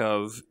think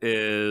of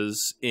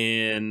is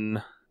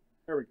in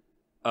There we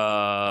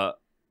go.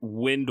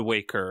 Wind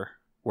Waker,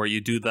 where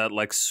you do that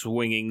like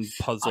swinging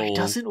puzzle.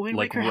 Doesn't Wind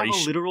like, Waker have a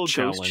race literal ghost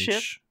challenge.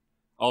 ship?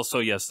 Also,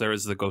 yes, there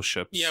is the ghost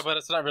ships. Yeah, but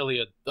it's not really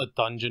a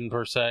dungeon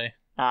per se.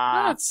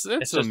 it's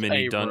It's a just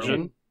mini a dungeon.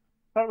 room.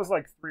 That was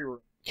like 3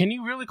 rooms. Can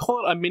you really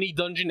call it a mini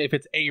dungeon if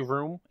it's a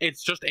room?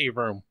 It's just a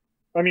room.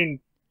 I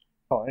mean,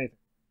 anything.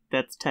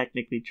 That's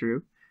technically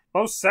true.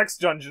 Most sex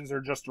dungeons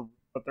are just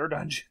but they're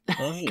dungeons.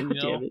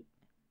 Damn it.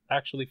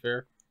 Actually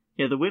fair.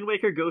 Yeah, the Wind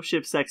Waker Ghost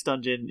Ship sex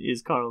dungeon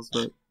is Carl's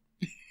vote.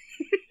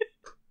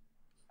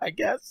 I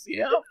guess,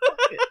 yeah.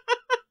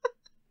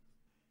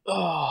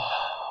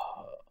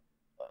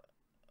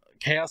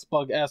 Chaos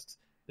Bug asks,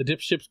 the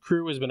DipShips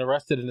crew has been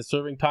arrested and is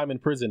serving time in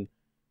prison.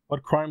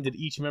 What crime did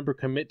each member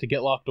commit to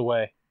get locked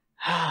away?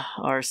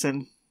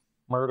 Arson.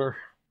 Murder.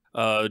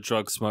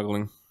 Drug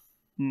smuggling.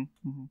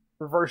 Mm-hmm.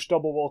 Reverse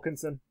double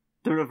Wilkinson.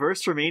 The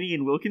reverse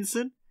Romanian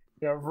Wilkinson?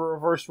 Yeah,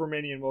 reverse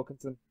Romanian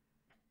Wilkinson.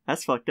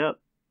 That's fucked up.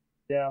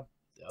 Yeah.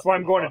 That's why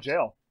I'm going to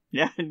jail.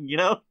 Yeah, you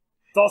know.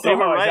 It's also They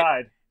were how I right.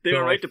 died. They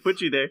were right to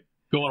put you there.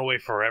 Going away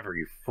forever,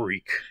 you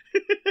freak.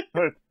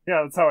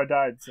 Yeah, that's how I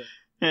died. So.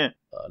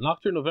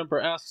 Nocturne November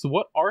asks,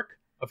 what arc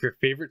of your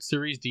favorite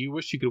series do you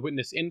wish you could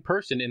witness in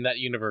person in that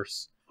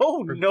universe?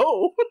 Oh,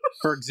 no!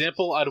 For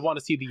example, I'd want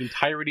to see the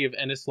entirety of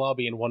Enies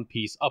Lobby in One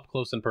Piece, up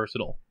close and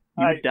personal.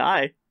 You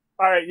die.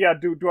 Alright, yeah,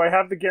 do I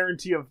have the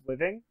guarantee of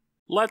living?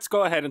 Let's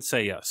go ahead and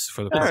say yes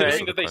for the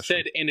Considering that they question.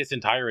 said in its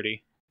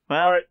entirety.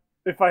 Well, Alright,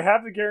 if I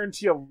have the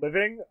guarantee of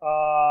living,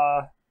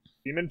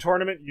 Demon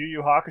Tournament, Yu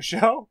Yu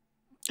Hakusho?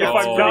 If That's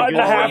I'm pretty not in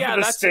good. half Yeah, of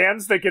the that's-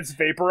 stands that gets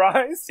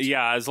vaporized.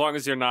 Yeah, as long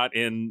as you're not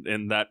in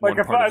that Like,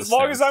 one part of as the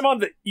long as stands. I'm on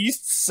the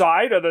east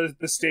side of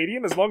the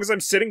stadium, as long as I'm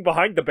sitting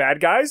behind the bad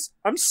guys,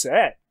 I'm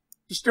set.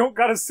 Just don't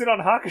gotta sit on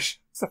Hakusho.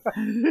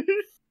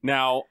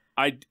 Now,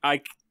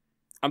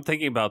 I'm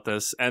thinking about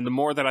this, and the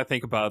more that I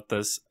think about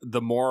this,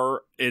 the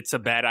more it's a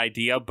bad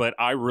idea, but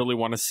I really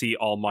want to see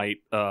All Might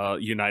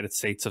United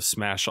States of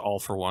Smash All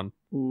for One.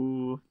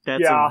 ooh,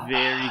 that's Yeah. a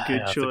very good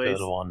That's choice. a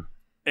good one.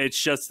 It's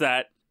just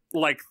that,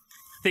 like,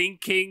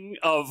 thinking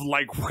of,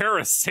 like, where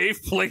a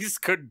safe place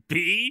could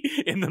be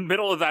in the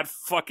middle of that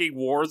fucking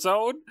war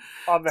zone.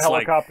 On the It's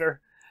like-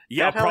 helicopter.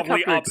 Yeah, That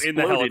probably helicopter up in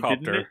the exploded,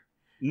 helicopter. didn't it?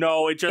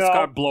 No, it just No.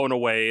 got blown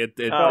away. It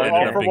ended All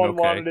up for being One okay.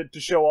 wanted it to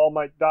show All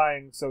Might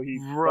dying, so he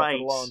left Right.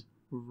 it alone.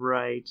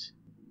 Right.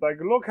 Like,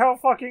 look how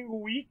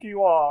fucking weak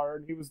you are.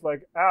 And he was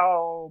like,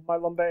 ow, my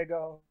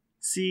lumbago.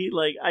 See,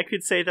 like, I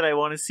could say that I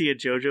want to see a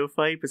JoJo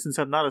fight, but since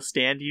I'm not a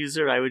stand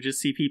user, I would just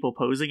see people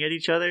posing at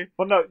each other.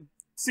 Well, no,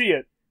 see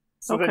it.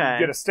 So then Okay. you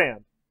get a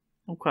stand.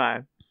 Okay.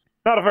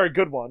 Not a very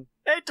good one.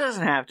 It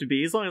doesn't have to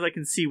be, as long as I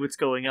can see what's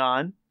going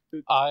on.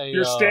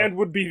 Your stand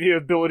would be the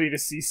ability to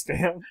see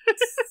stand.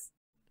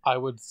 I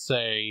would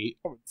say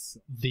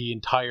the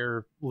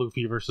entire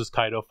Luffy versus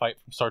Kaido fight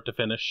from start to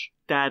finish.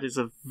 That is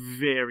a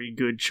very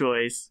good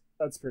choice.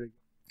 That's pretty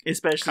good.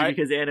 Especially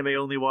because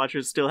anime-only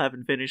watchers still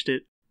haven't finished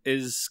it.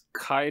 Is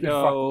Fuck,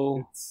 Kaido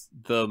it's-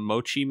 the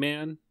Mochi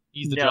Man?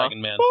 He's the No.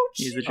 Dragon Man.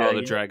 He's the Oh, dragon.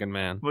 the Dragon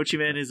Man. Mochi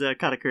Man is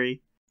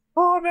Katakuri.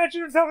 Oh,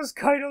 imagine if that was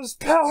Kaido's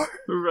power.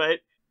 Right.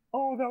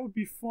 Oh, that would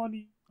be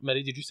funny.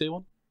 Medi, did you say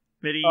one?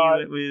 Midi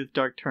went with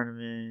Dark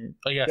Tournament.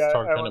 Oh, yes, Yeah,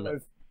 Dark I went Tournament.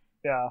 with-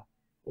 yeah.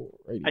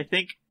 Alrighty. I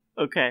think,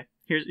 okay,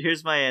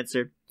 here's my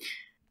answer.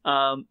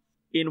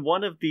 In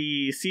one of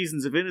the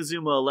seasons of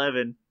Inazuma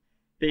 11,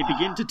 they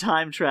begin to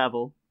time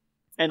travel.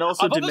 And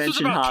also I thought this was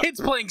dimension about hop. kids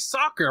playing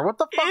soccer. What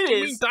the fuck It do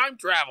you is. mean time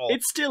travel?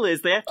 It still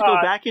is. They have to go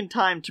Uh, back in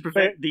time to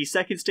prevent the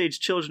second stage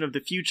children of the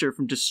future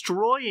from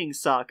destroying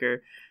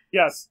soccer.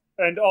 Yes,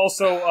 and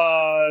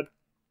also,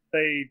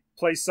 they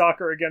play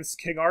soccer against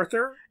King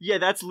Arthur. Yeah,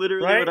 that's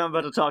literally Right? what I'm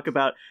about to talk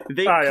about.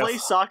 They Ah, play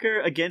yes. soccer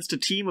against a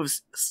team of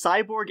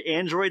cyborg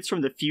androids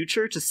from the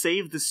future to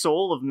save the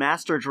soul of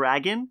Master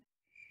Dragon.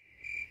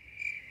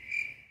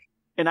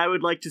 And I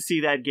would like to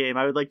see that game.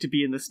 I would like to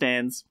be in the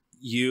stands.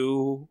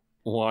 You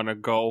want to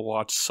go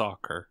watch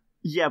soccer?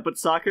 Yeah, but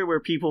soccer where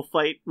people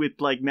fight with,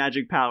 like,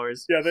 magic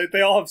powers. Yeah,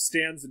 they all have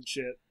stands and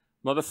shit.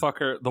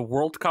 Motherfucker, the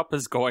World Cup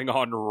is going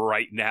on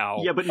right now.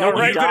 Yeah, but Oh,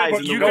 nobody right, dies but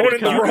in you the go World in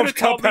the Cup. World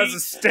tell Cup has me- a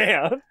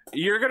stand.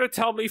 You're gonna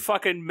tell me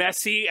fucking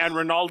Messi and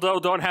Ronaldo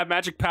don't have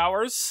magic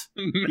powers?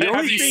 The Have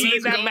only you thing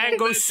seen that man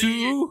go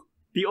sue?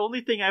 The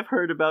only thing I've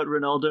heard about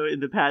Ronaldo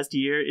in the past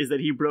year is that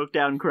he broke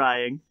down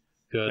crying.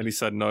 And Good. he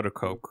said no to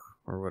Coke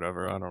or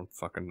whatever. I don't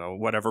fucking know.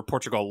 Whatever.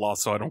 Portugal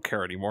lost, so I don't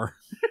care anymore.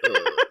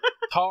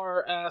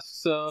 Tar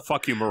asks,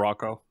 Fuck you,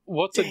 Morocco.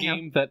 what's a Damn.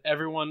 game that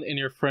everyone in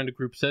your friend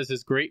group says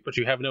is great, but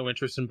you have no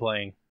interest in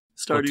playing?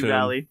 Stardew Splatoon.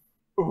 Valley.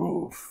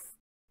 Oof.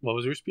 What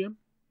was your SPM?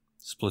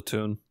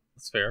 Splatoon.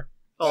 That's fair.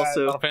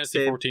 Also, Final Fantasy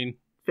same. 14.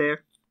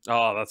 Fair.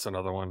 Oh, that's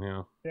another one,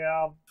 yeah.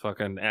 Yeah.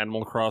 Fucking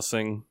Animal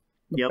Crossing.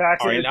 Yep. Back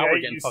in Alright, the now we're day,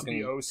 it getting used to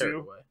be fucking carried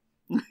Osu.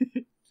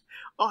 away.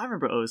 Oh, I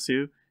remember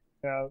Osu.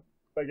 Yeah,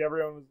 like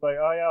everyone was like,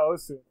 "Oh yeah,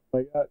 Osu."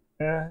 Like,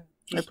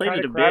 just played it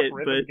kinda a crap bit,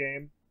 rhythm but-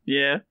 game.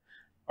 Yeah.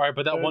 Alright,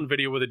 but that one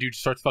video where the dude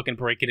starts fucking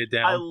breaking it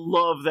I down.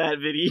 love that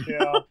video.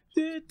 Yeah,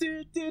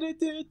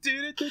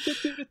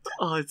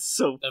 Oh, it's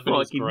so That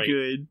video's fucking great.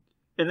 good.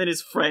 And then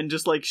his friend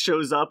just, like,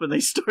 shows up and they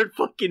start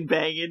fucking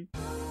banging.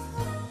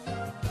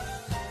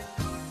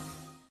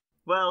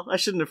 Well, I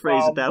shouldn't have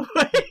phrased it that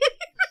way.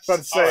 but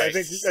to say, Alright.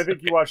 I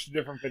think you watched a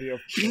different video.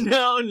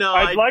 No,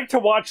 I'd like to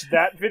watch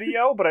that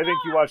video, but I think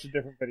you watched a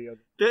different video.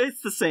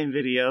 It's the same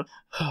video.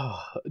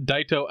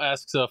 Daito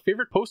asks,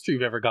 favorite poster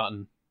you've ever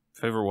gotten?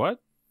 Favorite what?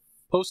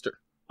 Poster.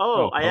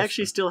 Oh, I poster.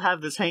 actually still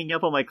have this hanging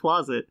up on my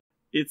closet.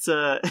 It's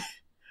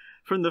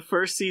from the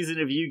first season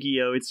of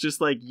Yu-Gi-Oh! It's just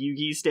like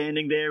Yugi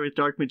standing there with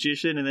Dark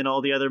Magician, and then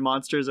all the other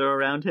monsters are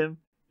around him.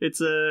 It's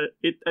a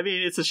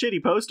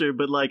shitty poster,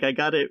 but like I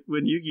got it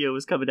when Yu-Gi-Oh!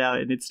 Was coming out,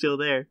 and it's still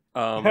there.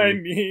 I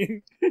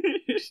mean,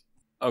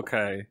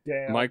 Okay.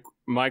 damn.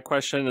 My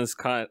question is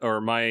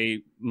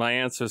my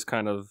answer is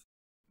kind of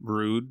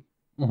rude.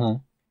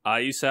 Mm-hmm. I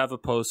used to have a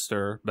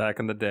poster back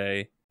in the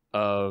day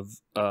of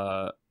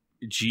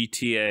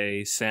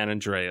GTA San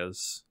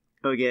Andreas.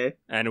 Okay.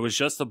 And it was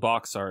just a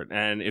box art.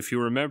 And if you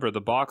remember,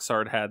 the box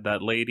art had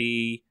that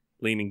lady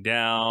leaning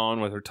down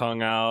with her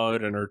tongue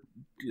out and her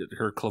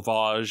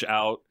clavage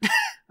out.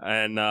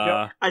 And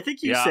I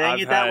think you saying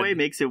it that way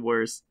makes it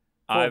worse.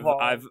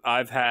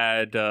 I've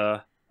had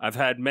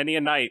many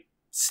a night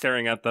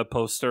staring at that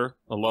poster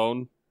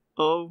alone.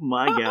 Oh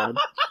my god.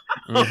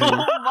 Mhm.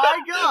 Oh my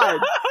god.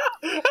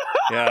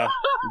 Yeah,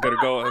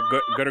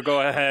 gonna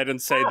go ahead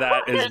and say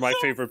that is my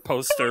favorite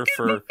poster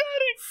for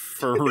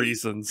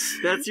reasons.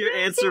 That's your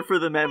answer for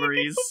the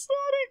memories.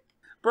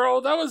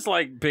 Bro, that was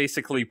like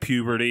basically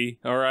puberty,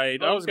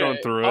 alright? I was going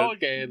through it.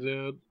 Okay,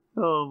 dude.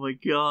 Oh my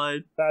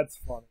god. That's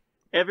funny.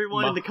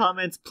 Everyone in the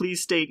comments,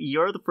 please state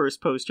you're the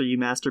first poster you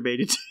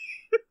masturbated to.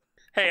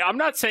 Hey, I'm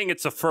not saying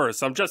it's a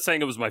first, I'm just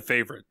saying it was my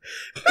favorite.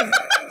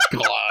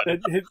 God.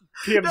 Tim's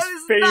That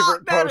is favorite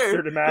not better.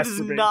 poster to That is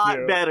masturbate not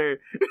to. better.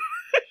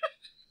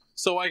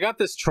 So I got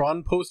this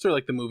Tron poster,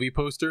 like the movie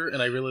poster,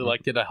 and I really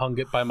liked it. I hung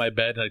it by my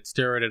bed, and I'd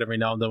stare at it every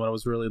now and then when I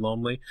was really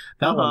lonely.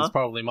 That one's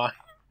probably mine.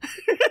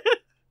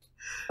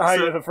 Ah,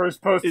 So, yeah, the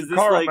first poster. is this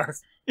Carl like-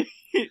 mas-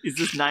 Is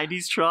this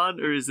 90s Tron,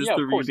 or is this Yeah,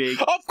 the of course.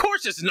 remake? Of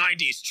course it's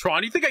 90s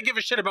Tron. You think I give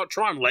a shit about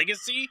Tron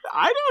Legacy?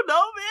 I don't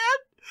know, man.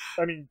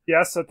 I mean,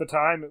 yes, at the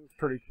time it was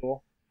pretty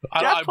cool.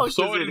 I Punk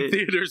saw was it in in it.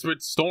 theaters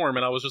with Storm,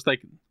 and I was just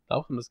like, that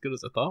wasn't as good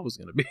as I thought it was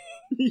going to be.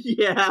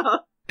 Yeah.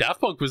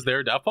 Daft Punk was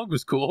there. Daft Punk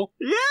was cool.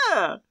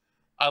 Yeah.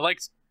 I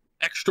liked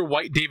extra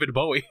white David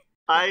Bowie.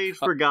 I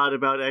forgot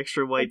about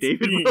extra white That's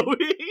David mean.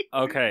 Bowie.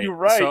 Okay. You're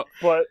right,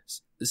 but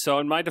So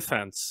in my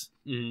defense,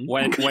 Mhm.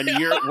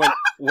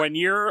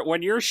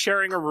 when you're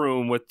sharing a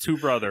room with two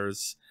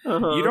brothers,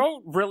 Uh-huh. you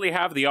don't really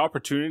have the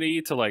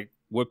opportunity to like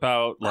whip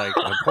out like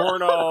a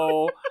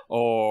porno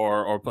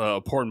or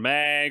a porn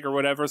mag or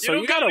whatever. So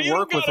you gotta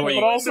work with what but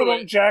you. also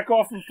don't jack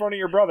off in front of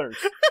your brothers.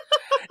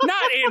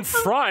 Not in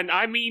front.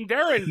 I mean,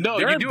 they're in No,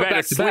 they're you in do bed it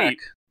back to asleep.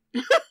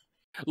 back.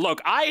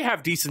 Look, I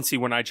have decency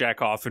when I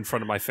jack off in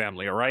front of my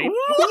family. All right.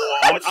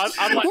 What?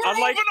 Unlike- We're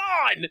unlike-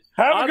 moving on!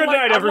 Have a good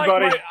night,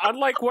 everybody.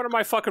 Unlike one of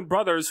my fucking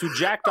brothers who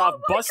jacked off,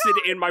 busted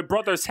in my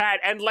brother's hat,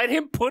 and let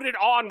him put it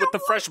on with the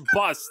fresh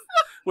bust,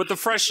 with the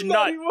fresh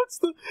nut.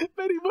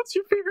 Betty, what's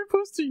your favorite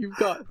poster you've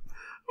got?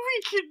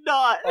 We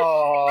cannot.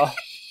 Aw.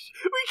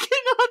 We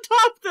cannot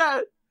top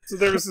that. So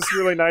there was this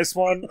really nice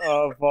one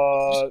of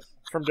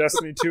from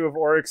Destiny 2 of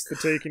Oryx the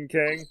Taken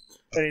King,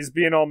 and he's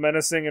being all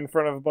menacing in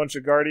front of a bunch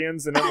of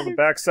guardians, and then on the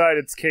backside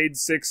it's Cade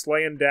 6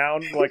 laying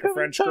down like a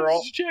French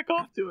girl. Jack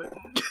off to it.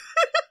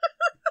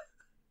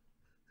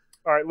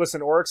 Alright,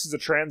 listen, Oryx is a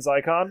trans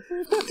icon.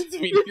 I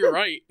mean, you're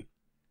right.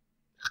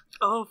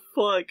 Oh,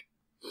 fuck.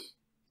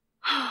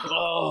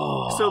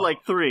 Oh. So, like,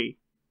 3.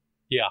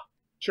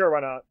 Sure,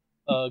 why not?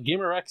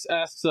 GamerX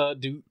asks,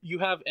 do you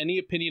have any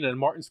opinion on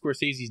Martin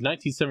Scorsese's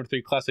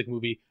 1973 classic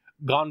movie,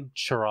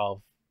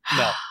 Goncharov?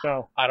 No,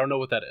 No. I don't know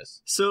what that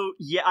is. So,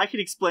 yeah, I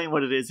can explain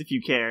what it is if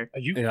you care. Are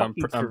you Yeah,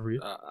 fucking for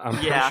real? I'm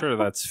pretty Yeah. sure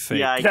that's fake.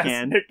 Yeah, I Yes,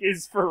 can. Nick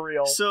is for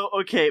real. So,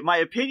 okay, my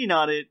opinion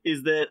on it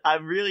is that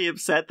I'm really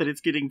upset that it's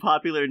getting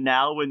popular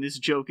now when this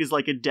joke is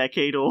like a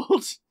decade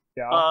old.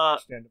 Yeah, uh,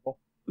 understandable.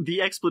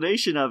 The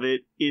explanation of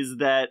it is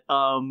that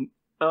a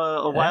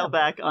while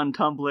back on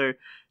Tumblr,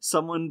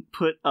 someone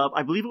put up,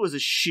 I believe it was a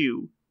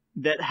shoe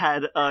that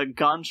had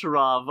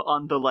Goncharov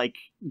on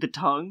the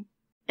tongue,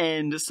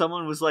 and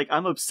someone was like,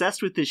 I'm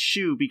obsessed with this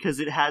shoe because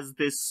it has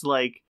this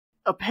like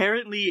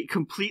apparently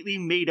completely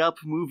made up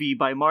movie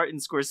by Martin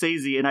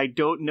Scorsese, and I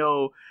don't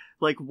know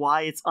like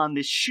why it's on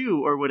this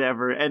shoe or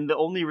whatever. And the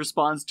only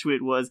response to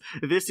it was,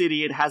 this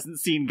idiot hasn't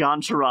seen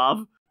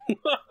Goncharov.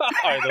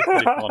 Alright, that's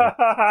pretty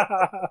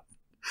funny.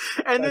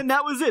 And then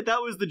that was it.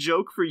 That was the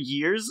joke for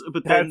years.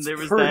 But then That's there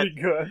was pretty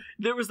good.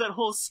 there was that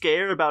whole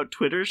scare about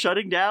Twitter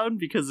shutting down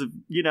because of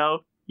you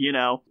know.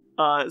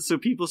 So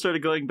people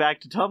started going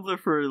back to Tumblr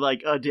for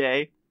like a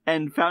day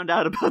and found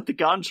out about the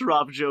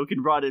Goncharov joke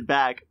and brought it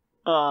back.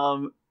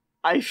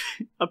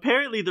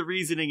 Apparently the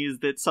reasoning is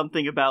that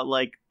something about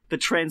like the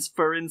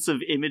transference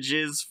of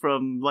images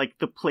from like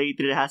the plate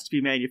that it has to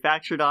be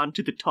manufactured on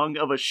to the tongue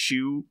of a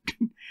shoe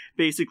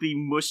basically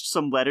mushed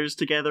some letters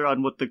together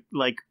on what the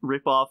like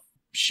rip-off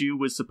shoe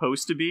was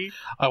supposed to be.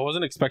 I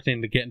wasn't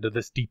expecting to get into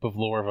this deep of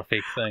lore of a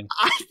fake thing.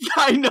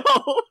 I know.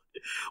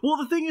 Well,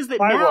 the thing is that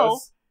I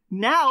was.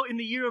 now in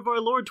the year of our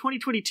Lord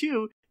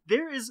 2022,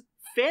 there is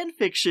fan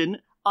fiction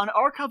on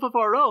Archive of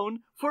Our Own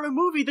for a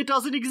movie that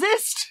doesn't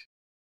exist.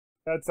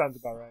 That sounds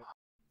about right.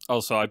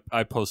 Also,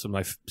 I posted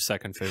my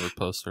second favorite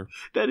poster.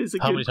 That is a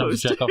How good many times did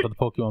poster. you jack off with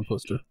the Pokemon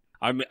poster?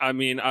 I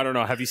mean, I don't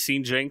know. Have you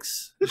seen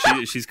Jinx?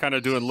 She's kind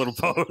of doing little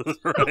pose,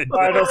 right?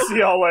 Alright, I'll see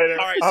y'all later.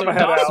 All right, I'm so gonna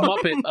head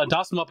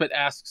Das out. Muppet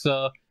asks,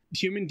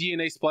 human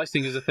DNA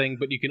splicing is a thing,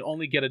 but you can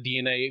only get a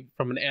DNA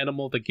from an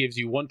animal that gives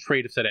you one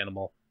trait of said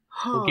animal.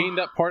 We'll gain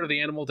that part of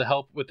the animal to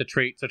help with the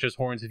trait, such as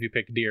horns if you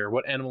pick deer.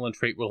 What animal and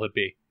trait will it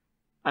be?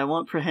 I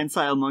want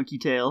prehensile monkey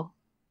tail.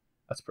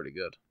 That's pretty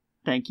good.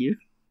 Thank you.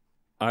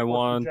 I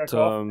want. Jack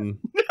off.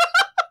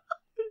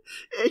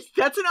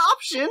 That's an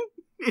option.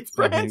 It's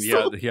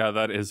prehensile. Yeah,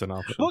 that is an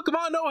option. Look, come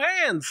on, no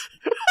hands!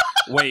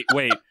 Wait.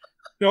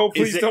 No,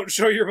 please Is it- don't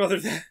show your mother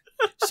that.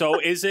 So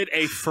is it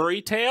a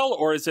furry tail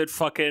or is it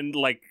fucking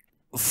like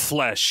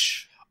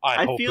flesh?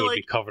 I hope it feel would like-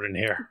 be covered in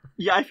hair.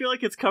 Yeah, I feel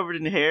like it's covered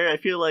in hair. I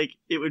feel like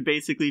it would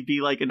basically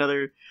be like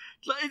another...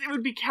 It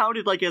would be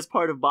counted like as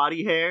part of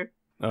body hair.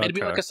 It'd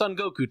be Okay. like a Son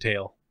Goku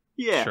tail.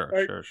 Yeah. Sure.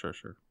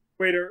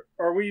 Wait,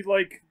 are we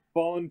like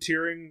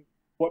volunteering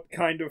what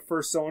kind of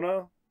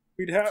fursona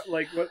we'd have?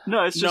 Like what?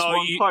 No, it's just No,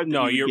 one part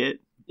that you would get.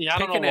 Yeah, I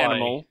Pick don't know an why.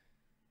 animal.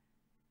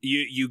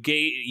 You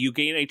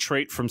gain a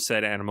trait from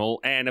said animal,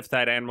 and if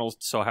that animal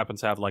so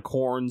happens to have like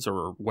horns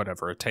or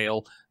whatever, a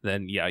tail,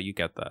 then yeah, you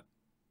get that.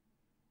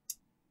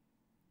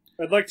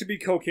 I'd like to be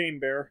Cocaine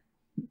Bear.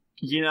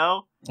 You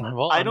know?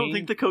 Well, I don't mean,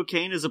 think the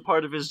cocaine is a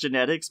part of his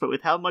genetics, but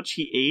with how much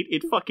he ate,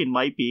 it fucking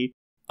might be.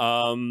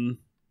 I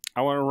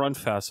want to run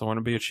fast. I want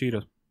to be a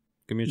cheetah.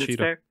 Give me a That's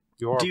cheetah. fair.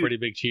 you're Dude, a pretty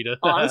big cheetah.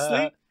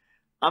 Honestly,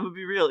 I'm gonna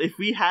be real. If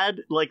we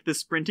had, like, the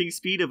sprinting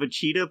speed of a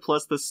cheetah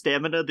plus the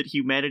stamina that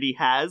humanity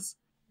has,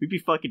 we'd be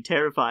fucking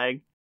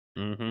terrifying.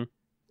 Mm-hmm.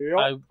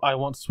 Yep. I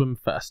want swim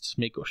fast.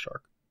 Mako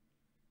shark.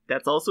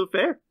 That's also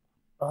fair.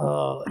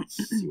 Let's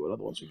see what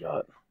other ones we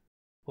got.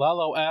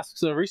 Lalo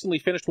asks, recently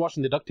finished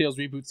watching the DuckTales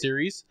reboot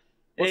series.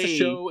 What's a Hey.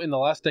 show in the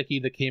last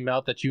decade that came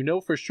out that you know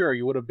for sure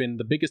you would have been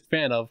the biggest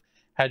fan of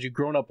had you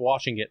grown up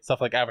watching it?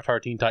 Stuff like Avatar,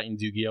 Teen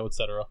Titans, Yu-Gi-Oh,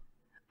 etc.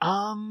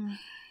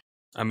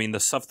 I mean, the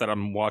stuff that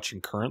I'm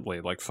watching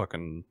currently, like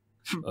fucking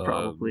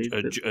Probably.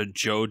 a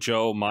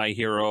JoJo, My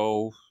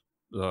Hero,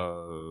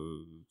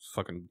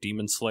 fucking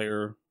Demon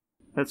Slayer.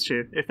 That's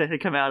true. If that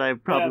had come out, I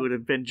probably Yeah. would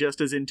have been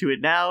just as into it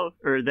now,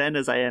 or then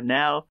as I am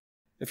now.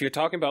 If you're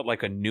talking about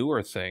like a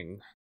newer thing,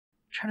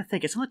 I'm trying to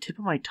think. It's on the tip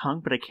of my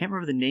tongue, but I can't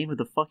remember the name of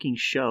the fucking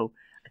show.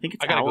 I think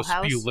it's I gotta Owl go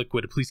House. spew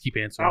liquid. Please keep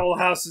answering. Owl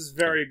House is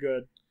very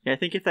good. Yeah, I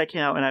think if that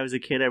came out when I was a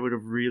kid, I would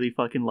have really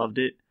fucking loved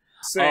it.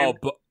 Same.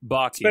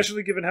 Baki.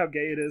 Especially given how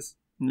gay it is.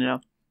 Yeah.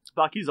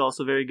 Baki's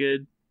also very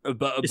good,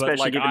 But especially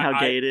like, given how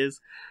gay it is.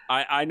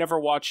 I never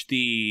watched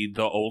the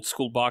old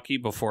school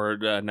Baki before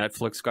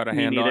Netflix got a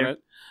Me hand on neither.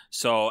 it.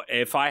 So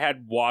if I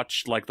had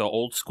watched like the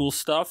old school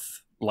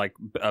stuff, like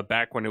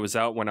back when it was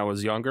out when I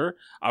was younger,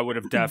 I would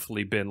have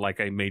definitely been like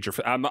a major.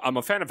 I'm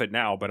a fan of it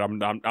now, but I'm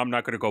not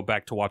going to go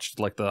back to watch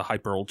like the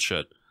hyper old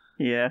shit.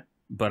 Yeah.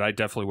 But I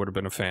definitely would have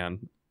been a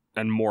fan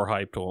and more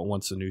hyped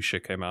once the new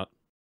shit came out.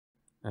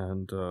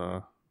 And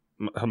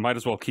I might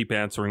as well keep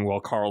answering while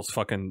Carl's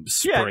fucking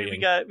Yeah, spraying.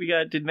 we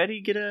got. Did Medi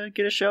get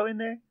a show in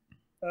there?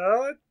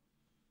 I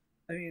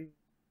mean,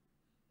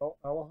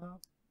 Owl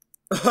House.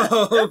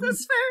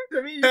 That's fair.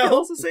 I mean, you can Help.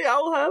 also say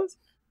Owl House.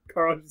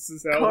 Carl just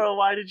says help. Carl,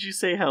 why did you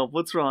say help?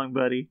 What's wrong,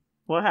 buddy?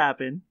 What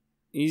happened?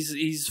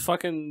 He's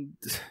fucking.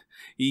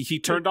 He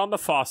turned on the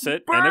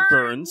faucet and it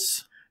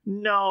burns.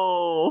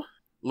 No.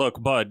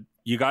 Look, bud,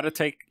 you gotta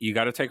take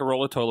a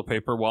roll of toilet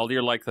paper while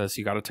you're like this.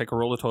 You gotta take a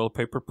roll of toilet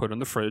paper, put it in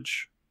the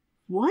fridge.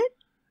 What?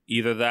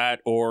 Either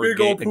that or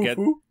Big old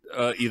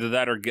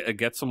poo-poo.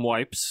 get some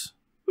wipes.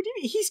 What do you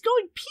mean? He's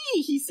going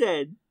pee, he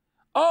said.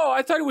 Oh,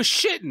 I thought he was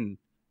shitting.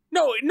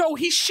 No,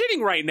 he's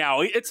shitting right now.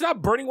 It's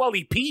not burning while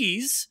he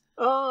pees.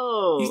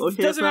 Oh, He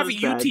okay. doesn't have a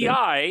that's not as bad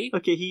UTI. then.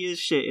 Okay, he is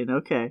shitting.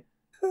 Okay.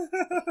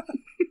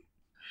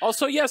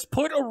 Also, yes,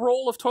 put a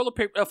roll of toilet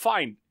paper.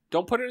 Fine,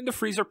 don't put it in the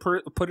freezer.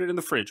 Put it in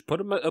the fridge.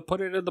 Put it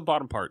in the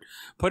bottom part.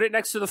 Put it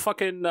next to the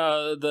fucking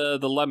the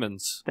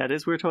lemons. That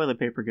is where toilet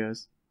paper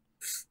goes.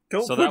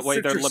 Don't So put that way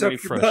they're citrus lemony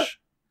up your butt. fresh.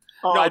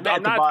 Oh, No, I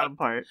meant the not- bottom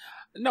part.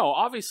 No,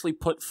 obviously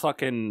put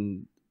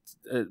fucking.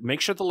 Make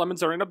sure the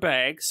lemons are in a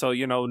bag, so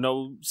you know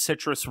no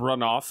citrus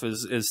runoff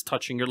is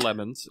touching your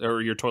lemons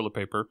or your toilet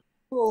paper.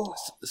 Oh.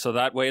 So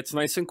that way it's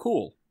nice and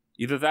cool.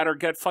 Either that or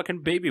get fucking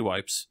baby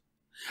wipes.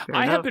 Fair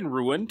I have enough. been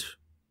ruined.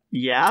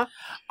 Yeah?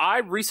 I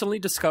recently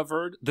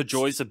discovered the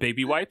joys of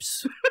baby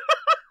wipes.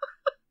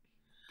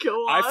 Go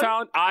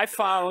on. I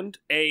found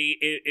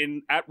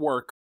in at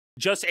work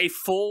just a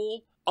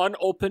full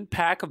unopened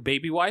pack of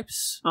baby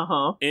wipes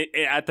Uh-huh.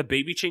 at the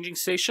baby changing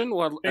station.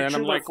 Well, Make and sure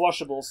I'm they're like,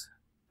 flushables.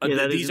 Yeah,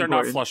 that is these are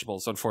not important.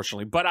 flushables,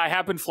 unfortunately. But I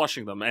have been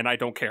flushing them, and I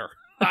don't care.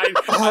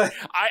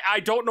 I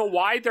don't know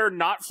why they're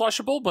not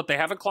flushable, but they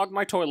haven't clogged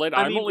my toilet.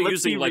 I I'm mean, only let's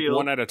using be like real.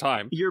 one at a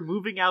time. You're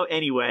moving out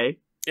anyway.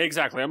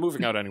 Exactly, I'm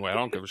moving out anyway. I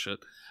don't give a shit.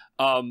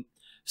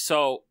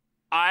 So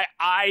I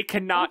I don't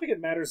cannot. think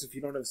it matters if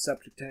you don't have a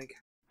septic tank.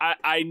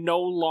 I no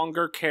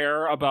longer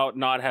care about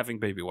not having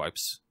baby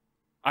wipes.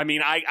 I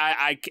mean,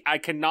 I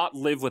cannot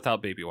live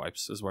without baby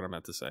wipes, is what I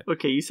meant to say.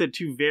 Okay, you said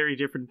two very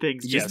different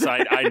things. Yes,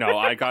 I know.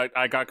 I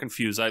got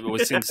confused. I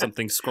was seeing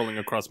something scrolling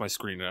across my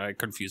screen, and I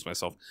confused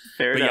myself.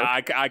 Fair but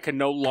enough. yeah, I can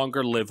no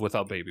longer live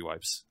without baby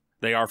wipes.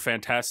 They are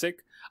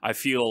fantastic. I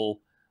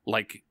feel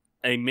like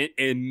a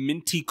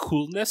minty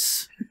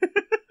coolness,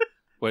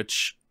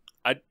 which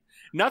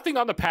nothing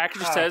on the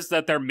package says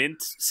that they're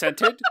mint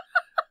scented,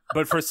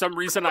 but for some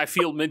reason I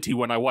feel minty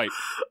when I wipe.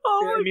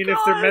 Oh I mean, God. if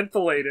they're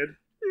mentholated.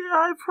 Yeah,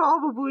 I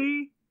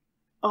probably.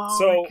 Oh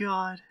So-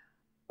 my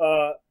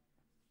God.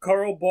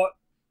 Carl bought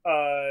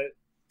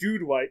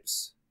dude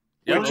wipes.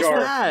 Yeah, Which those are-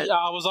 were- Yeah,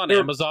 I was on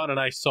Amazon and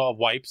I saw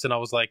wipes and I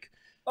was like,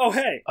 Oh,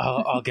 hey.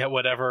 I'll get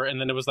whatever. And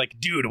then it was like,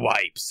 dude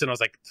wipes. And I was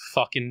like,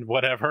 fucking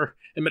whatever.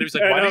 And then he was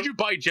like, And, why did you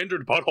buy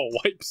gendered butthole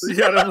wipes?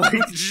 Yeah, and I'm like,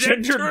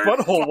 gendered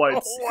butthole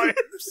wipes.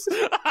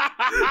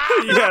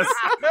 Yes.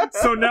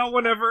 So now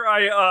whenever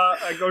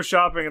I go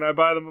shopping and I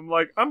buy them, I'm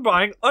like, I'm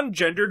buying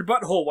ungendered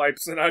butthole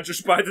wipes, and I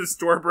just buy the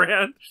store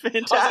brand. I was like,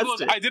 Fantastic.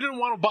 look, I didn't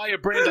want to buy a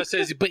brand that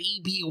says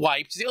baby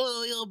wipes.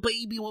 Oh,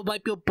 baby will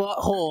wipe your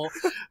butthole.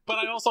 But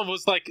I also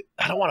was like,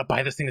 I don't want to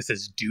buy this thing that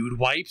says dude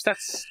wipes.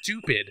 That's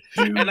stupid.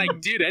 And I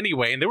did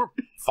anyway, and they were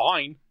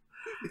fine.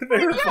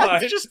 They're Yeah,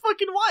 fine. it's just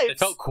fucking wipes. It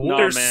felt cool. No,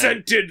 They're man.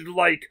 scented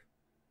like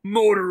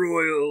motor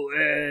oil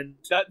and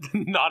That,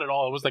 not at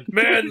all. It was like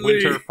Manly.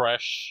 winter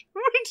fresh.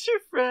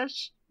 Winter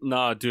fresh.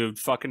 Nah, dude,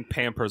 fucking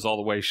Pampers all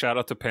the way. Shout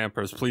out to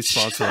Pampers. Please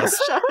sponsor us.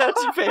 Shout out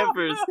to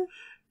Pampers.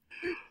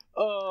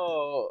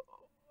 Oh,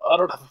 I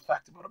don't have a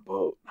fact about a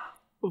boat.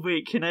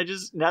 Wait, can I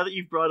just, now that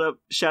you've brought up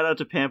shout out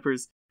to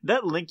Pampers,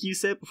 that link you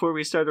sent before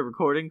we started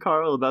recording,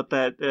 Carl, about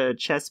that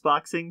chess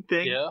boxing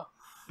thing? Yeah.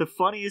 The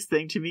funniest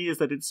thing to me is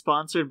that it's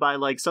sponsored by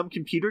like some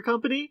computer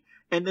company,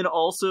 and then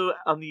also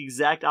on the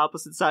exact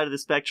opposite side of the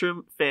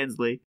spectrum,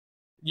 Fansly.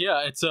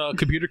 Yeah, it's a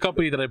computer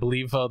company that I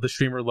believe the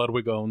streamer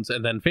Ludwig owns,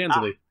 and then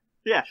Fansly.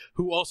 yeah.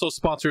 Who also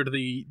sponsored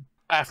the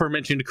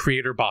aforementioned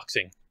creator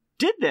boxing.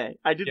 Did they?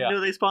 I didn't Yeah. know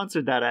they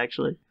sponsored that,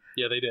 actually.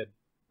 Yeah, they did.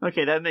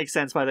 Okay, that makes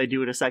sense why they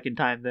do it a second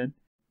time then.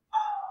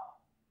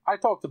 I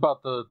talked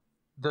about the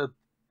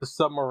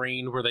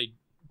submarine where they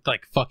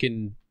like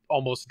fucking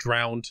almost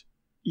drowned.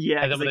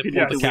 Yeah, And then 'cause when they they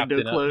couldn't pulled get the the window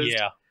captain out. closed,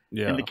 Yeah.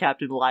 Yeah. and the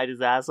captain lied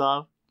his ass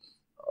off.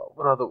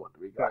 What other one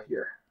do we got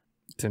here?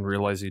 Didn't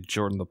realize you'd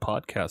join the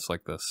podcast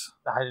like this.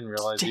 I didn't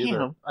realize Damn.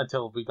 either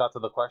until we got to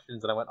the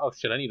questions, and I went, "Oh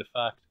shit, I need a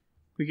fact."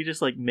 We could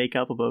just like make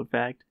up a boat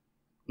fact.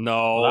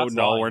 No, Well, that's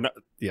no, lying. we're not.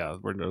 Yeah,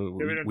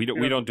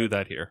 we don't do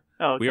that here.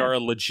 Oh, okay. We are a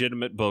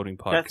legitimate boating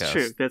podcast. That's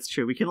true. That's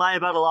true. We can lie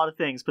about a lot of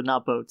things, but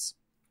not boats.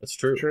 That's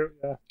true. true.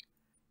 Yeah.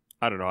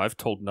 I don't know. I've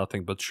told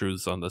nothing but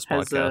truths on this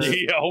Has, podcast.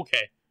 Yeah.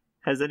 Okay.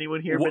 Has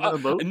anyone here been on a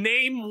boat?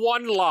 Name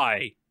one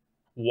lie.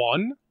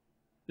 One.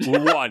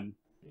 One.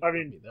 I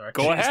mean,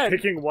 Go just ahead.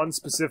 picking one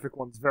specific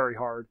one's very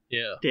hard.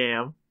 Yeah.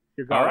 Damn.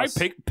 You All right,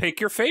 guys- pick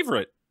your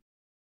favorite.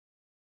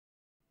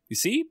 You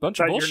see, bunch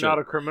that of bullshit. you're not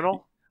a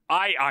criminal.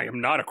 I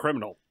am not a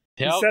criminal.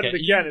 Yeah, You said it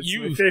again, it's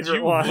my favorite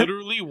you one.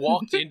 literally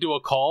walked into a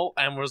call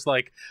and was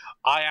like,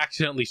 "I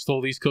accidentally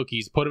stole these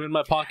cookies. Put them in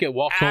my pocket.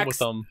 Walked home with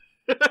them."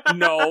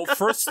 No,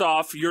 first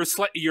off, you're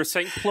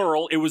saying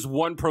plural. It was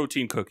one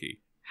protein cookie.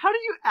 How do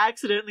you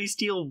accidentally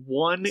steal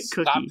one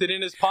cookie? Stopped it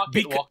in his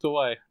pocket. Walked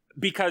away.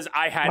 Because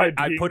I By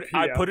I being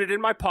PM. put it in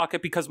my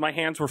pocket because my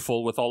hands were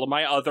full with all of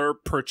my other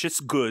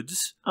purchased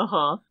goods.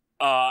 Uh-huh.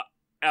 While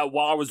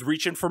I was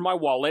reaching for my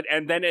wallet,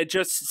 and then it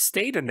just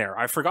stayed in there.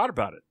 I forgot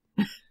about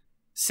it.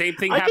 Same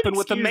thing I can happened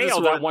with the excuse this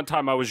mail that one. one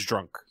time I was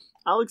drunk.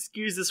 I'll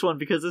excuse this one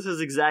because this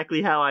is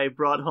exactly how I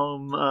brought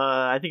home,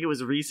 I think it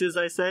was Reese's,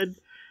 I said,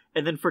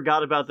 and then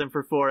forgot about them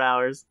for 4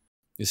 hours.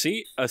 You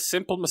see, a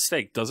simple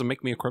mistake doesn't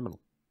make me a criminal.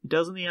 It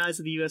does in the eyes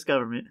of the U.S.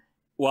 government.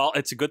 Well,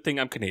 it's a good thing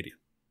I'm Canadian.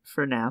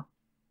 For now.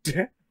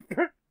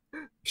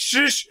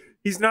 Shush!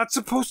 He's not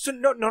supposed to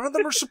know. None of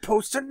them are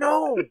supposed to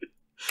know.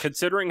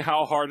 Considering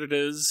how hard it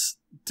is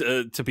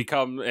to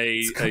become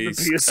It's gonna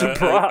be a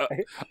surprise.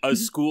 a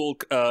school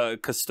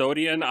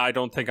custodian, I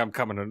don't think I'm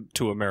coming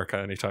to America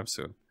anytime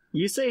soon.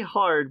 You say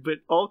hard, but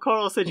all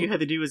Carl said you had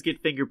to do was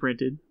get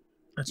fingerprinted.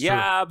 That's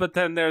Yeah, but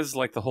then there's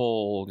like the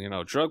whole,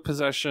 drug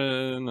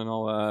possession and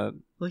all that.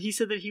 Well, he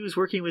said that he was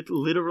working with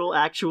literal,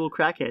 actual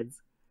crackheads.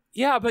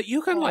 Yeah, but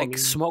you can Oh, I like mean-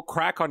 smoke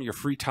crack on your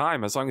free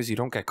time as long as you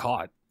don't get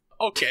caught.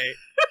 true. Okay.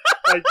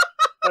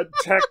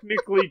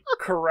 Technically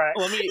correct.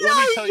 Let me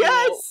tell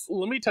yes! you.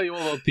 Let me tell you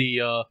all about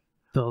the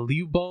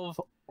Lyubov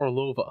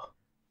Orlova.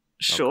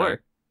 Sure.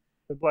 Okay.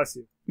 Bless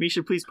you.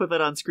 Misha, please put that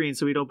on screen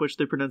so we don't butcher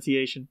the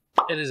pronunciation.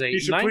 It is a You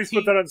should please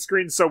put that on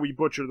screen so we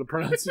butcher the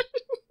pronunciation.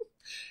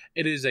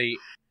 It is a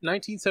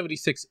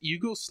 1976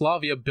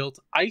 Yugoslavia-built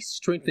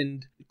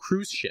ice-strengthened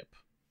cruise ship.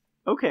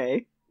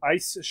 Okay.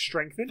 Ice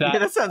strengthened? Yeah,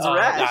 that sounds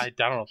rad. I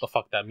don't know what the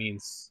fuck that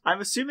means. I'm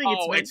assuming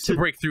it's meant it's to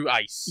break through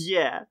ice.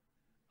 Yeah.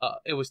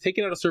 It was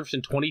taken out of service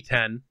in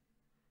 2010,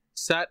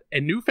 sat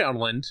in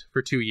Newfoundland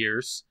for 2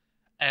 years,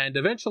 and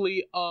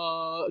eventually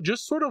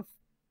just sort of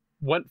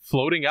went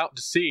floating out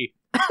to sea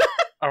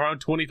around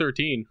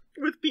 2013.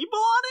 With people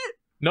on it?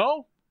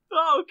 No,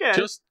 Oh, okay.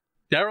 just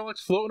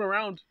derelicts floating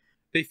around.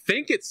 They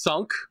think it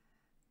sunk.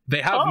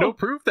 They have no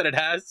proof that it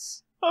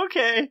has.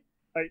 Okay.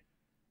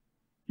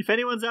 If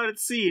anyone's out at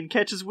sea and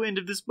catches wind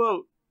of this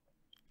boat,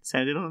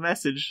 send it on a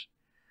message.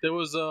 There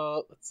was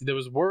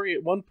worry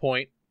at one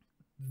point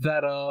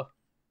that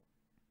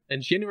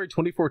in January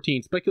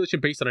 2014, speculation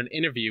based on an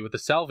interview with a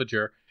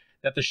salvager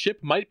that the ship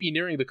might be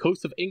nearing the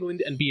coast of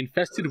England and be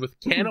infested with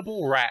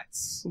cannibal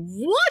rats.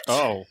 What?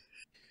 Oh.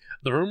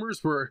 The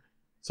rumors were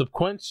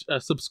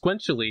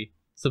subsequently.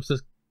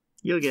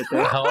 You'll get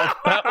there. I'm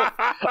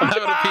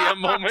having a PM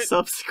moment.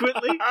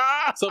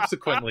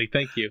 Subsequently,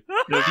 thank you.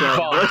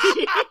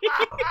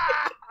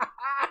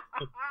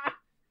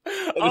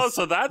 Oh,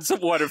 so that's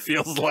what it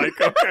feels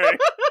like. Okay.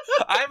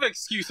 I have an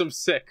excuse. I'm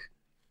sick.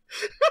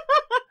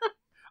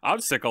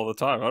 I'm sick all the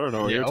time. I don't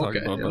know what you're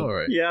talking about. All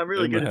right. Yeah, I'm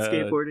really good at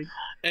skateboarding.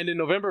 And in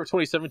November of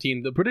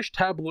 2017, the British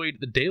tabloid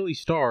The Daily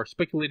Star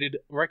speculated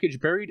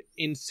wreckage buried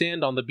in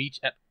sand on the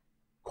beach at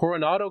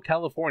Coronado,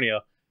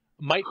 California,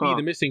 might be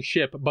the missing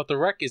ship, but the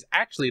wreck is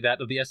actually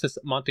that of the SS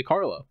Monte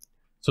Carlo.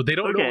 So they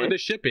don't know where the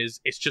ship is.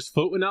 It's just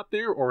floating out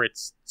there, or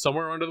it's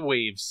somewhere under the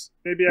waves.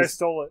 Maybe I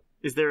stole it.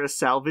 Is there a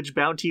salvage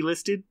bounty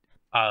listed?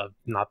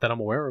 Not that I'm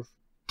aware of.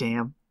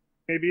 Damn.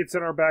 Maybe it's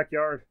in our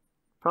backyard.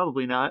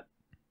 Probably not.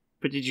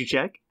 But did you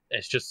check?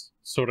 It's just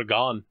sort of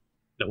gone.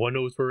 No one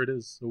knows where it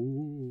is.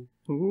 Ooh.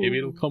 Maybe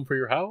it'll come for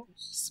your house.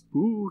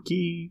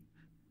 Spooky.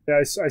 Yeah,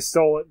 I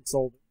stole it and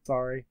sold it.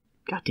 Sorry.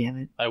 God damn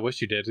it. I wish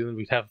you did, and then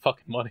we'd have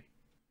fucking money.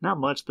 Not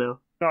much,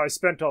 though. No, I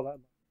spent all that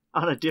money.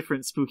 On a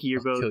different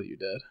spookier boat. Kill you,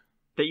 Dad.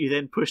 That you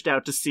then pushed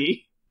out to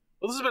sea.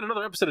 Well, this has been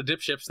another episode of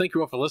DipShips. Thank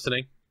you all for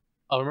listening.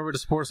 Remember to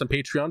support us on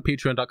Patreon,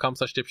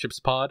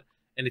 patreon.com/DipShipsPod.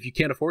 And if you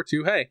can't afford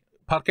to, hey,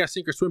 podcasts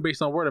sink or swim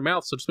based on word of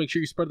mouth, so just make sure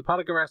you spread the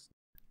podcast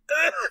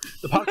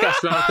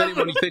around with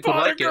anyone you think would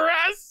like it.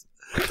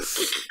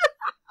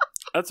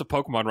 That's a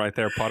Pokemon right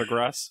there, pot of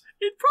grass.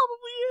 It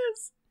probably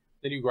is.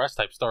 The new grass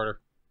type starter.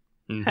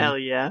 Mm-hmm. Hell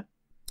yeah.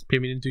 Pay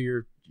me into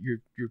your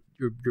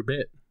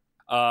bit.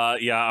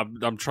 Yeah,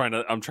 I'm trying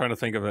to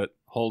think of it.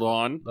 Hold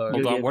on.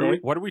 Hold on.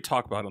 What do we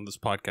talk about on this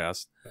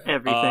podcast?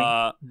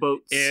 Everything.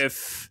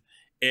 Boats.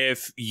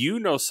 If you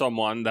know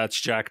someone that's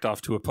jacked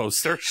off to a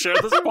poster, share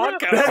this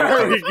podcast.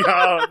 There we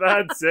go.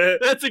 That's it.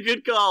 That's a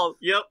good call.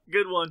 Yep,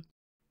 good one.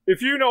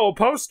 If you know a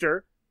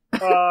poster,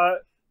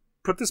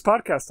 put this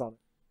podcast on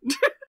it.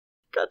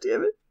 God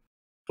damn it.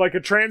 Like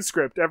a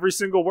transcript, every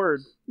single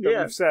word that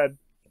we've said.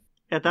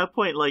 At that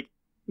point, like,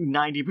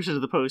 90%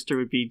 of the poster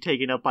would be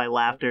taken up by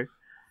laughter.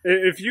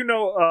 If you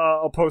know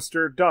a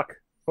poster,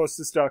 post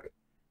this duck.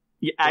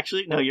 Yeah,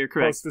 actually, no, you're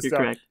correct. You're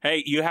correct.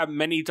 Hey, you have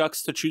many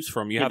ducks to choose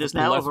from. You have a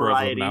now a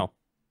variety. Of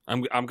them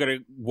now. I'm gonna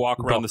walk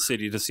around the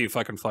city to see if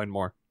I can find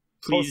more.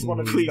 Please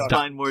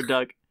find more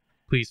duck.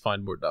 Please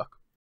find more duck.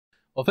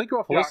 Well, thank you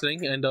all for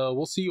listening, and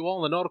we'll see you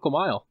all in the nautical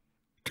mile.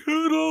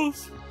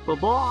 Toodles!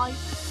 Bye-bye!